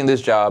 you're working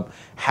this job,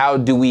 how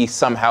do we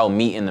somehow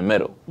meet in the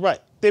middle? Right.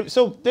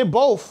 So they're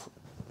both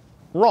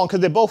wrong because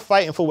they're both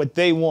fighting for what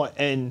they want,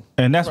 and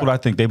And that's what I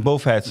think. They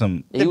both had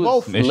some. He They're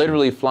was both-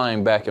 literally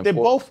flying back and they're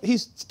forth. both.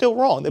 He's still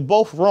wrong. They're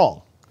both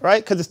wrong,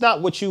 right? Because it's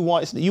not what you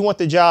want. You want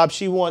the job.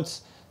 She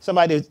wants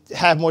somebody to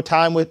have more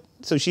time with.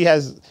 So she's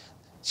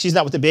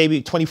not with the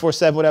baby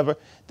 24/7, whatever.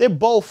 They're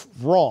both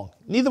wrong.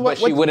 Neither But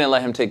she wouldn't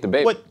let him take the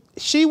baby. What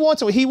she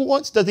wants and what he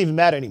wants doesn't even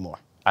matter anymore.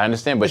 I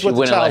understand, but It's she what the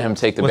wouldn't let child him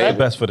wants. take the What's baby.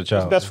 best for the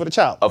child? It's best for the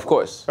child. Of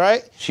course.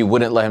 Right? She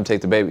wouldn't let him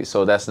take the baby,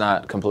 so that's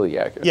not completely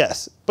accurate.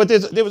 Yes. But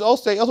there was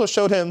also, they also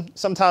showed him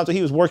sometimes when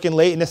he was working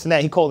late and this and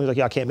that. He called me, he was like,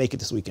 "Yeah, I can't make it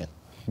this weekend."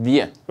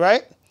 Yeah,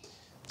 Right?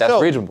 that's So-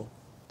 reasonable.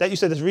 That you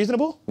said is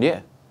reasonable?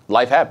 Yeah,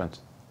 life happens.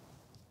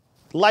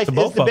 Life To is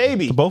both the of them.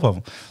 baby. To both of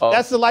them.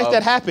 That's the life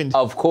that happened.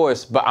 Of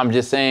course, but I'm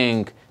just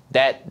saying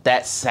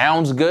that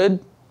sounds good,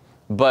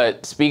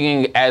 but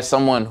speaking as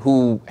someone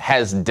who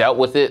has dealt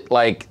with it,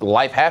 like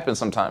life happens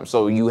sometimes.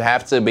 So you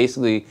have to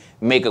basically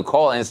make a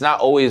call, and it's not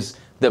always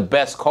the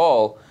best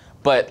call,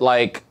 but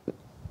like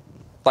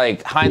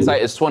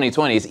hindsight is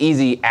 20/20. It's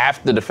easy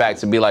after the fact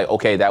to be like,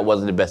 okay, that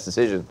wasn't the best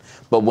decision.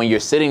 But when you're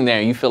sitting there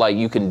and you feel like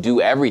you can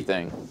do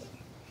everything,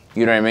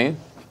 you know what I mean?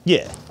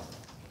 Yeah.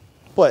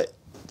 But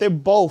they're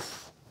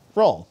both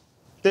wrong.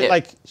 They're, Yeah.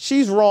 Like,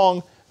 she's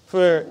wrong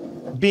for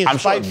being I'm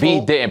sure spiteful.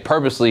 B didn't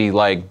purposely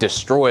like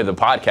destroy the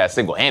podcast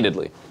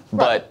single-handedly,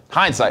 but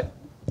hindsight.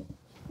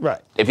 Right.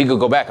 If he could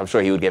go back, I'm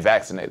sure he would get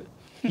vaccinated.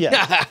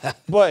 Yeah.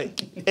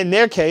 But in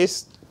their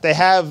case, they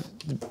have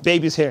the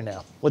baby's here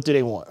now. What do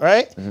they want,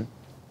 right? Mm-hmm.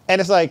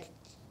 And it's like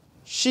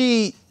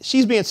she's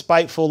being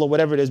spiteful or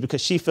whatever it is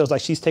because she feels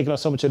like she's taking on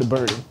so much of the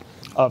burden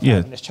of Yeah.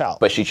 having this child.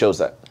 But she chose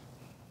that.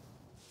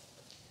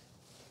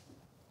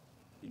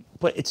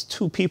 But it's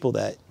two people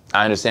that.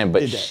 I understand, but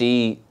Did that.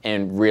 she,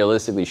 and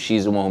realistically,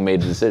 she's the one who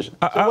made the decision.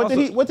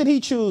 What did he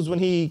choose when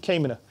he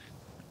came in?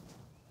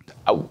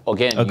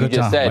 Again, A you good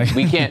just time, said like-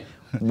 we can't.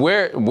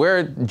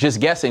 We're just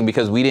guessing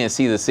because we didn't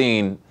see the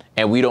scene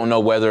and we don't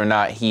know whether or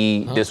not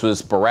this was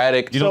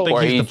sporadic You don't think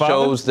or he's he the father?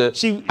 chose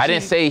to. I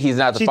didn't say he's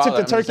not the She father.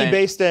 took the I'm just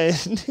turkey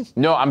saying- based and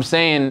No, I'm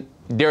saying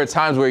there are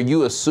times where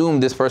you assume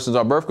this person's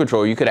on birth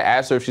control. You could have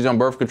asked her if she's on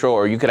birth control,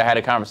 or you could have had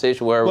a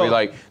conversation where we're Well,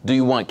 like, "Do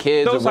you want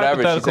kids or Those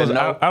whatever?" She hypotheticals, said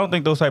no. I don't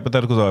think those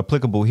hypotheticals are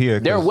applicable here.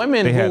 There are 'cause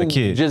women they had a who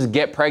kid. just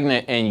get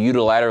pregnant and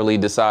unilaterally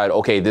decide,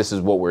 "Okay, this is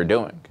what we're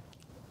doing."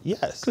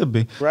 yes, Could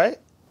be. right.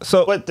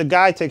 So, But the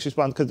guy takes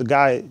responsibility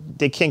because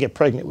they can't get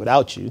pregnant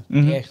without you.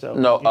 Yeah. So,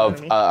 No, you know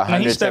of what I mean?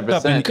 And he stepped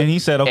up 110%. and he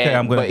said, "Okay,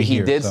 I'm gonna But be he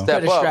here," did so. step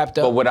Could've strapped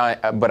up.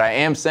 up. But I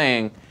am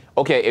saying,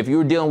 okay, if you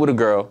were dealing with a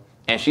girl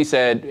and she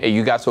said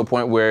you got to a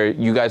point where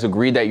you guys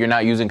agreed that you're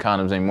not using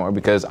condoms anymore,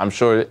 because I'm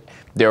sure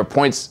there are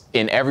points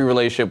in every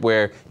relationship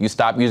where you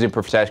stop using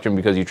protection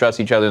because you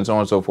trust each other and so on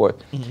and so forth,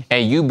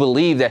 and you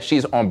believe that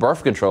she's on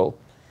birth control,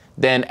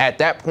 then at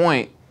that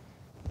point,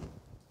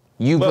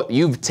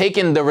 you've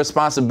taken the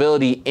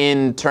responsibility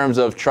in terms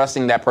of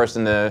trusting that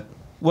person to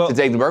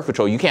take the birth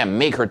control. You can't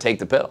make her take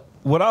the pill.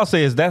 What I'll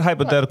say is that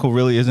hypothetical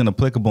really isn't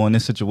applicable in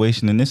this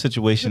situation. In this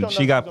situation, don't know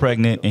she if got she's gonna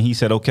pregnant and he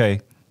said,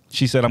 "Okay."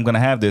 She said, "I'm going to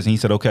have this," and he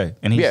said, "Okay,"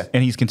 and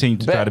he's continued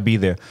to try Bet. to be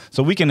there.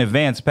 So we can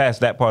advance past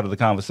that part of the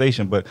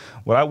conversation. But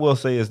what I will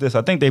say is this: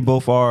 I think they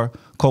both are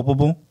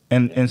culpable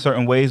in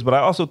certain ways. But I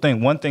also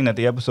think one thing that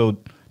the episode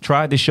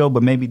tried to show,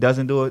 but maybe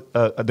doesn't do it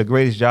the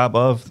greatest job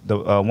of, the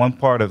one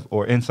part of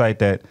or insight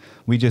that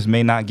we just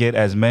may not get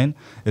as men,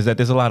 is that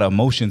there's a lot of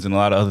emotions and a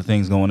lot of other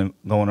things going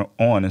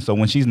on. And so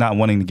when she's not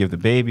wanting to give the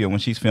baby, or when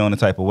she's feeling a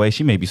type of way,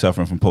 she may be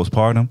suffering from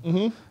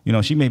postpartum. You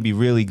know, she may be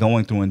really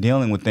going through and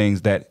dealing with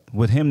things that,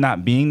 with him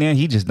not being there,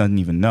 he just doesn't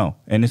even know.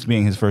 And this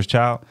being his first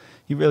child,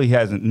 he really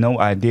has no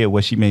idea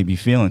what she may be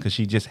feeling because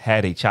she just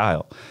had a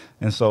child.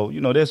 And so,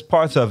 you know, there's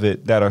parts of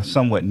it that are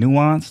somewhat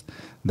nuanced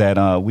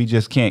that we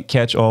just can't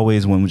catch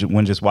always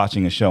when just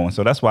watching a show. And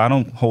so that's why I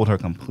don't hold her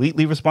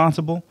completely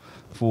responsible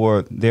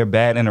for their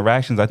bad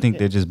interactions. I think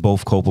they're just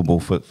both culpable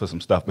for some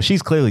stuff. But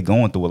she's clearly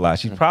going through a lot.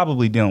 She's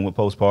probably dealing with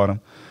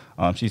postpartum.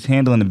 She's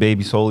handling the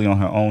baby solely on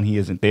her own. He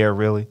isn't there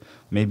really,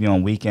 maybe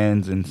on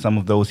weekends, and some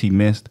of those he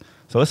missed.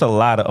 So it's a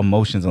lot of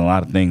emotions and a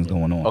lot of things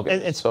going on.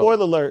 Okay. And So-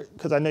 spoiler alert,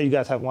 because I know you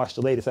guys haven't watched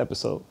the latest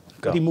episode.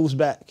 Go. He moves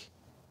back.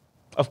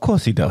 Of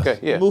course he does. Okay,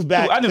 yeah. Move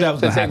back. I knew that was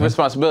To going to take happen.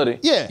 responsibility.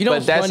 Yeah. You know but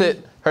what's that's funny?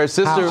 it. Her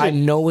sister. I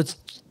know it's.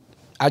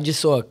 I just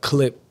saw a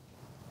clip.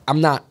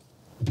 I'm not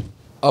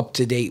up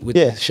to date with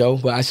Yeah. the show,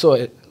 but I saw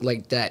it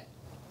like that,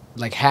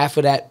 like half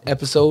of that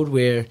episode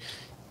where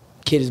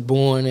kid is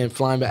born and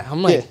flying back.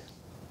 I'm like, Yeah.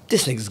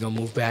 this nigga's gonna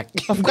move back.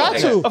 Got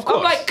to. Of course.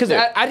 I'm like, because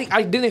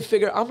I didn't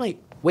figure. I'm like,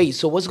 wait,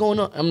 so what's going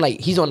on? I'm like,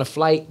 he's on a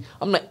flight.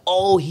 I'm like,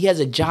 oh, he has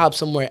a job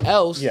somewhere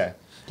else. Yeah.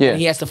 Yeah. And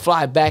he has to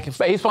fly back and.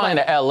 But he's flying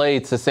to LA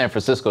to San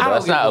Francisco. I Though. don't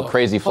That's not give a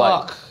crazy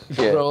flight. fuck,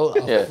 bro.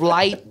 A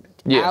flight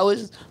Yeah.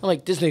 hours. I'm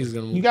like, this nigga's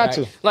gonna move. You got back.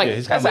 to. Like, Yeah,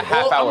 he's That's a I'm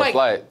half-hour like,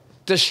 flight.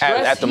 The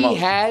stress at the he most.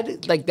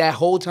 had, like that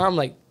whole time,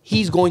 like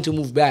he's going to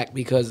move back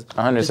because just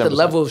the 110%.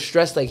 level of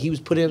stress like he was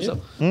putting himself.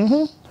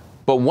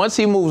 But once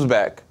he moves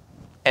back,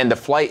 and the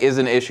flight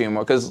isn't an issue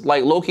anymore, because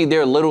like low-key,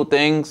 there are little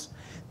things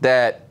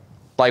that,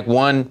 like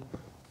one,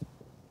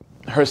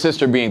 her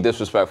sister being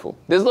disrespectful.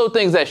 There's little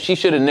things that she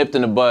should have nipped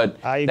in the bud.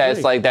 I agree.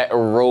 That's like that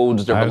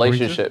erodes the I agree, too.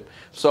 relationship.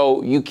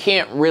 So you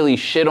can't really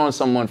shit on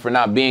someone for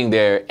not being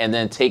there and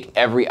then take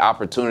every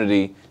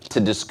opportunity to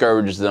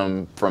discourage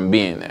them from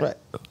being there. Right.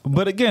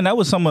 But again, that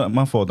was some of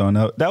my fault,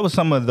 Darnell. That was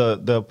some of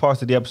the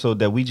parts of the episode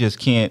that we just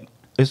can't.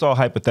 It's all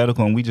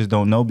hypothetical, and we just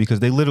don't know because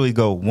they literally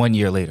go 1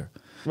 year later.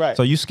 Right.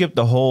 So you skipped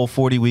the whole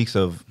 40 weeks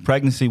of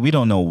pregnancy. We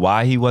don't know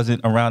why he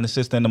wasn't around the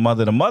sister and the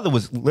mother. The mother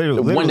was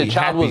literally When the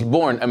child happy. was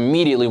born,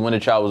 immediately when the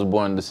child was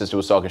born, the sister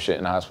was talking shit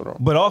in the hospital.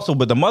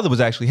 But the mother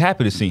was actually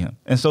happy to see him.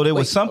 And so there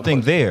was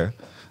something there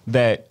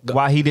that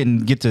why he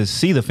didn't get to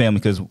see the family,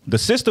 because the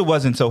sister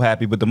wasn't so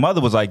happy, but the mother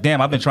was like,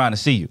 damn, I've been trying to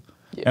see you.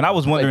 And I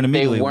was wondering Like,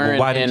 immediately, well,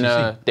 why didn't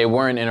you see? they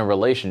weren't in a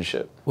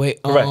relationship.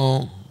 Wait, Correct.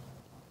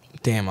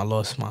 Damn, I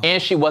lost my.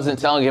 And she wasn't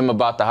telling him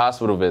about the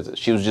hospital visit.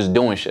 She was just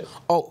doing shit.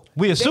 Oh,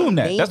 We assume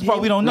that. That's the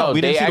part we don't know. No,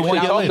 We they didn't see the actually 1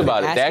 year talked later. about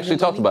it. They Asking actually him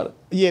talked about it.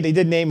 Yeah, they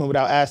did name him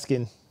without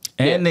asking.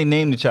 And they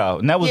named the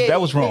child. And that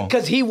was wrong.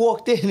 Because he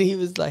walked in and he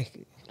was like,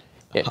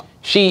 Yeah.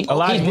 She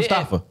Elijah he didn't-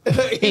 Mustafa.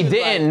 He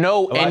didn't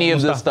know Elijah any of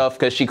this Mustafa. stuff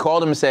because she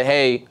called him and said,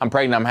 "Hey, I'm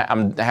pregnant.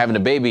 I'm having a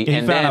baby." he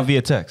and found then out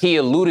via text. He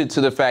alluded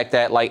to the fact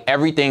that like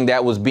everything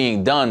that was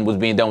being done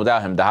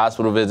without him. The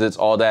hospital visits,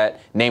 all that,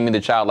 naming the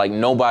child. Like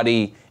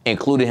nobody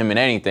included him in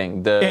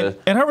anything. The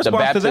And her response the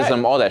baptism, to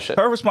that, all that shit.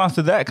 Her response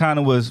to that kind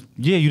of was,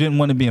 yeah, you didn't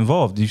want to be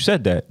involved. You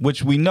said that,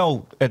 which we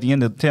know at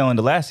the tail end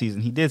of last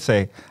season, he did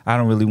say, I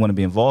don't really want to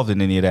be involved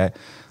in any of that.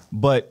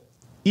 But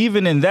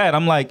even in that,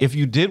 I'm like, if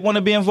you did want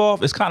to be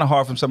involved, it's kind of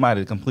hard for somebody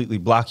to completely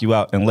block you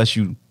out unless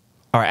you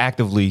are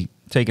actively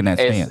taking that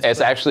stance. It's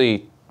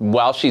actually,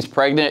 while she's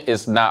pregnant,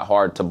 it's not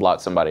hard to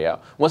block somebody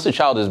out. Once the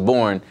child is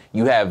born,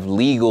 you have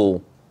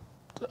legal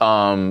ways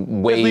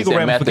legal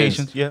and methods.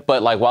 ramifications, yeah.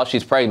 But like while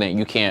she's pregnant,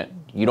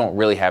 you don't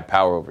really have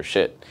power over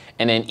shit.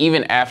 And then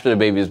even after the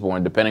baby is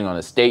born, depending on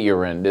the state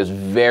you're in, there's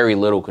very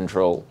little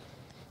control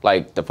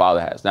like the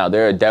father has. Now,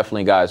 there are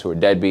definitely guys who are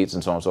deadbeats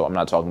and so on. So I'm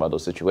not talking about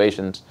those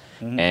situations.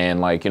 And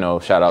like,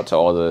 shout out to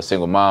all the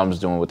single moms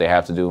doing what they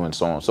have to do and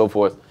so on and so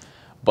forth.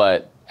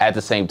 But at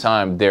the same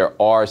time, there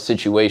are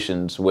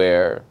situations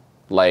where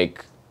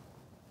like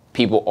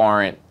people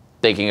aren't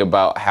thinking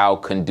about how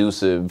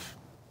conducive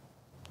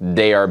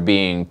they are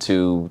being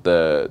to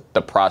the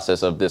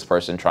process of this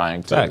person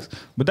trying to. Facts.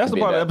 But that's the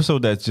part of the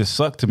episode that just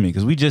sucked to me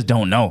because we just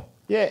don't know.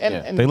 Yeah,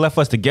 and They left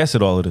us to guess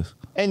at all of this.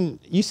 and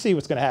you see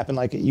what's gonna happen.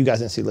 Like you guys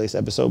didn't see the latest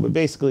episode, but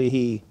basically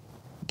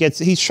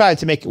he's trying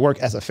to make it work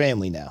as a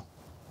family now.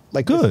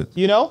 Like Good.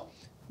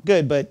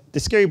 good. But the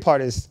scary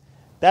part is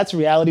that's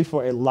reality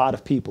for a lot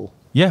of people.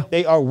 Yeah.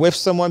 They are with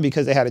someone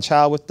because they had a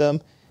child with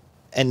them,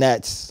 and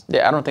that's.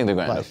 Yeah, I don't think they're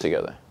going to end up Life.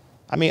 together.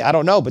 I mean, I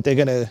don't know, but they're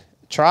gonna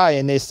try.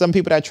 And there's some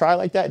people that try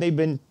like that. And they've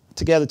been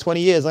together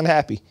 20 years,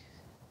 unhappy.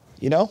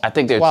 I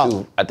think they're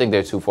Wow.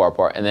 too far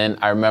apart. And then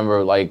I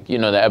remember like, the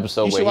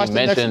episode You should where watch he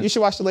mentioned. you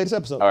should watch the latest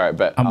episode. All right,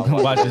 bet. I'm going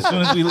to watch it as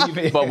soon as we leave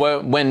here. But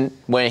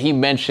when he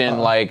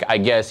mentioned, like, I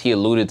guess he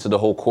alluded to the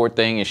whole court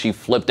thing and she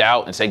flipped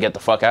out and said, get the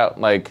fuck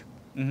out. Like,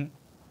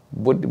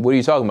 what are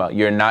you talking about?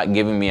 You're not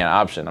giving me an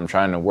option. I'm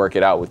trying to work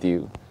it out with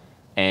you.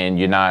 And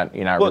you're not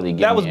Well, really giving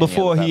that was me any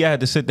before other he option. had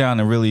to sit down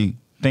and really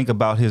think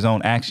about his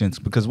own actions,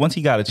 because once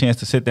he got a chance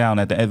to sit down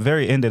at the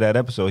very end of that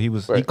episode, he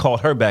Right.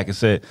 called her back and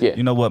said, Yeah.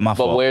 you know what, my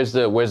But fault. where's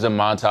the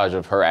montage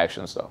of her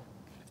actions, though?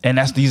 And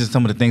these are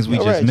some of the things we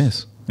Yo, just Reg,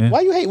 miss. Yeah. Why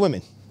you hate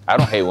women? I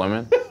don't hate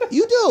women.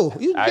 You do.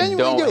 You I genuinely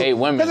don't do. hate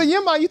women. Because in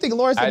your mind, you think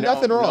Lawrence did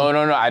nothing wrong.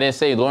 No. I didn't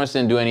say Lawrence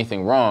didn't do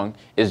anything wrong.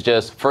 It's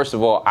just, first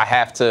of all,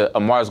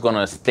 Amar's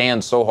gonna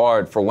stand so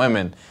hard for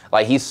women.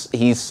 Like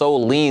he's so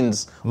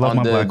leans Love on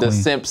my black the queen.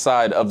 simp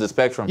side of the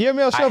spectrum. You're a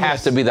male I have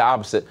chauvinist. to be the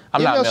opposite.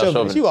 I'm You're not male male chauvinist.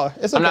 chauvinist. You are.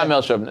 It's I'm not okay.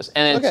 male chauvinist.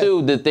 And then Okay.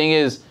 two, the thing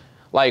is,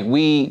 like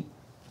we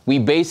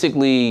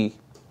basically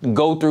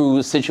go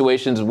through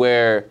situations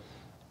where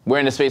we're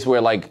in a space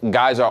where like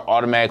guys are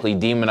automatically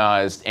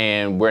demonized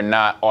and we're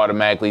not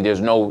automatically,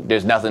 there's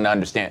nothing to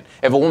understand.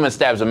 If a woman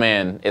stabs a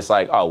man, it's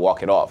like, oh,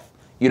 walk it off.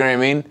 You know what I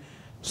mean?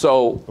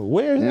 So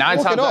Where is it? 9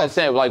 Walk times it out off. of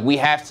 10, like we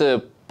have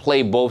to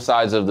play both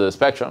sides of the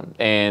spectrum.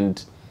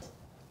 And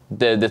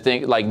the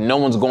thing, like no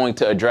one's going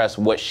to address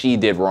what she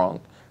did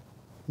wrong.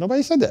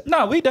 Nobody said that.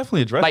 No, we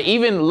definitely addressed Like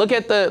even look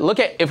at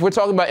if we're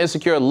talking about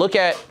Insecure, look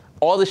at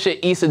all the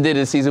shit Issa did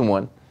in season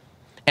 1.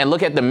 And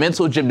look at the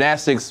mental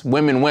gymnastics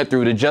women went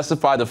through to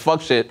justify the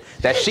fuck shit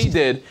that she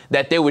did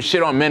that they would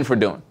shit on men for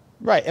doing.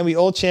 Right, and we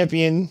all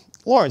champion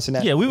Lawrence in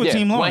that. Yeah, we were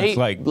Team Lawrence.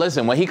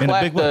 When he in a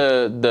clapped big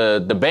way.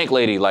 the bank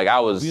lady, like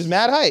I was He was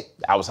mad hype.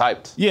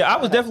 hyped. Yeah, I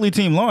was definitely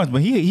Team Lawrence,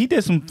 but he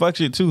did some fuck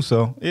shit too.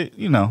 So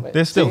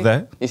there's still See?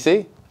 that. You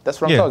see? That's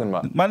what Yeah, I'm talking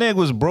about. my nigga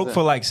was broke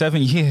for like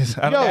 7 years.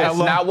 I don't know how That's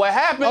long. not what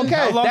happened. Okay.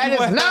 How long That he is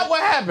was- not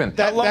what happened.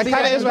 That kind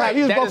of is what happened.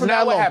 He was That broke is for not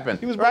that what long. happened.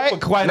 He was broke for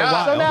quite a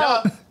while. So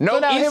now, No, so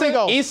now here we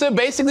go. Issa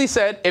basically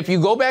said, if you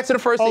go back to the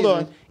first Hold season,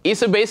 on.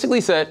 Issa basically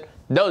said,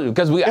 no,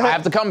 because I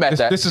have to combat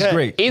that. This is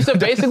great. Issa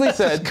basically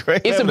said,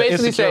 great. Issa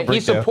basically Insecure said he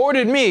breakdown.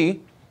 supported me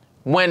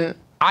when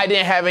I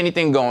didn't have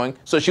anything going,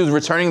 so she was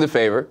returning the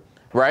favor,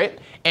 right?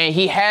 And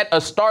he had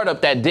a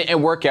startup that didn't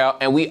work out,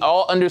 and we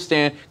all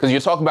understand, because you're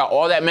talking about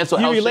all that mental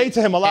You health relate shit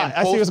to him a lot. and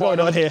I see what's going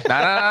on here. Nah.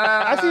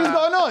 I see what's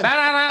going on.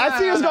 I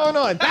see what's going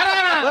on.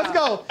 Let's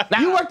go.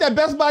 You worked at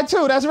Best Buy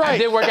too. That's right. I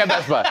did work at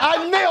Best Buy. It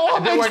all I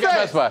did makes work at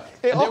Best sense. Buy.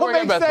 It all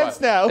makes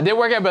sense now. I did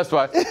work at Best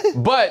Buy,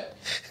 but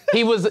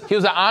he was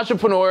an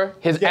entrepreneur.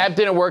 His app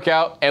didn't work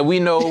out, and we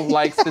know,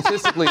 like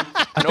statistically,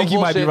 I think you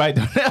might be right.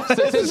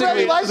 This is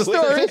really life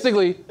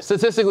story.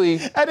 Statistically,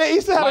 And then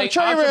Issa had a like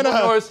train ran on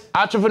her.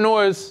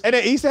 entrepreneurs. And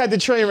then Issa had the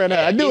train ran on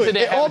her. I knew Issa it.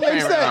 didn't It have all the train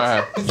makes ran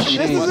on sense. her.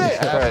 This is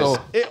it. Asshole.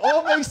 It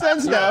all makes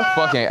sense now.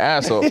 Fucking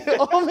asshole. It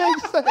all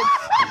makes sense.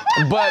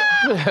 But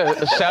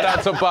shout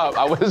out to Pop.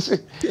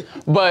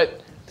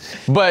 But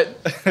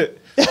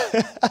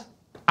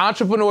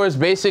entrepreneurs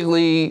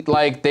basically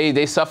like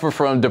they suffer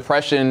from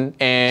depression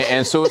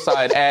and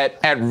suicide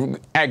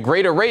at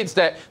greater rates.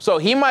 So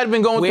he might have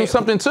been going through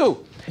something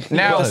too.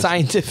 Now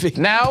scientific.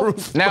 now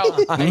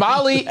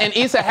Molly and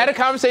Issa had a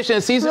conversation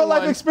in season Real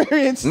life 1.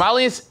 experience.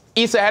 Molly and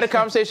Issa had a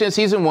conversation in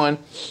season 1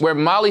 where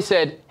Molly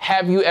said,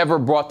 "Have you ever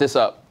brought this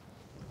up?"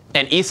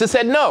 And Issa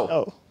said no.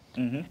 Oh.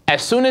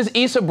 As soon as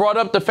Issa brought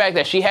up the fact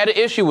that she had an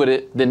issue with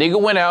it, the nigga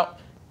went out,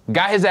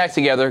 got his act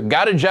together,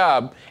 got a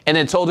job, and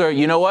then told her,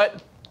 you know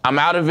what? I'm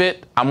out of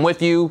it. I'm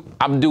with you.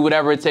 I'm gonna do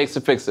whatever it takes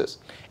to fix this.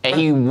 And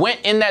he went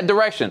in that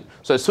direction.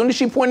 So as soon as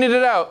she pointed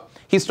it out,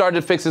 he started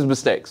to fix his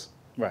mistakes.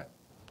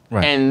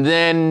 Right. And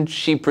then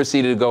she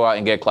proceeded to go out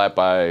and get clapped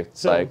by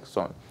so.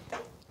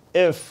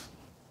 If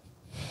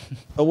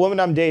a woman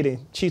I'm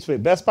dating cheats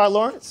with Best Buy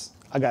Lawrence,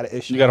 I got an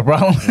issue. You got a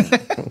problem?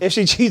 If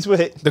she cheats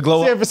with The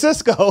glow San up.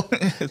 Francisco,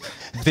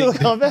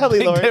 Silicon Valley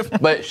big Lawrence, difference.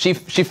 But she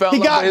fell he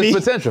in love got with his me.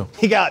 potential.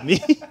 He got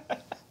me.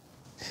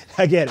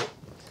 I get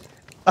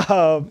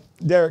it.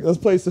 Derek, let's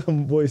play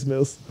some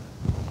voicemails.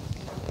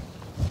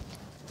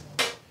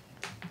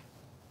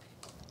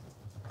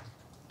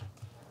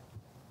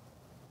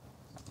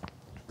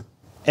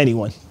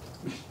 Anyone.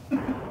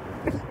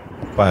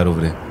 Quiet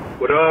over there.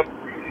 What up?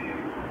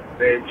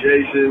 named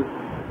Jason.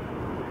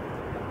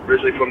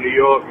 Originally from New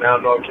York, now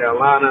North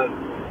Carolina.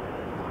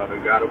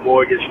 I've got a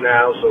mortgage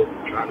now, so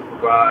trying to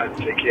provide,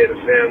 take care of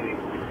the family.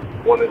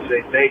 Want to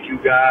say thank you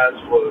guys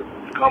for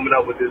coming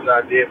up with this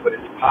idea for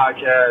this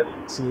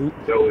podcast. Salute.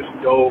 Yo, it's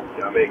dope.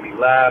 Y'all make me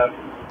laugh.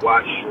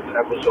 Watch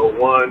episode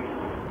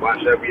 1.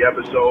 Watch every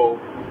episode.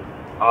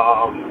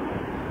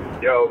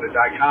 The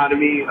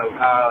dichotomy of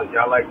how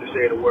y'all like to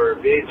say the word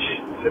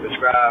bitch to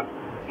describe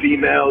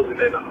females, and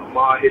then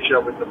Amar hit you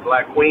up with the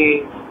Black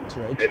Queen,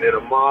 Right. and then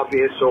Amar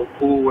being so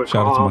cool and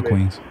Shout out to calm my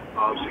queens.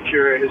 and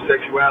securing his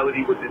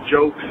sexuality with the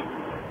jokes,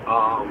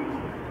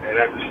 and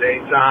at the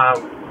same time,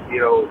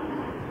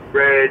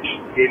 Reg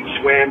getting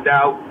swammed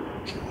out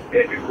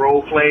and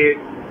role playing.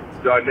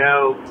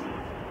 Darnell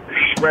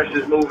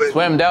expresses moving.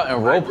 Swammed out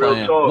and role Like, real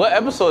playing. talk. What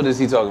episode is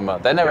he talking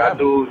about? That never Y'all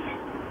happened. dudes,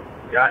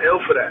 y'all ill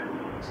for that.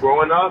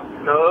 Growing up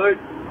in the hood,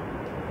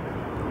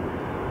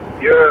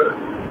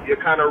 you're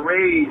kind of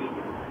raised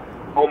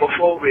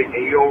homophobic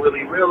and you don't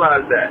really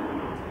realize that.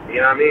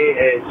 You know what I mean?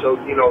 And so,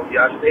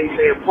 y'all stay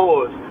saying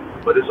pause,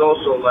 but it's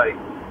also like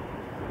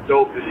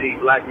dope to see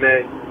black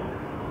men,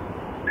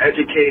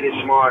 educated,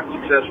 smart,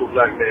 successful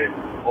black men,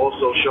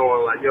 also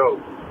showing like, yo,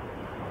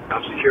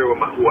 I'm secure with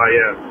who I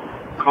am,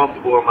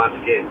 comfortable in my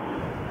skin.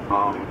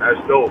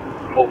 That's dope.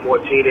 Hope more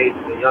teenagers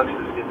and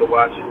youngsters get to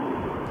watch it.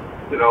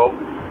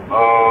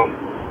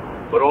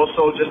 But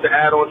also just to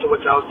add on to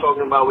what y'all was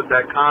talking about with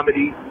that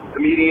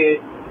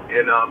comedian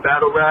and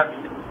battle rap,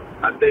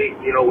 I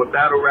think, with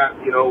battle rap,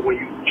 when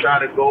you try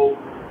to go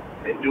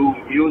and do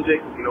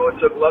music, it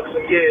took Lux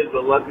some years,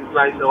 but Lux is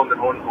nice on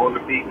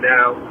the beat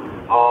now.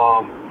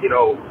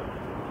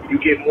 You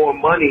get more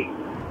money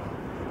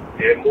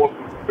and more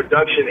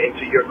production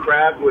into your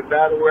craft with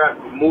battle rap,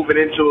 moving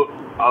into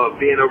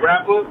being a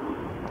rapper,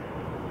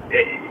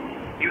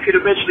 you could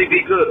eventually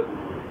be good.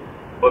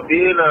 But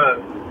being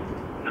a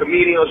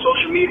comedian on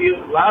social media,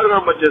 a lot of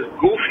them are just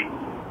goofy,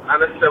 not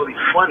necessarily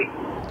funny.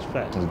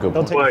 Fact. That's a good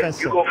Don't take But offense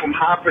you to go it. from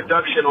high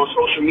production on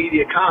social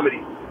media comedy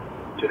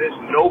to there's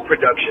no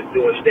production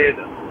doing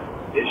stand-up.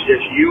 It's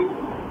just you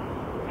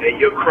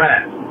and your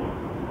craft.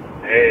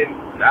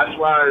 And that's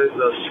why it's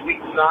a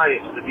sweet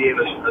science to being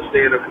a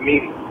stand-up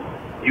comedian.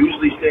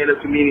 Usually stand-up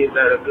comedians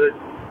that are good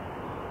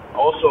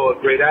also are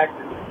great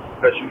actors,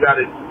 because you got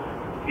to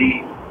be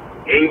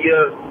in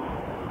your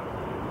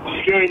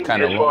skin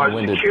Kinda as far as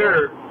long-winded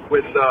secure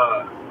with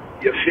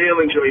your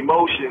feelings, your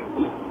emotions.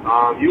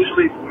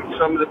 Usually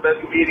some of the best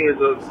comedians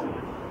are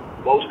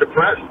most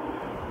depressed,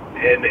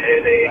 and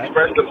they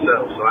express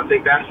themselves. So I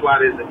think that's why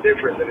there's a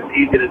difference, and it's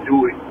easy to do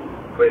it.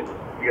 But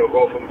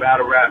go from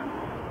battle rap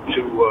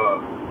to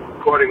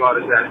recording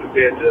artists as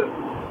compared to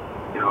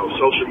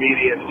social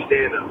media and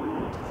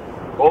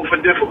stand-up. Both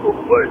are difficult,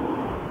 but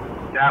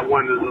that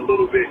one is a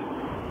little bit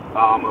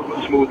of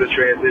a smoother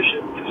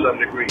transition to some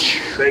degree.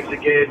 Thanks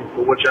again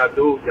for what y'all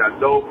do. Y'all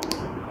dope.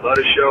 Love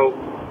the show.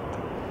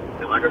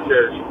 And like I said,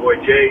 it's your boy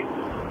Jay.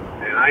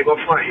 And I ain't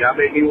gonna front. Y'all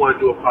make me want to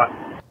do a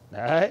podcast.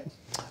 All right.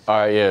 All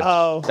right, yeah.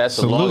 Oh. That's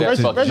a Salute long ass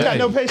to fucking Reggie got Jay.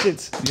 no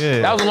patience. Yeah.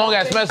 That was a long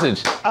ass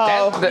message.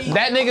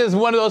 That nigga is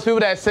one of those people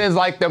that sends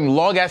like them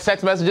long ass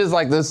text messages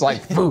like this,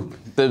 like boop,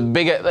 the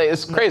big.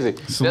 It's crazy.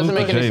 Salute Doesn't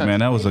make to any Jay, sense. man.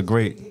 That was a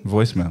great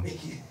voicemail.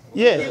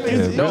 Yeah.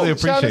 really Shout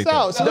appreciate us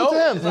out. that. Salute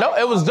to him. No,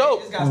 it was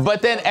dope.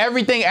 But then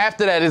everything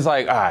after that is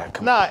like, all right,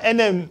 come on. Nah, and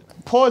then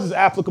pause is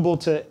applicable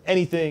to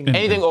anything.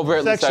 Anything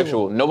overtly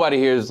sexual. Nobody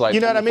here is like You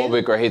know what I mean?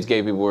 homophobic or hates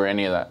gay people or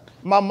any of that.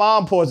 My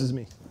mom pauses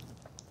me.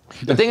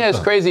 The thing that's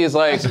crazy is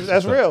like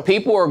That's real.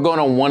 people are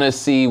gonna want to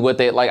see what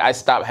they like. I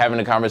stopped having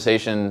a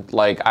conversation.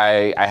 Like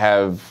I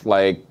have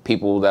like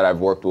people that I've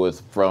worked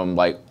with from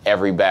like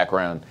every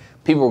background.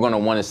 People are gonna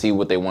want to see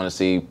what they want to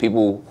see.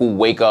 People who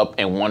wake up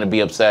and want to be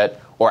upset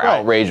or Right.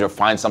 outraged or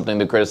find something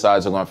to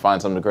criticize are gonna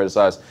find something to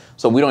criticize.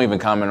 So we don't even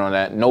comment on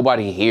that.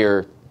 Nobody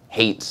here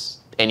hates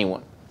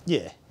anyone.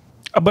 Yeah.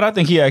 But I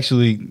think he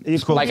actually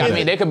spoke Like to I that.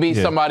 mean, there could be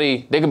Yeah.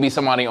 somebody. There could be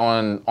somebody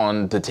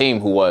on the team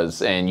who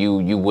was, and you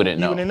wouldn't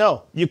know. You wouldn't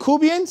know.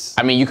 Yakubians?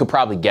 I mean, you could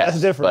probably guess,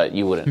 That's different. but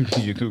you wouldn't.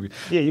 You could-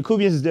 Yeah,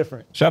 Yakubians is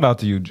different. Shout out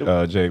to you,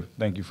 Jay.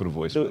 Thank you for the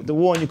voice. The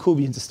war on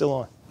Yakubians is still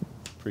on.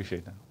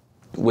 Appreciate that.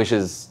 Which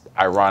is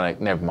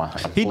ironic. Never mind.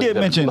 He did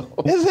mention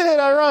Isn't it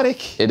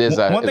ironic? It is.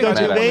 One thing it's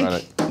I mad did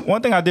ironic.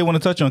 one thing I did want to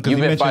touch on because You've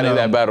he been mentioned fighting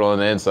that battle on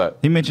the inside.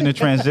 he mentioned the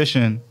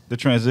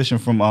transition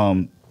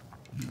from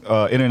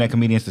internet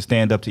comedians to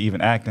stand up to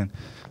even acting,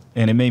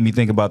 and it made me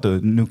think about the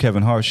new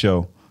Kevin Hart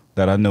show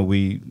that I know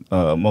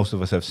most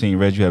of us have seen.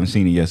 Reg, you haven't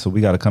seen it yet, so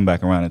we got to come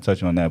back around and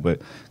touch on that.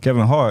 But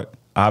Kevin Hart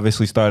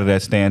obviously started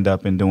at stand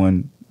up and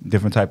doing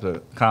different types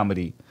of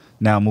comedy.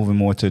 Now moving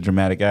more to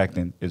dramatic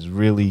acting is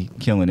really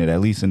killing it,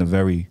 at least in the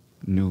very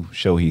new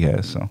show he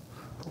has. So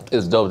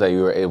It's dope that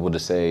you were able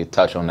to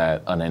touch on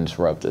that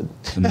uninterrupted.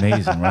 it's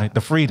amazing, right?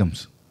 The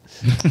freedoms.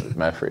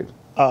 Matt Freed.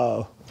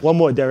 One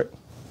more, Derek.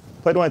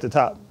 Play the one at the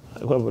top.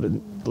 Whoever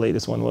the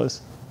latest one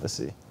was. Let's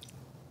see.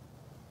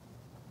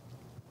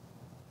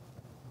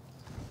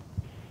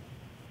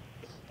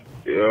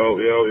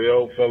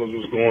 Yo, fellas,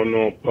 what's going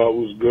on? Pop,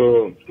 what's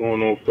good? What's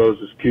going on, fellas?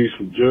 It's Keith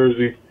from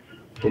Jersey.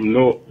 from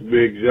North,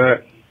 Big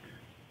Jack.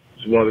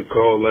 Just wanted to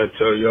call and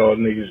tell y'all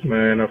niggas,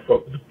 man, I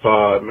fuck with the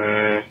pod,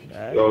 man.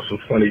 Y'all some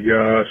funny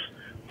guys.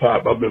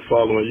 Pop, I've been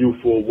following you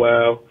for a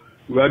while.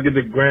 We gotta get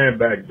the gram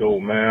back though,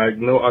 man. I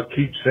know I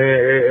keep saying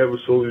every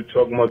episode you're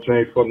talking about you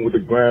ain't fucking with the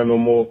gram no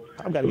more.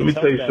 Let me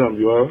tell you something,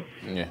 you all.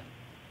 Yeah.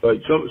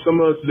 Like some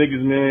of us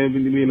niggas, man,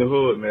 we be in the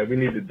hood, man. We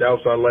need to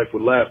douse our life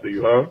with laughter,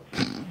 you heard?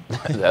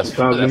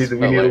 Sometimes we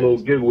need a little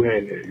giggle here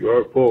and there. You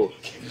heard? Pause.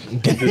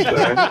 I'm just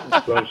saying.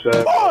 That's what I'm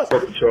saying.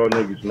 Fuck with y'all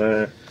niggas,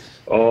 man.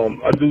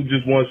 I do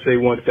just want to say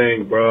one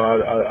thing,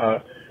 bro.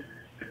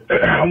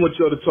 I want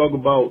y'all to talk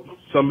about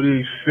some of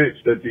these fits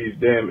that these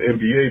damn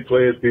NBA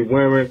players be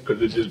wearing,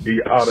 because it just be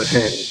out of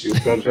hand. You know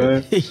what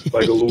I'm saying?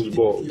 Like a loose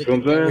ball. You know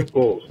what I'm saying?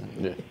 Pause.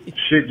 Yeah.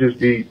 Shit just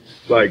be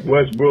like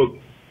Westbrook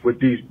with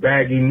these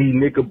baggy knee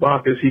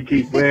knickerbockers he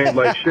keep wearing.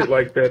 Like shit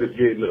like that is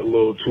getting a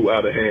little too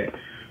out of hand.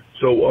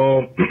 So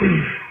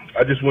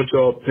I just want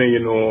y'all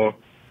opinion on,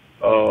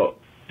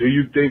 do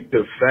you think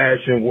the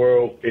fashion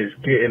world is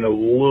getting a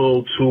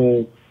little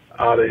too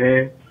out of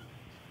hand?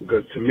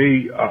 Because to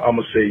me, I'm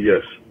going to say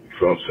yes.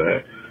 You know what I'm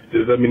saying?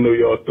 Just let me know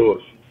your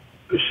thoughts.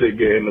 The shit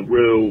getting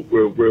real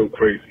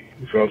crazy.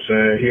 You know what I'm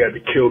saying? He had the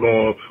kilt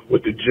on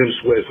with the gym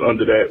sweats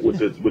under that, with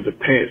the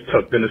pants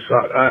tucked in the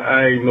sock.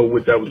 I ain't know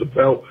what that was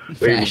about,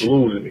 but he was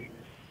losing me.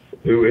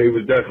 He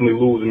was definitely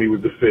losing me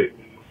with the fit.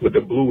 With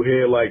the blue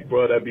hair, like,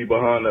 bro, that be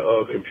behind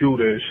the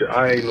computer and shit.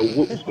 I ain't know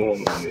what was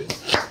going on there.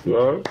 You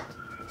know?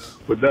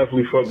 But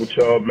definitely fuck with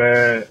y'all,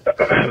 man.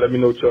 Let me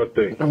know what y'all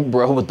think.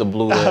 Bro with the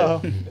blue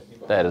hair.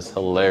 That is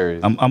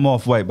hilarious. I'm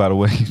off white, by the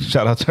way.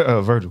 Shout out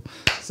to Virgil.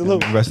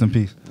 Salute. Rest in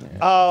peace.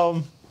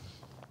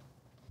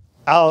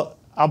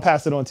 I'll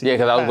pass it on to you. Yeah,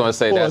 because I was going to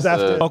say that's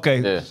after. Okay,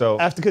 Yeah. so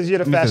After, because you're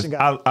the fashion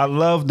guy. I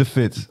love the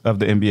fits of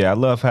the NBA. I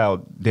love how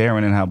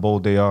daring and how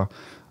bold they are.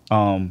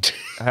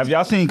 Have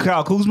y'all seen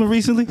Kyle Kuzma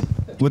recently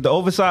with the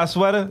oversized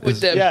sweater? With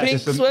that pink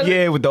sweater?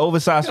 Yeah, with the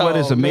oversized sweater,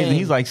 it's Oh, amazing. man.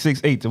 He's like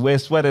 6'8". To wear a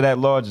sweater that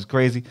large is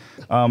crazy.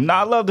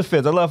 I love the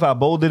fits. I love how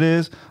bold it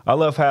is. I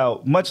love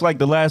how, much like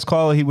the last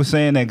caller, he was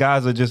saying that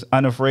guys are just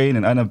unafraid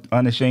and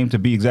unashamed to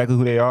be exactly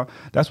who they are.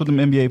 That's what the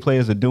NBA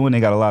players are doing. They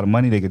got a lot of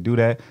money. They could do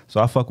that. So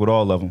I fuck with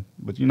all of them.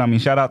 But you know what I mean?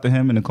 Shout out to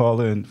him and the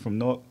caller and from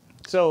North.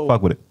 So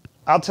Fuck with it.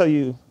 I'll tell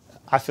you,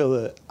 I feel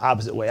the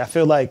opposite way. I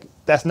feel like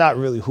that's not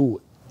really who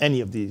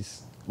any of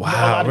these Wow, a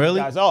lot of these really?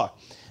 guys are.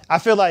 I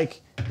feel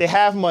like they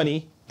have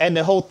money, and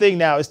the whole thing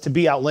now is to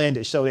be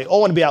outlandish. So they all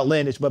want to be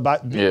outlandish, but by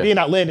being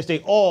outlandish, they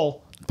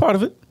all Part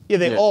of it.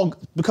 all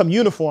become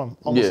uniform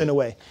almost in a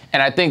way.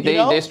 And I think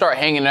they start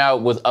hanging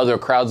out with other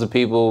crowds of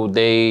people.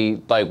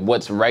 They like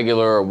what's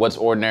regular or what's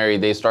ordinary.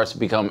 They start to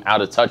become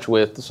out of touch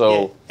with. So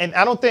Yeah. And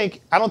I don't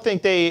think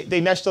they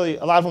necessarily,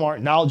 a lot of them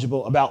aren't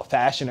knowledgeable about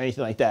fashion or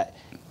anything like that.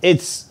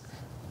 It's,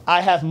 I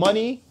have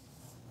money,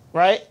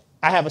 right?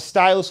 I have a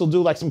stylist who'll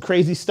do like some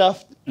crazy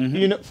stuff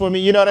for me.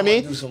 You know what I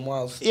mean? Do some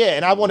wild stuff. Yeah,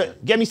 and I want to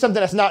get me something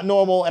that's not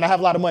normal, and I have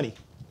a lot of money.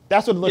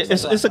 That's what it looks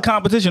like. It's a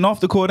competition off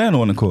the court and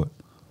on the court.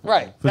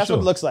 Right. That's sure.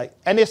 what it looks like.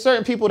 And there's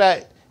certain people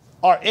that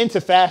are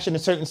into fashion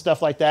and certain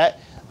stuff like that.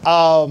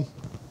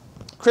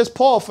 Chris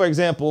Paul, for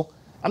example,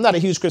 I'm not a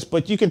huge Chris,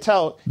 but you can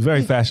tell.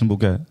 Very fashionable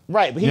guy.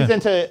 Right, but he's Yeah.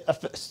 into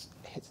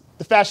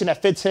the fashion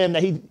that fits him,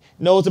 that he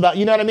knows about.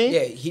 You know what I mean?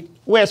 Yeah,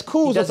 Whereas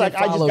Kuz, it's doesn't like,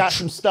 I just follow got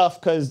some stuff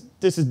because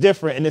this is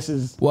different and this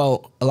is.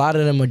 Well, a lot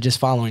of them are just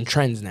following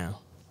trends now.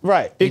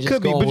 Right. They It just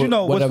could be, go but you with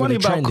know what's whatever funny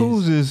the about trend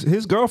Kuz is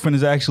his girlfriend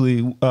is actually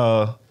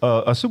a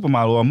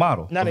supermodel or a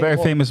model, Not a very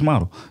anymore. famous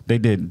model. They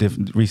did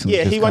recently.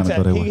 Yeah, just he went kinda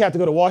go to. their He way. had to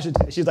go to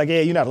Washington. She's like,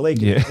 "Yeah, you're not a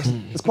Laker. Yeah.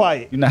 It's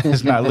quiet."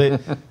 It's not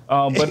lit.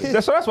 But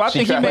that's why I think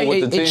he traveling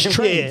made. with the It's team?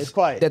 trends. Yeah, it's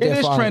quiet. that It they're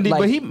is following. trendy,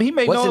 but he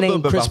may what's know the a little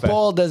name? bit Chris about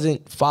Paul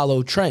doesn't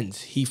follow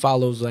trends. He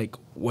follows like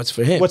what's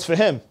for him. What's for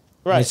him?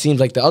 And Right. it seems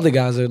like the other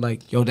guys are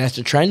like, yo, that's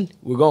the trend.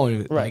 We're going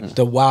with it. Right. Like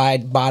the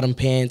wide bottom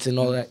pants and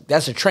all that.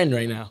 That's a trend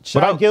right now.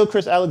 Shai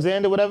Gilchrist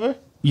Alexander, whatever.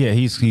 Yeah,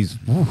 he's.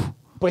 Woo.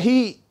 But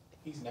he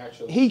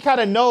kind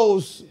of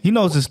knows. He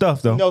knows his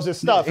stuff though. He knows his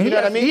stuff, you know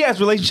what I mean? He has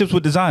relationships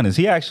with designers.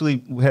 He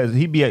actually has.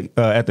 He be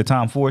at the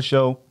Tom Ford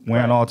show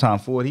wearing all Tom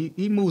Ford.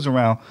 He moves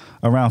around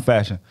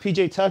fashion.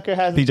 PJ Tucker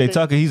has. PJ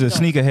Tucker, he's a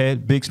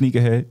sneakerhead, big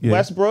sneakerhead. Yeah.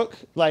 Westbrook,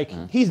 like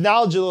he's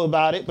knowledgeable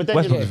about it, but then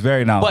Westbrook is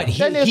very knowledgeable. But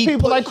then there's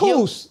people like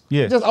Kuz.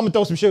 Yeah. Just, I'm gonna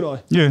throw some shit on.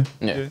 Yeah.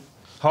 yeah.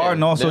 Hard,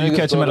 and also The you niggas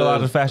catch him go at a to- lot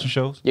of the fashion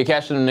shows. You're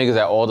catching them niggas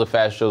at all the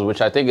fashion shows, which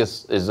I think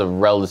is a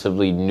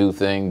relatively new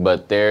thing,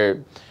 but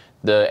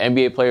the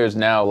NBA players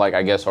now, like,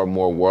 I guess, are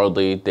more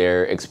worldly.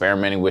 They're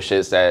experimenting with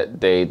shits that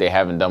they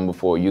haven't done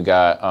before. You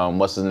got,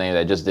 what's his name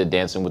that just did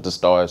Dancing with the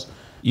Stars?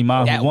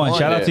 Iman That who won. won.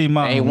 Shout out to Yeah.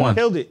 Iman And he who won. won.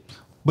 Killed it.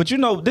 But you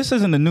know, this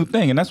isn't a new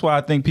thing, and that's why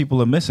I think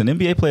people are missing.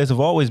 NBA players have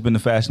always been the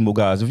fashionable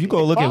guys. If you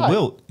go look at Fine.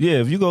 Wilt,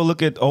 if you go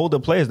look at older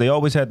players, they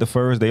always had the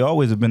furs. They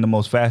always have been the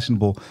most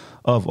fashionable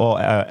of all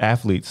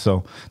athletes.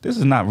 So this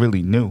is not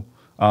really new.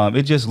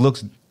 It just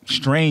looks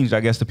strange, I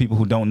guess, to people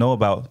who don't know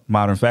about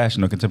modern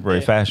fashion or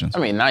contemporary fashions. I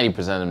mean, 90%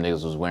 of them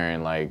niggas was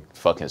wearing like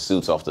fucking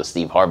suits off the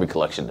Steve Harvey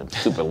collection, the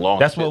super long.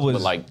 That's fits, what was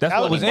but, like that's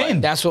what was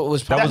in. That's what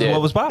was That was popular.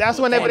 what was popular. That's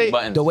whenever they.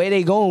 buttons. The way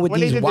they going with When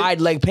they these did the-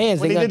 wide leg pants,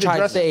 when they they gonna did the try to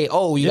dress- say,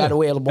 "Oh, you Yeah. gotta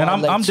wear the wide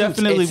And leg I'm suits."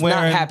 definitely it's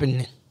wearing. not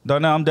happening. No,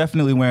 now I'm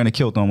definitely wearing a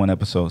kilt on one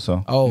episode.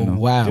 So. Oh,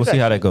 wow. We'll see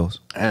how that goes.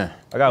 Eh,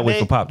 I gotta wait They-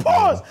 for Pop. to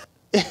Pause.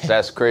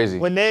 that's crazy.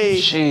 When they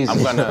I'm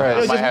gonna, I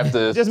Just- might have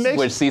to just make-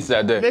 switch seats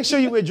that day. make sure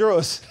you wear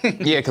drawers.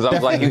 Yeah, because I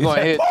was like, he's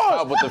gonna hit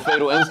Pop with the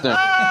fatal instinct.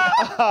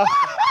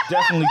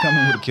 Definitely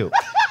coming with a kilt.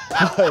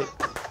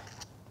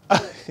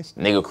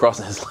 Nigga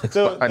crossing his legs.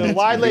 The behind his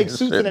wide leg shit.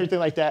 suits and everything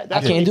like that.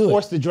 That's I can't when they do it.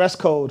 forced the dress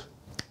code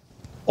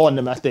on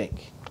them, I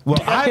think. Well,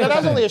 Now, that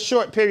was only a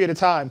short period of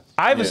time.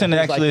 Iverson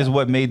Yeah. actually Like is that.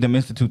 what made them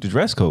institute the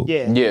dress code.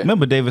 Yeah. Yeah.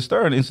 Remember, David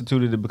Stern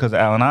instituted it because of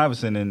Allen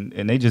Iverson,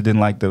 and they just didn't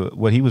like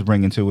what he was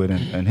bringing to it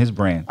and his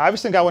brand.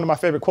 Iverson got one of my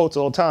favorite quotes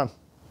of all time.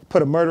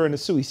 Put a murderer in a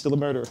suit, he's still a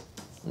murderer.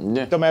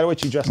 Yeah. Don't matter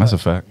what you dress That's a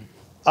like. fact.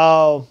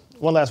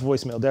 One last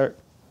voicemail, Derek.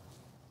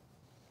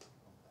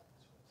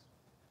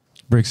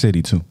 Brick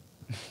City too.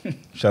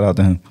 Shout out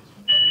to him.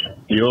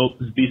 Yo,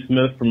 this is B.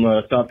 Smith from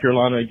South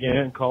Carolina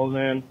again, calling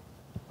in.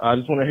 I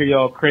just want to hear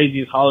y'all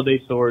craziest holiday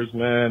stories,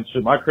 man.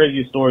 So my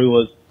craziest story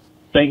was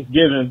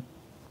Thanksgiving.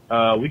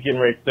 We getting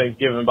ready for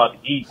Thanksgiving, about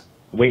to eat,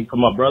 waiting for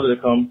my brother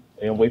to come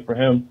and wait for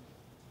him.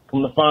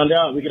 Come to find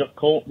out, we get a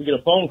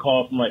phone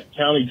call from like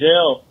county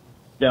jail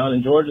down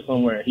in Georgia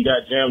somewhere. He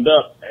got jammed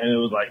up, and it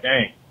was like,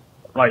 dang,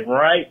 like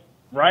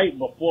right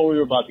before we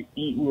were about to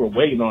eat, we were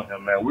waiting on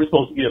him, man. We were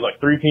supposed to eat at like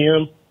 3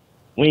 p.m.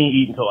 We ain't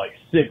eat until like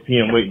 6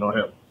 p.m. waiting on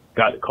him.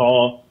 Got the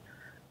call.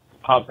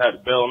 Pops had to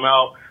bail him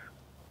out.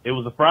 It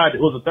was a Friday.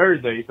 It was a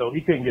Thursday, so he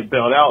couldn't get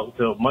bailed out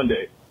until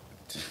Monday.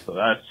 So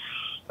that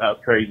was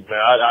crazy, man.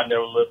 I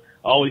never lived.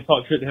 I always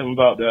talk shit to him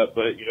about that,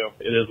 but you know,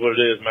 it is what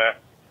it is, man.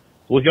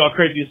 What's y'all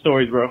craziest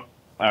stories, bro?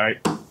 All right.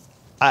 All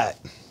right.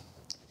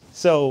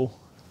 So,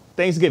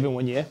 Thanksgiving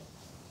one year.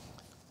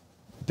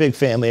 Big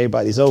family,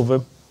 everybody's over.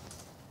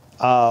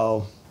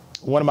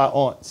 One of my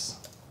aunts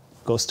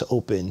goes to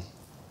open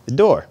the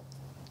door.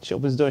 She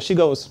opens the door. She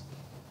goes,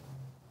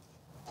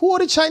 "Who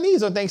ordered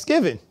Chinese on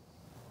Thanksgiving?"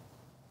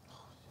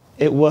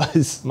 It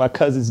was my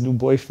cousin's new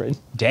boyfriend.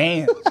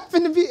 Damn.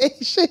 Happened to be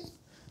Asian.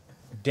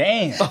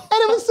 Damn. And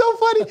it was so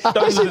funny. Thought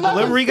he was She a left him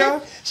delivery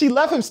guy? She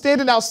left him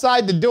standing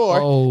outside the door,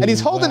 Oh, and he's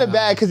holding a wow.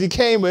 bag because he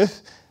came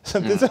with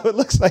something, so it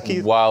looks like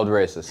he's. Wild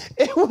racist.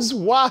 It was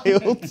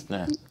wild.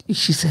 Nah.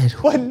 She said,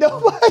 But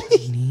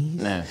nobody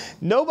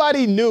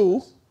Nah.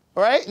 knew,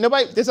 right?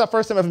 This is our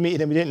first time ever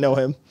meeting him. We didn't know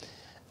him.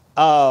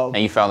 And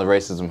you found the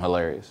racism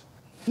hilarious.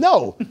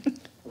 No.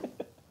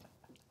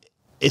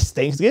 It's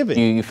Thanksgiving.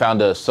 You found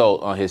the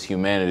assault on his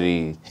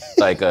humanity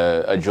like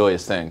a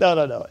joyous thing.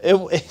 No.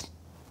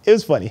 It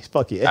was funny.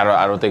 Fuck yeah.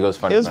 I don't think it was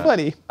funny. It was man.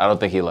 funny. I don't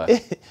think he laughed.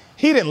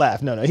 He didn't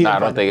laugh. No. He Nah, I didn't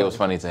don't find think it funny. was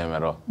funny to him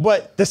at all.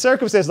 But the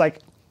circumstance, like,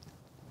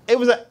 it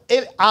was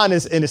an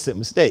honest, innocent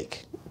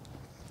mistake.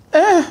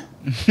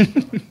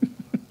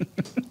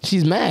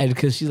 she's mad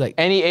because she's like,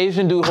 Any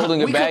Asian dude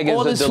holding a we bag could is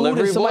order a food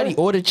delivery and somebody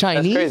boy? ordered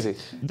Chinese. That's crazy.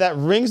 That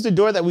rings the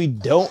door that we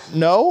don't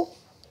know.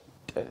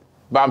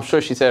 But I'm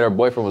sure she said her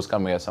boyfriend was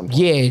coming at some point.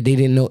 Yeah, they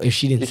didn't know if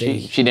she didn't say.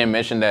 She didn't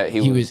mention that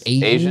he was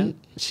Asian?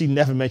 She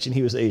never mentioned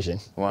he was Asian,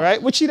 Wow.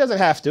 right? Which she doesn't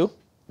have to,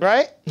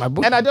 right? My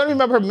boy- And I don't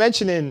remember her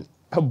mentioning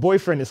her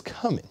boyfriend is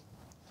coming.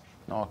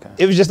 Okay.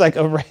 It was just like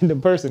a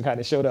random person kind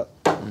of showed up.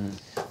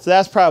 So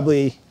that's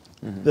probably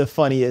the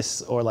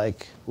funniest or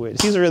like weird.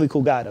 He's a really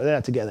cool guy though. They're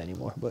not together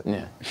anymore, but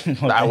Yeah.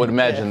 I would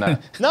imagine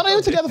that. no, they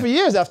were together for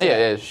years after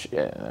that.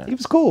 Yeah. He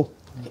was cool.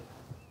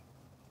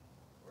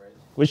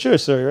 What's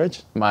yours, sorry, Reg?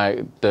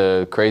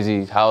 The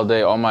crazy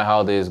holiday, all my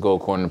holidays go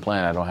according to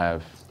plan. I don't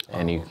have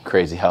any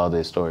crazy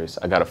holiday stories.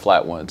 I got a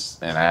flat once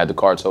and I had the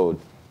car towed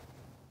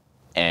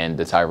and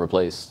the tire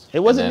replaced. It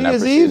wasn't And New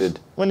then I Year's Eve proceeded-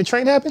 when the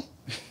train happened?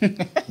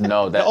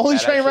 No, that The only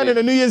that train actually- running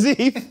on New Year's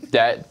Eve.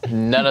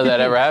 None of that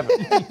ever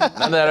happened. None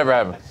of that ever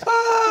happened.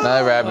 None of that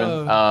ever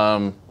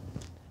happened.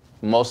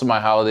 Most of my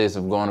holidays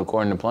have gone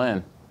according to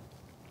plan.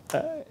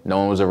 No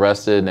one was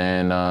arrested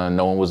and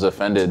no one was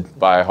offended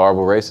by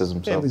horrible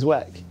racism. So Family's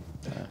whack.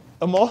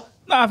 Amal?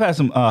 No, I've had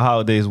some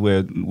holidays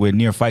where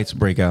near fights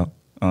break out.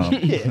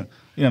 Yeah.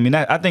 You know, what I mean,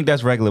 I think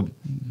that's regular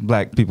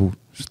black people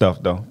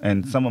stuff though.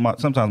 And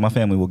sometimes my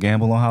family will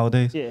gamble on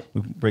holidays. Yeah.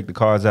 We break the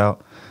cards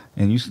out,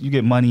 and you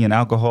get money and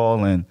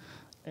alcohol, and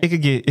it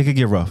could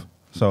get rough.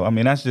 So I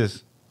mean, that's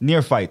just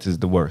near fights is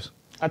the worst.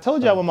 I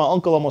told y'all when my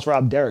uncle almost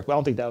robbed Derek, but I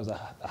don't think that was a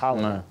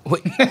holiday.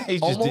 Wait, He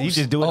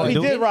just do it. Oh, to He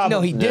do did it. rob No,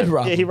 him. he did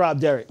rob Yeah, him. he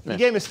robbed Derek. He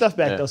gave his stuff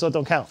back though, so it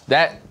don't count.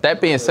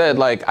 that being said,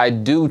 like I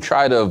do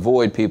try to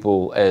avoid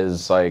people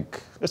as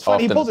like. It's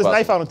funny. He often pulled as his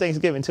knife possible. out on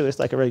Thanksgiving too. It's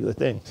like a regular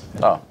thing.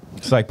 Oh,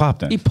 It's like pop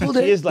then. He pulled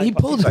it. He is like he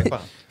Pop. pulled it.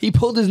 He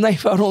pulled his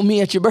knife out on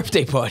me at your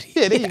birthday party.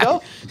 Yeah, there you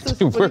go. That's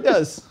what he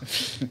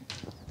does.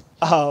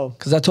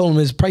 Because I told him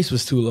his price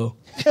was too low.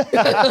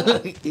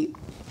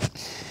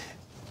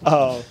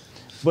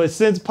 But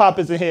since Pop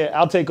isn't here,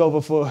 I'll take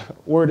over for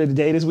word of the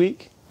day this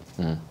week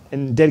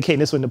and dedicating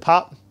this one to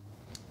Pop.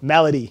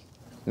 Malady.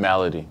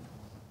 Malady.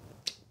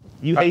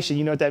 You Haitian,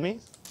 you know what that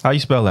means? How you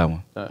spell that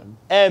one?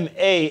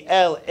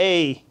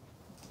 Malady.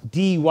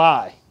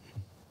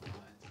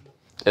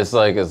 It's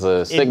like it's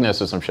a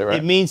sickness or some shit, right?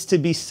 It means to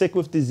be sick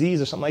with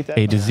disease or something like that.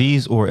 A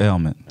disease or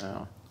ailment.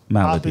 No.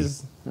 Malady.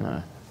 Is,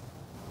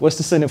 what's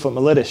the synonym for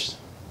malicious?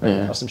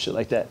 Yeah. Or some shit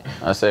like that.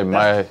 I say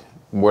my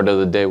word of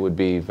the day would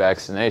be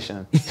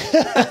vaccination.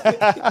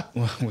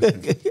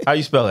 How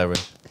you spell that, Ray?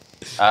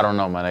 I don't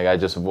know, my nigga. I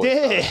just avoid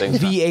spelling things.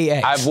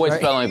 VAX. I avoid right?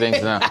 spelling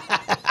things now.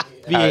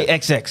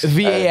 VAXX.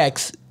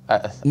 VAX.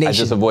 I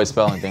just avoid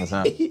spelling things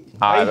now.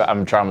 I'm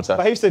But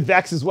traumatized. he said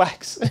vax is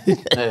wax.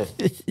 Yeah.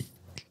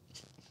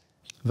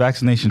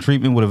 Vaccination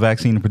treatment with a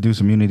vaccine to produce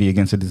immunity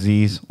against a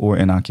disease or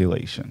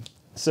inoculation.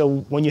 So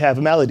when you have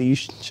a malady, you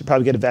should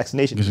probably get a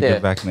vaccination. You should get a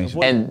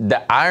vaccination. And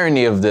the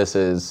irony of this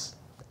is,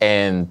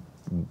 and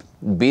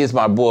B is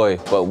my boy,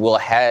 but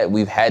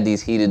we've had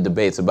these heated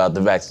debates about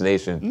the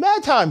vaccination.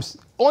 Mad times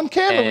on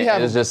camera we And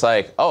have. it's just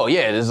like, oh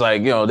yeah, it's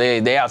like, you know,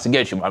 they out to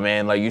get you, my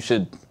man. Like you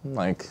should,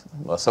 like,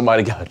 well,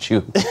 somebody got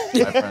you, my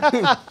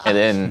friend. And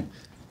then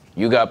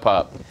you got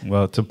popped.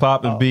 Well, to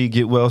Pop and B,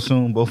 get well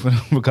soon. Both of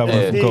them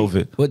recovering from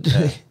COVID. What's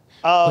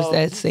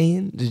that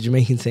saying? The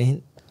Jamaican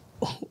saying?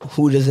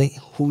 Who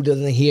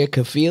doesn't hear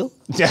can feel?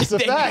 That's a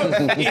fact.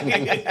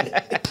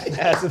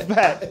 That's a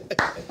fact.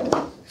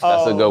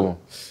 That's a good one.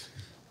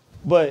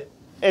 But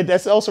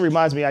that also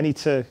reminds me, I need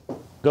to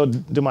go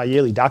do my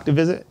yearly doctor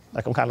visit.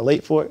 Like I'm kind of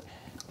late for it.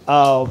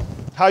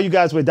 How you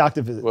guys with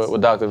doctor visits? What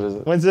doctor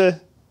visit? When's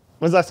the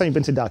last time you've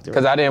been to the doctor?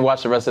 Because I didn't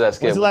watch the rest of that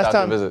skit. When's the last Doctor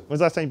time? Visit. When's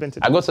the last time you've been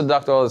to? I go to the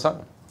doctor all the time.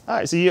 All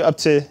right, so you're up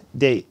to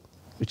date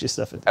with your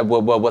stuff.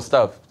 What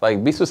stuff?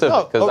 Like, be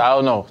specific, because I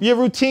don't know. Your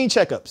routine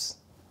checkups.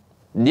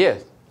 Yeah.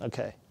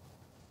 Okay.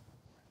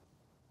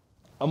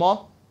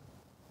 Amal?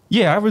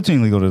 Yeah, I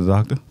routinely go to the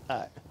doctor. All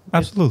right.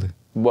 Absolutely.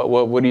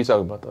 What are you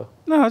talking about, though?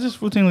 No, I just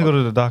routinely go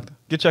to the doctor.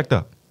 Get checked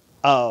up.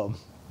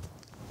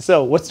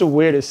 So what's the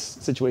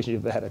weirdest situation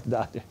you've ever had at the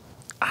doctor?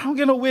 I don't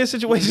get no weird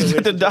situations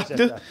at the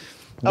doctor.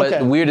 But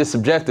Okay. weird is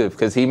subjective,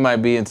 because he might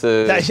be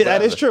into...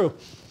 That is true.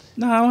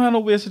 No, I don't have no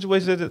weird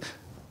situations at the...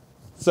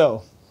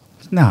 So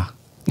Nah.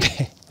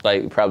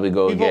 Like, probably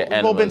go we've get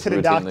all been to the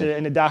routinely. doctor,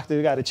 and the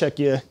doctor got to check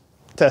your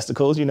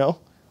testicles, you know,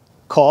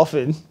 cough,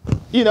 and,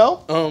 you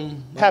know,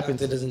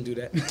 happens. It doesn't do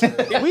that.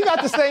 We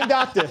got the same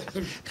doctor,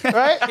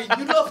 right?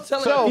 You love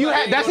telling So me.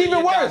 That's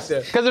even worse,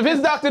 because if his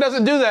doctor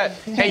doesn't do that,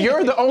 and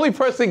you're the only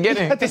person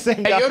getting, got the same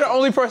and you're doctor. the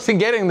only person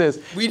getting this,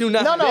 We do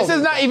not. No. this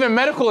is not even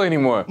medical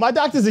anymore. My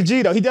doctor's a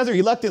G, though. He does it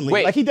reluctantly.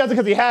 Wait. Like, he does it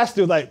because he has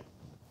to, like,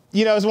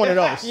 you know, it's one of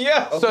those.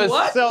 Yeah. So,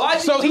 What? So- Why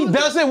so he do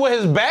does it with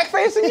his back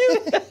facing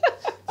you?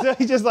 So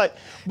he just like,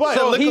 but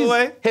So look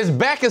away. his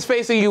back is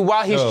facing you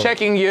while he's Yo.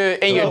 checking your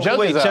Wait,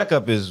 junkers out.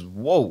 checkup is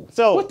whoa.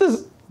 so What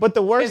does... but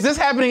the worst Is this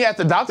happening at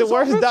the doctor's the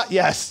worst office?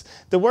 yes,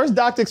 the worst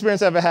doctor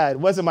experience I ever had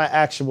wasn't my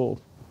actual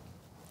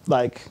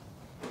like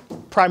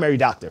primary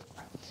doctor.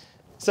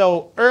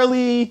 So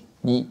early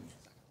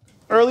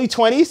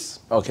 20s.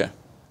 Okay.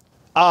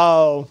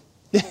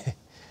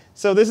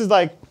 So this is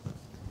like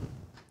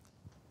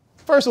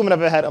first woman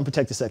I've ever had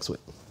unprotected sex with.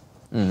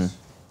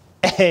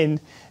 And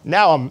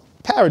now I'm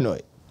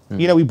paranoid.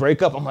 You know, we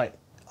break up. I'm like,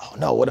 oh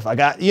no, what if I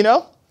got, you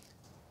know?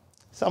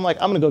 So I'm like,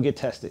 I'm gonna go get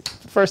tested.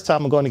 First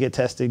time I'm going to get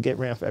tested, get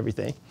ran for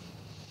everything.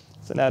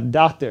 So now the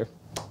doctor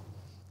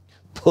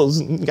pulls,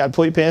 you gotta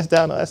pull your pants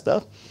down, all that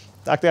stuff.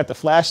 Doctor got the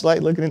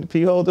flashlight looking in the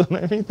pee hole, doing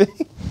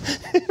everything.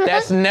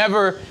 That's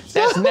never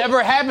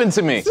happened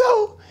to me.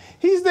 So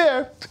he's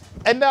there,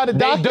 and now the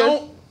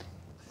doctor.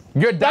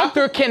 Your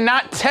doctor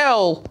cannot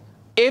tell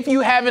if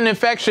you have an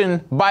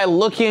infection by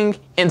looking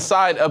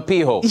inside a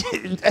pee hole.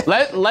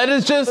 let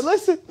us just.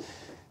 Listen.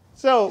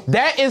 So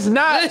That is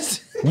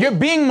not. You're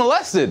being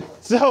molested.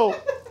 So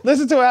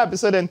listen to what happens.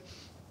 So then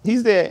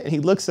he's there and he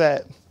looks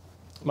at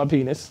my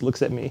penis,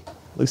 looks at me,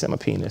 looks at my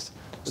penis.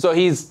 So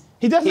he doesn't.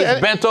 He's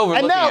bent over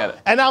and looking now, at it.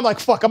 And now I'm like,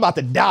 fuck, I'm about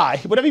to die.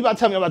 Whatever you about to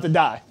tell me, I'm about to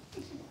die.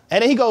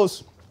 And then he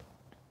goes,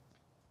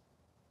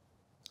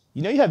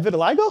 you know you have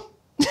vitiligo?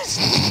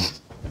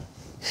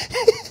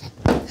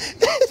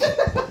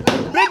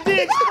 Big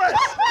D Express.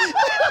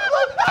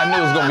 I knew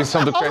it was gonna be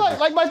something I'm crazy.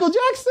 like Michael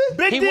Jackson?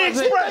 He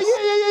wasn't-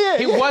 Yeah.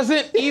 He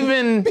wasn't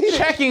even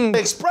checking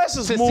Express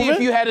is to see if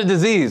you had a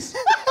disease.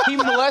 He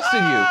molested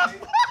you.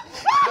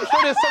 I'm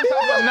sure there's some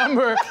type of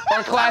number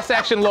or class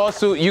action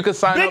lawsuit you could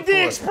sign up for.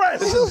 Express.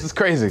 This is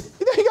crazy.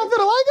 You know he got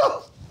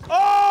vitiligo?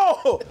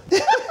 Oh!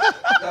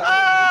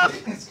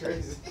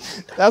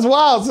 That's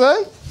wild,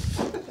 son.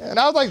 And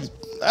I was like,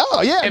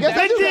 oh yeah, I If guess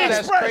I do that.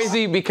 that's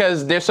crazy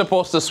because they're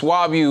supposed to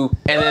swab you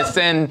and then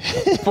send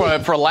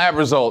for lab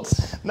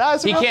results. Nah,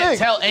 it's a He real can't thing.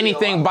 tell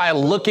anything by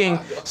looking,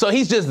 so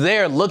he's just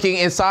there looking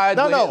inside.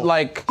 No, with no. It,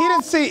 like he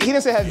didn't say he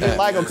had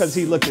vitiligo because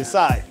he looked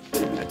inside.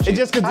 It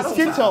just because the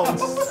skin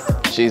tones.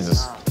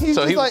 Jesus. He's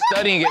So just he was like-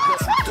 studying it.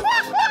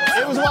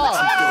 It was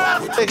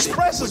wild.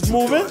 Express is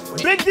moving.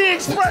 Big D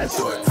Express.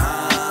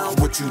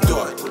 What you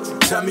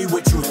thought? Tell me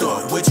what you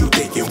thought. What you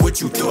thinking?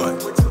 What you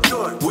thought?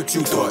 What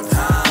you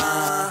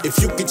thought? If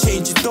you can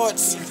change your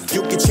thoughts,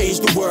 you can change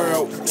the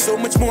world. So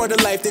much more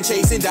to life than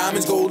chasing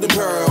diamonds, gold, and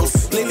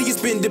pearls. Lately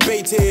it's been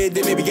debated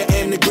that maybe I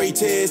am the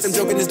greatest. I'm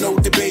joking, there's no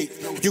debate.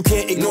 You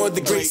can't ignore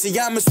the great. See,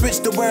 I'ma switch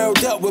the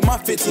world up with my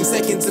 15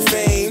 seconds of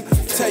fame.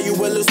 Tell you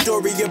a little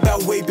story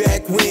about way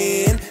back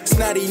when.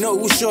 Snotty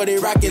nose, shorty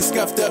rockin'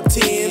 scuffed up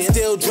 10.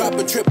 Still drop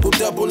a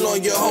triple-double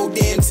on your whole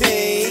damn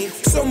team.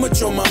 So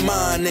much on my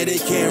mind that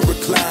it can't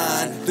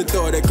recline. The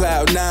thought of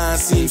Cloud 9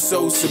 seems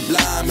so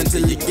sublime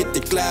until you get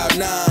to Cloud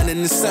 9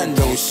 and the sun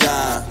don't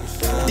shine.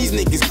 These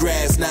niggas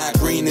grass not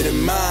greener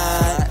than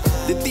mine.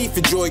 The thief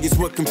of joy is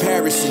what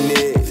comparison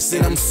is.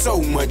 And I'm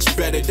so much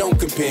better, don't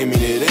compare me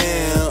to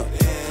them.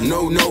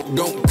 No,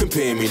 don't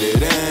compare me to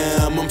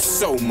them. I'm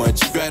so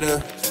much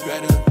better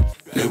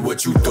than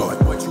what you thought.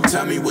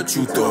 Tell me what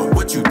you thought,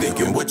 what you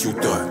thinking, what you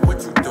thought.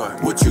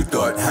 What you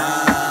thought,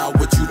 huh?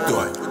 What you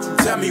thought.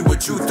 Tell me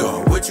what you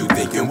thought, what you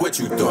thinking, what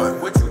you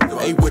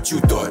thought. Hey, what you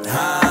thought,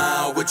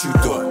 huh? What you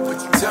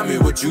thought. Tell me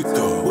what you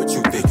thought, what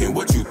you thinking,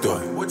 what you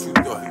thought.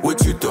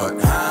 What you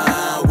thought,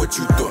 huh? What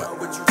you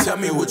thought. Tell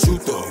me what you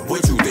thought,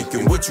 what you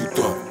thinking, what you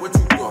thought.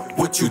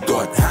 What you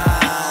thought,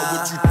 huh?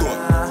 What you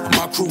thought.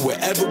 My crew will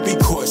ever be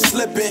caught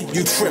slipping,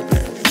 you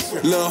tripping.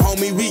 Lil'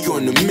 homie, we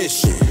on the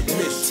mission.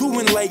 To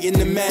enlighten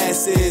the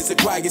masses,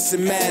 acquire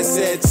some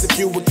assets, a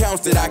few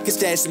accounts that I can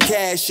stash some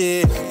cash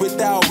in.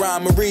 Without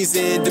rhyme or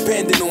reason,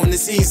 depending on the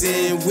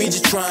season. We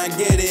just try and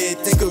get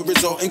it, that could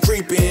result in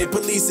creeping.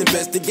 Police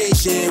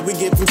investigation, we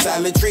get from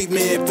silent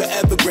treatment.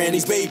 Forever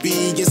granny's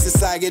baby, in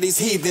society's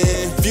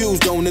heathen. Views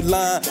don't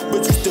align,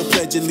 but you still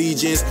pledge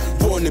allegiance.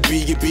 Born to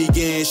be a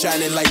beacon,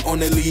 shining light on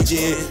the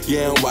legion.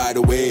 Yeah, I'm wide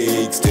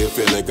awake, still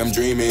feel like I'm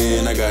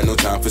dreaming. I got no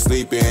time for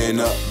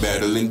sleeping, up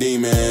battling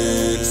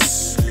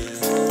demons.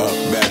 Up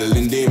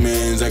battling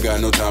demons, I got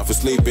no time for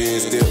sleeping.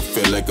 Still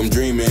feel like I'm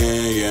dreaming,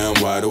 yeah,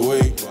 I'm wide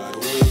awake.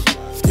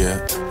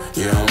 Yeah,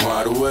 I'm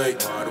wide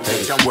awake.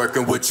 Hey, I'm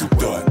working what you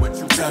thought.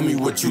 Tell me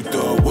what you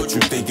thought, what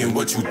you thinking,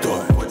 what you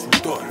thought.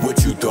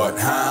 What you thought,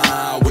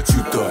 huh? What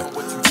you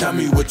thought. Tell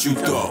me what you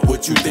thought,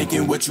 what you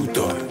thinking, what you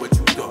thought.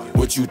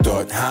 What you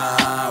thought,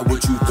 huh?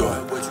 What you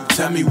thought.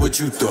 Tell me what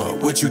you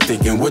thought, what you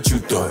thinking, what you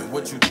thought.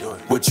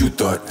 What you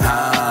thought,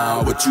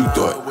 huh? What you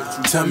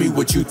thought. Tell me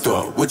what you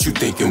thought, what you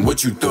thinking,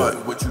 what you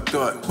thought. What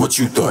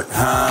you thought,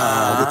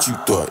 huh? What you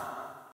thought.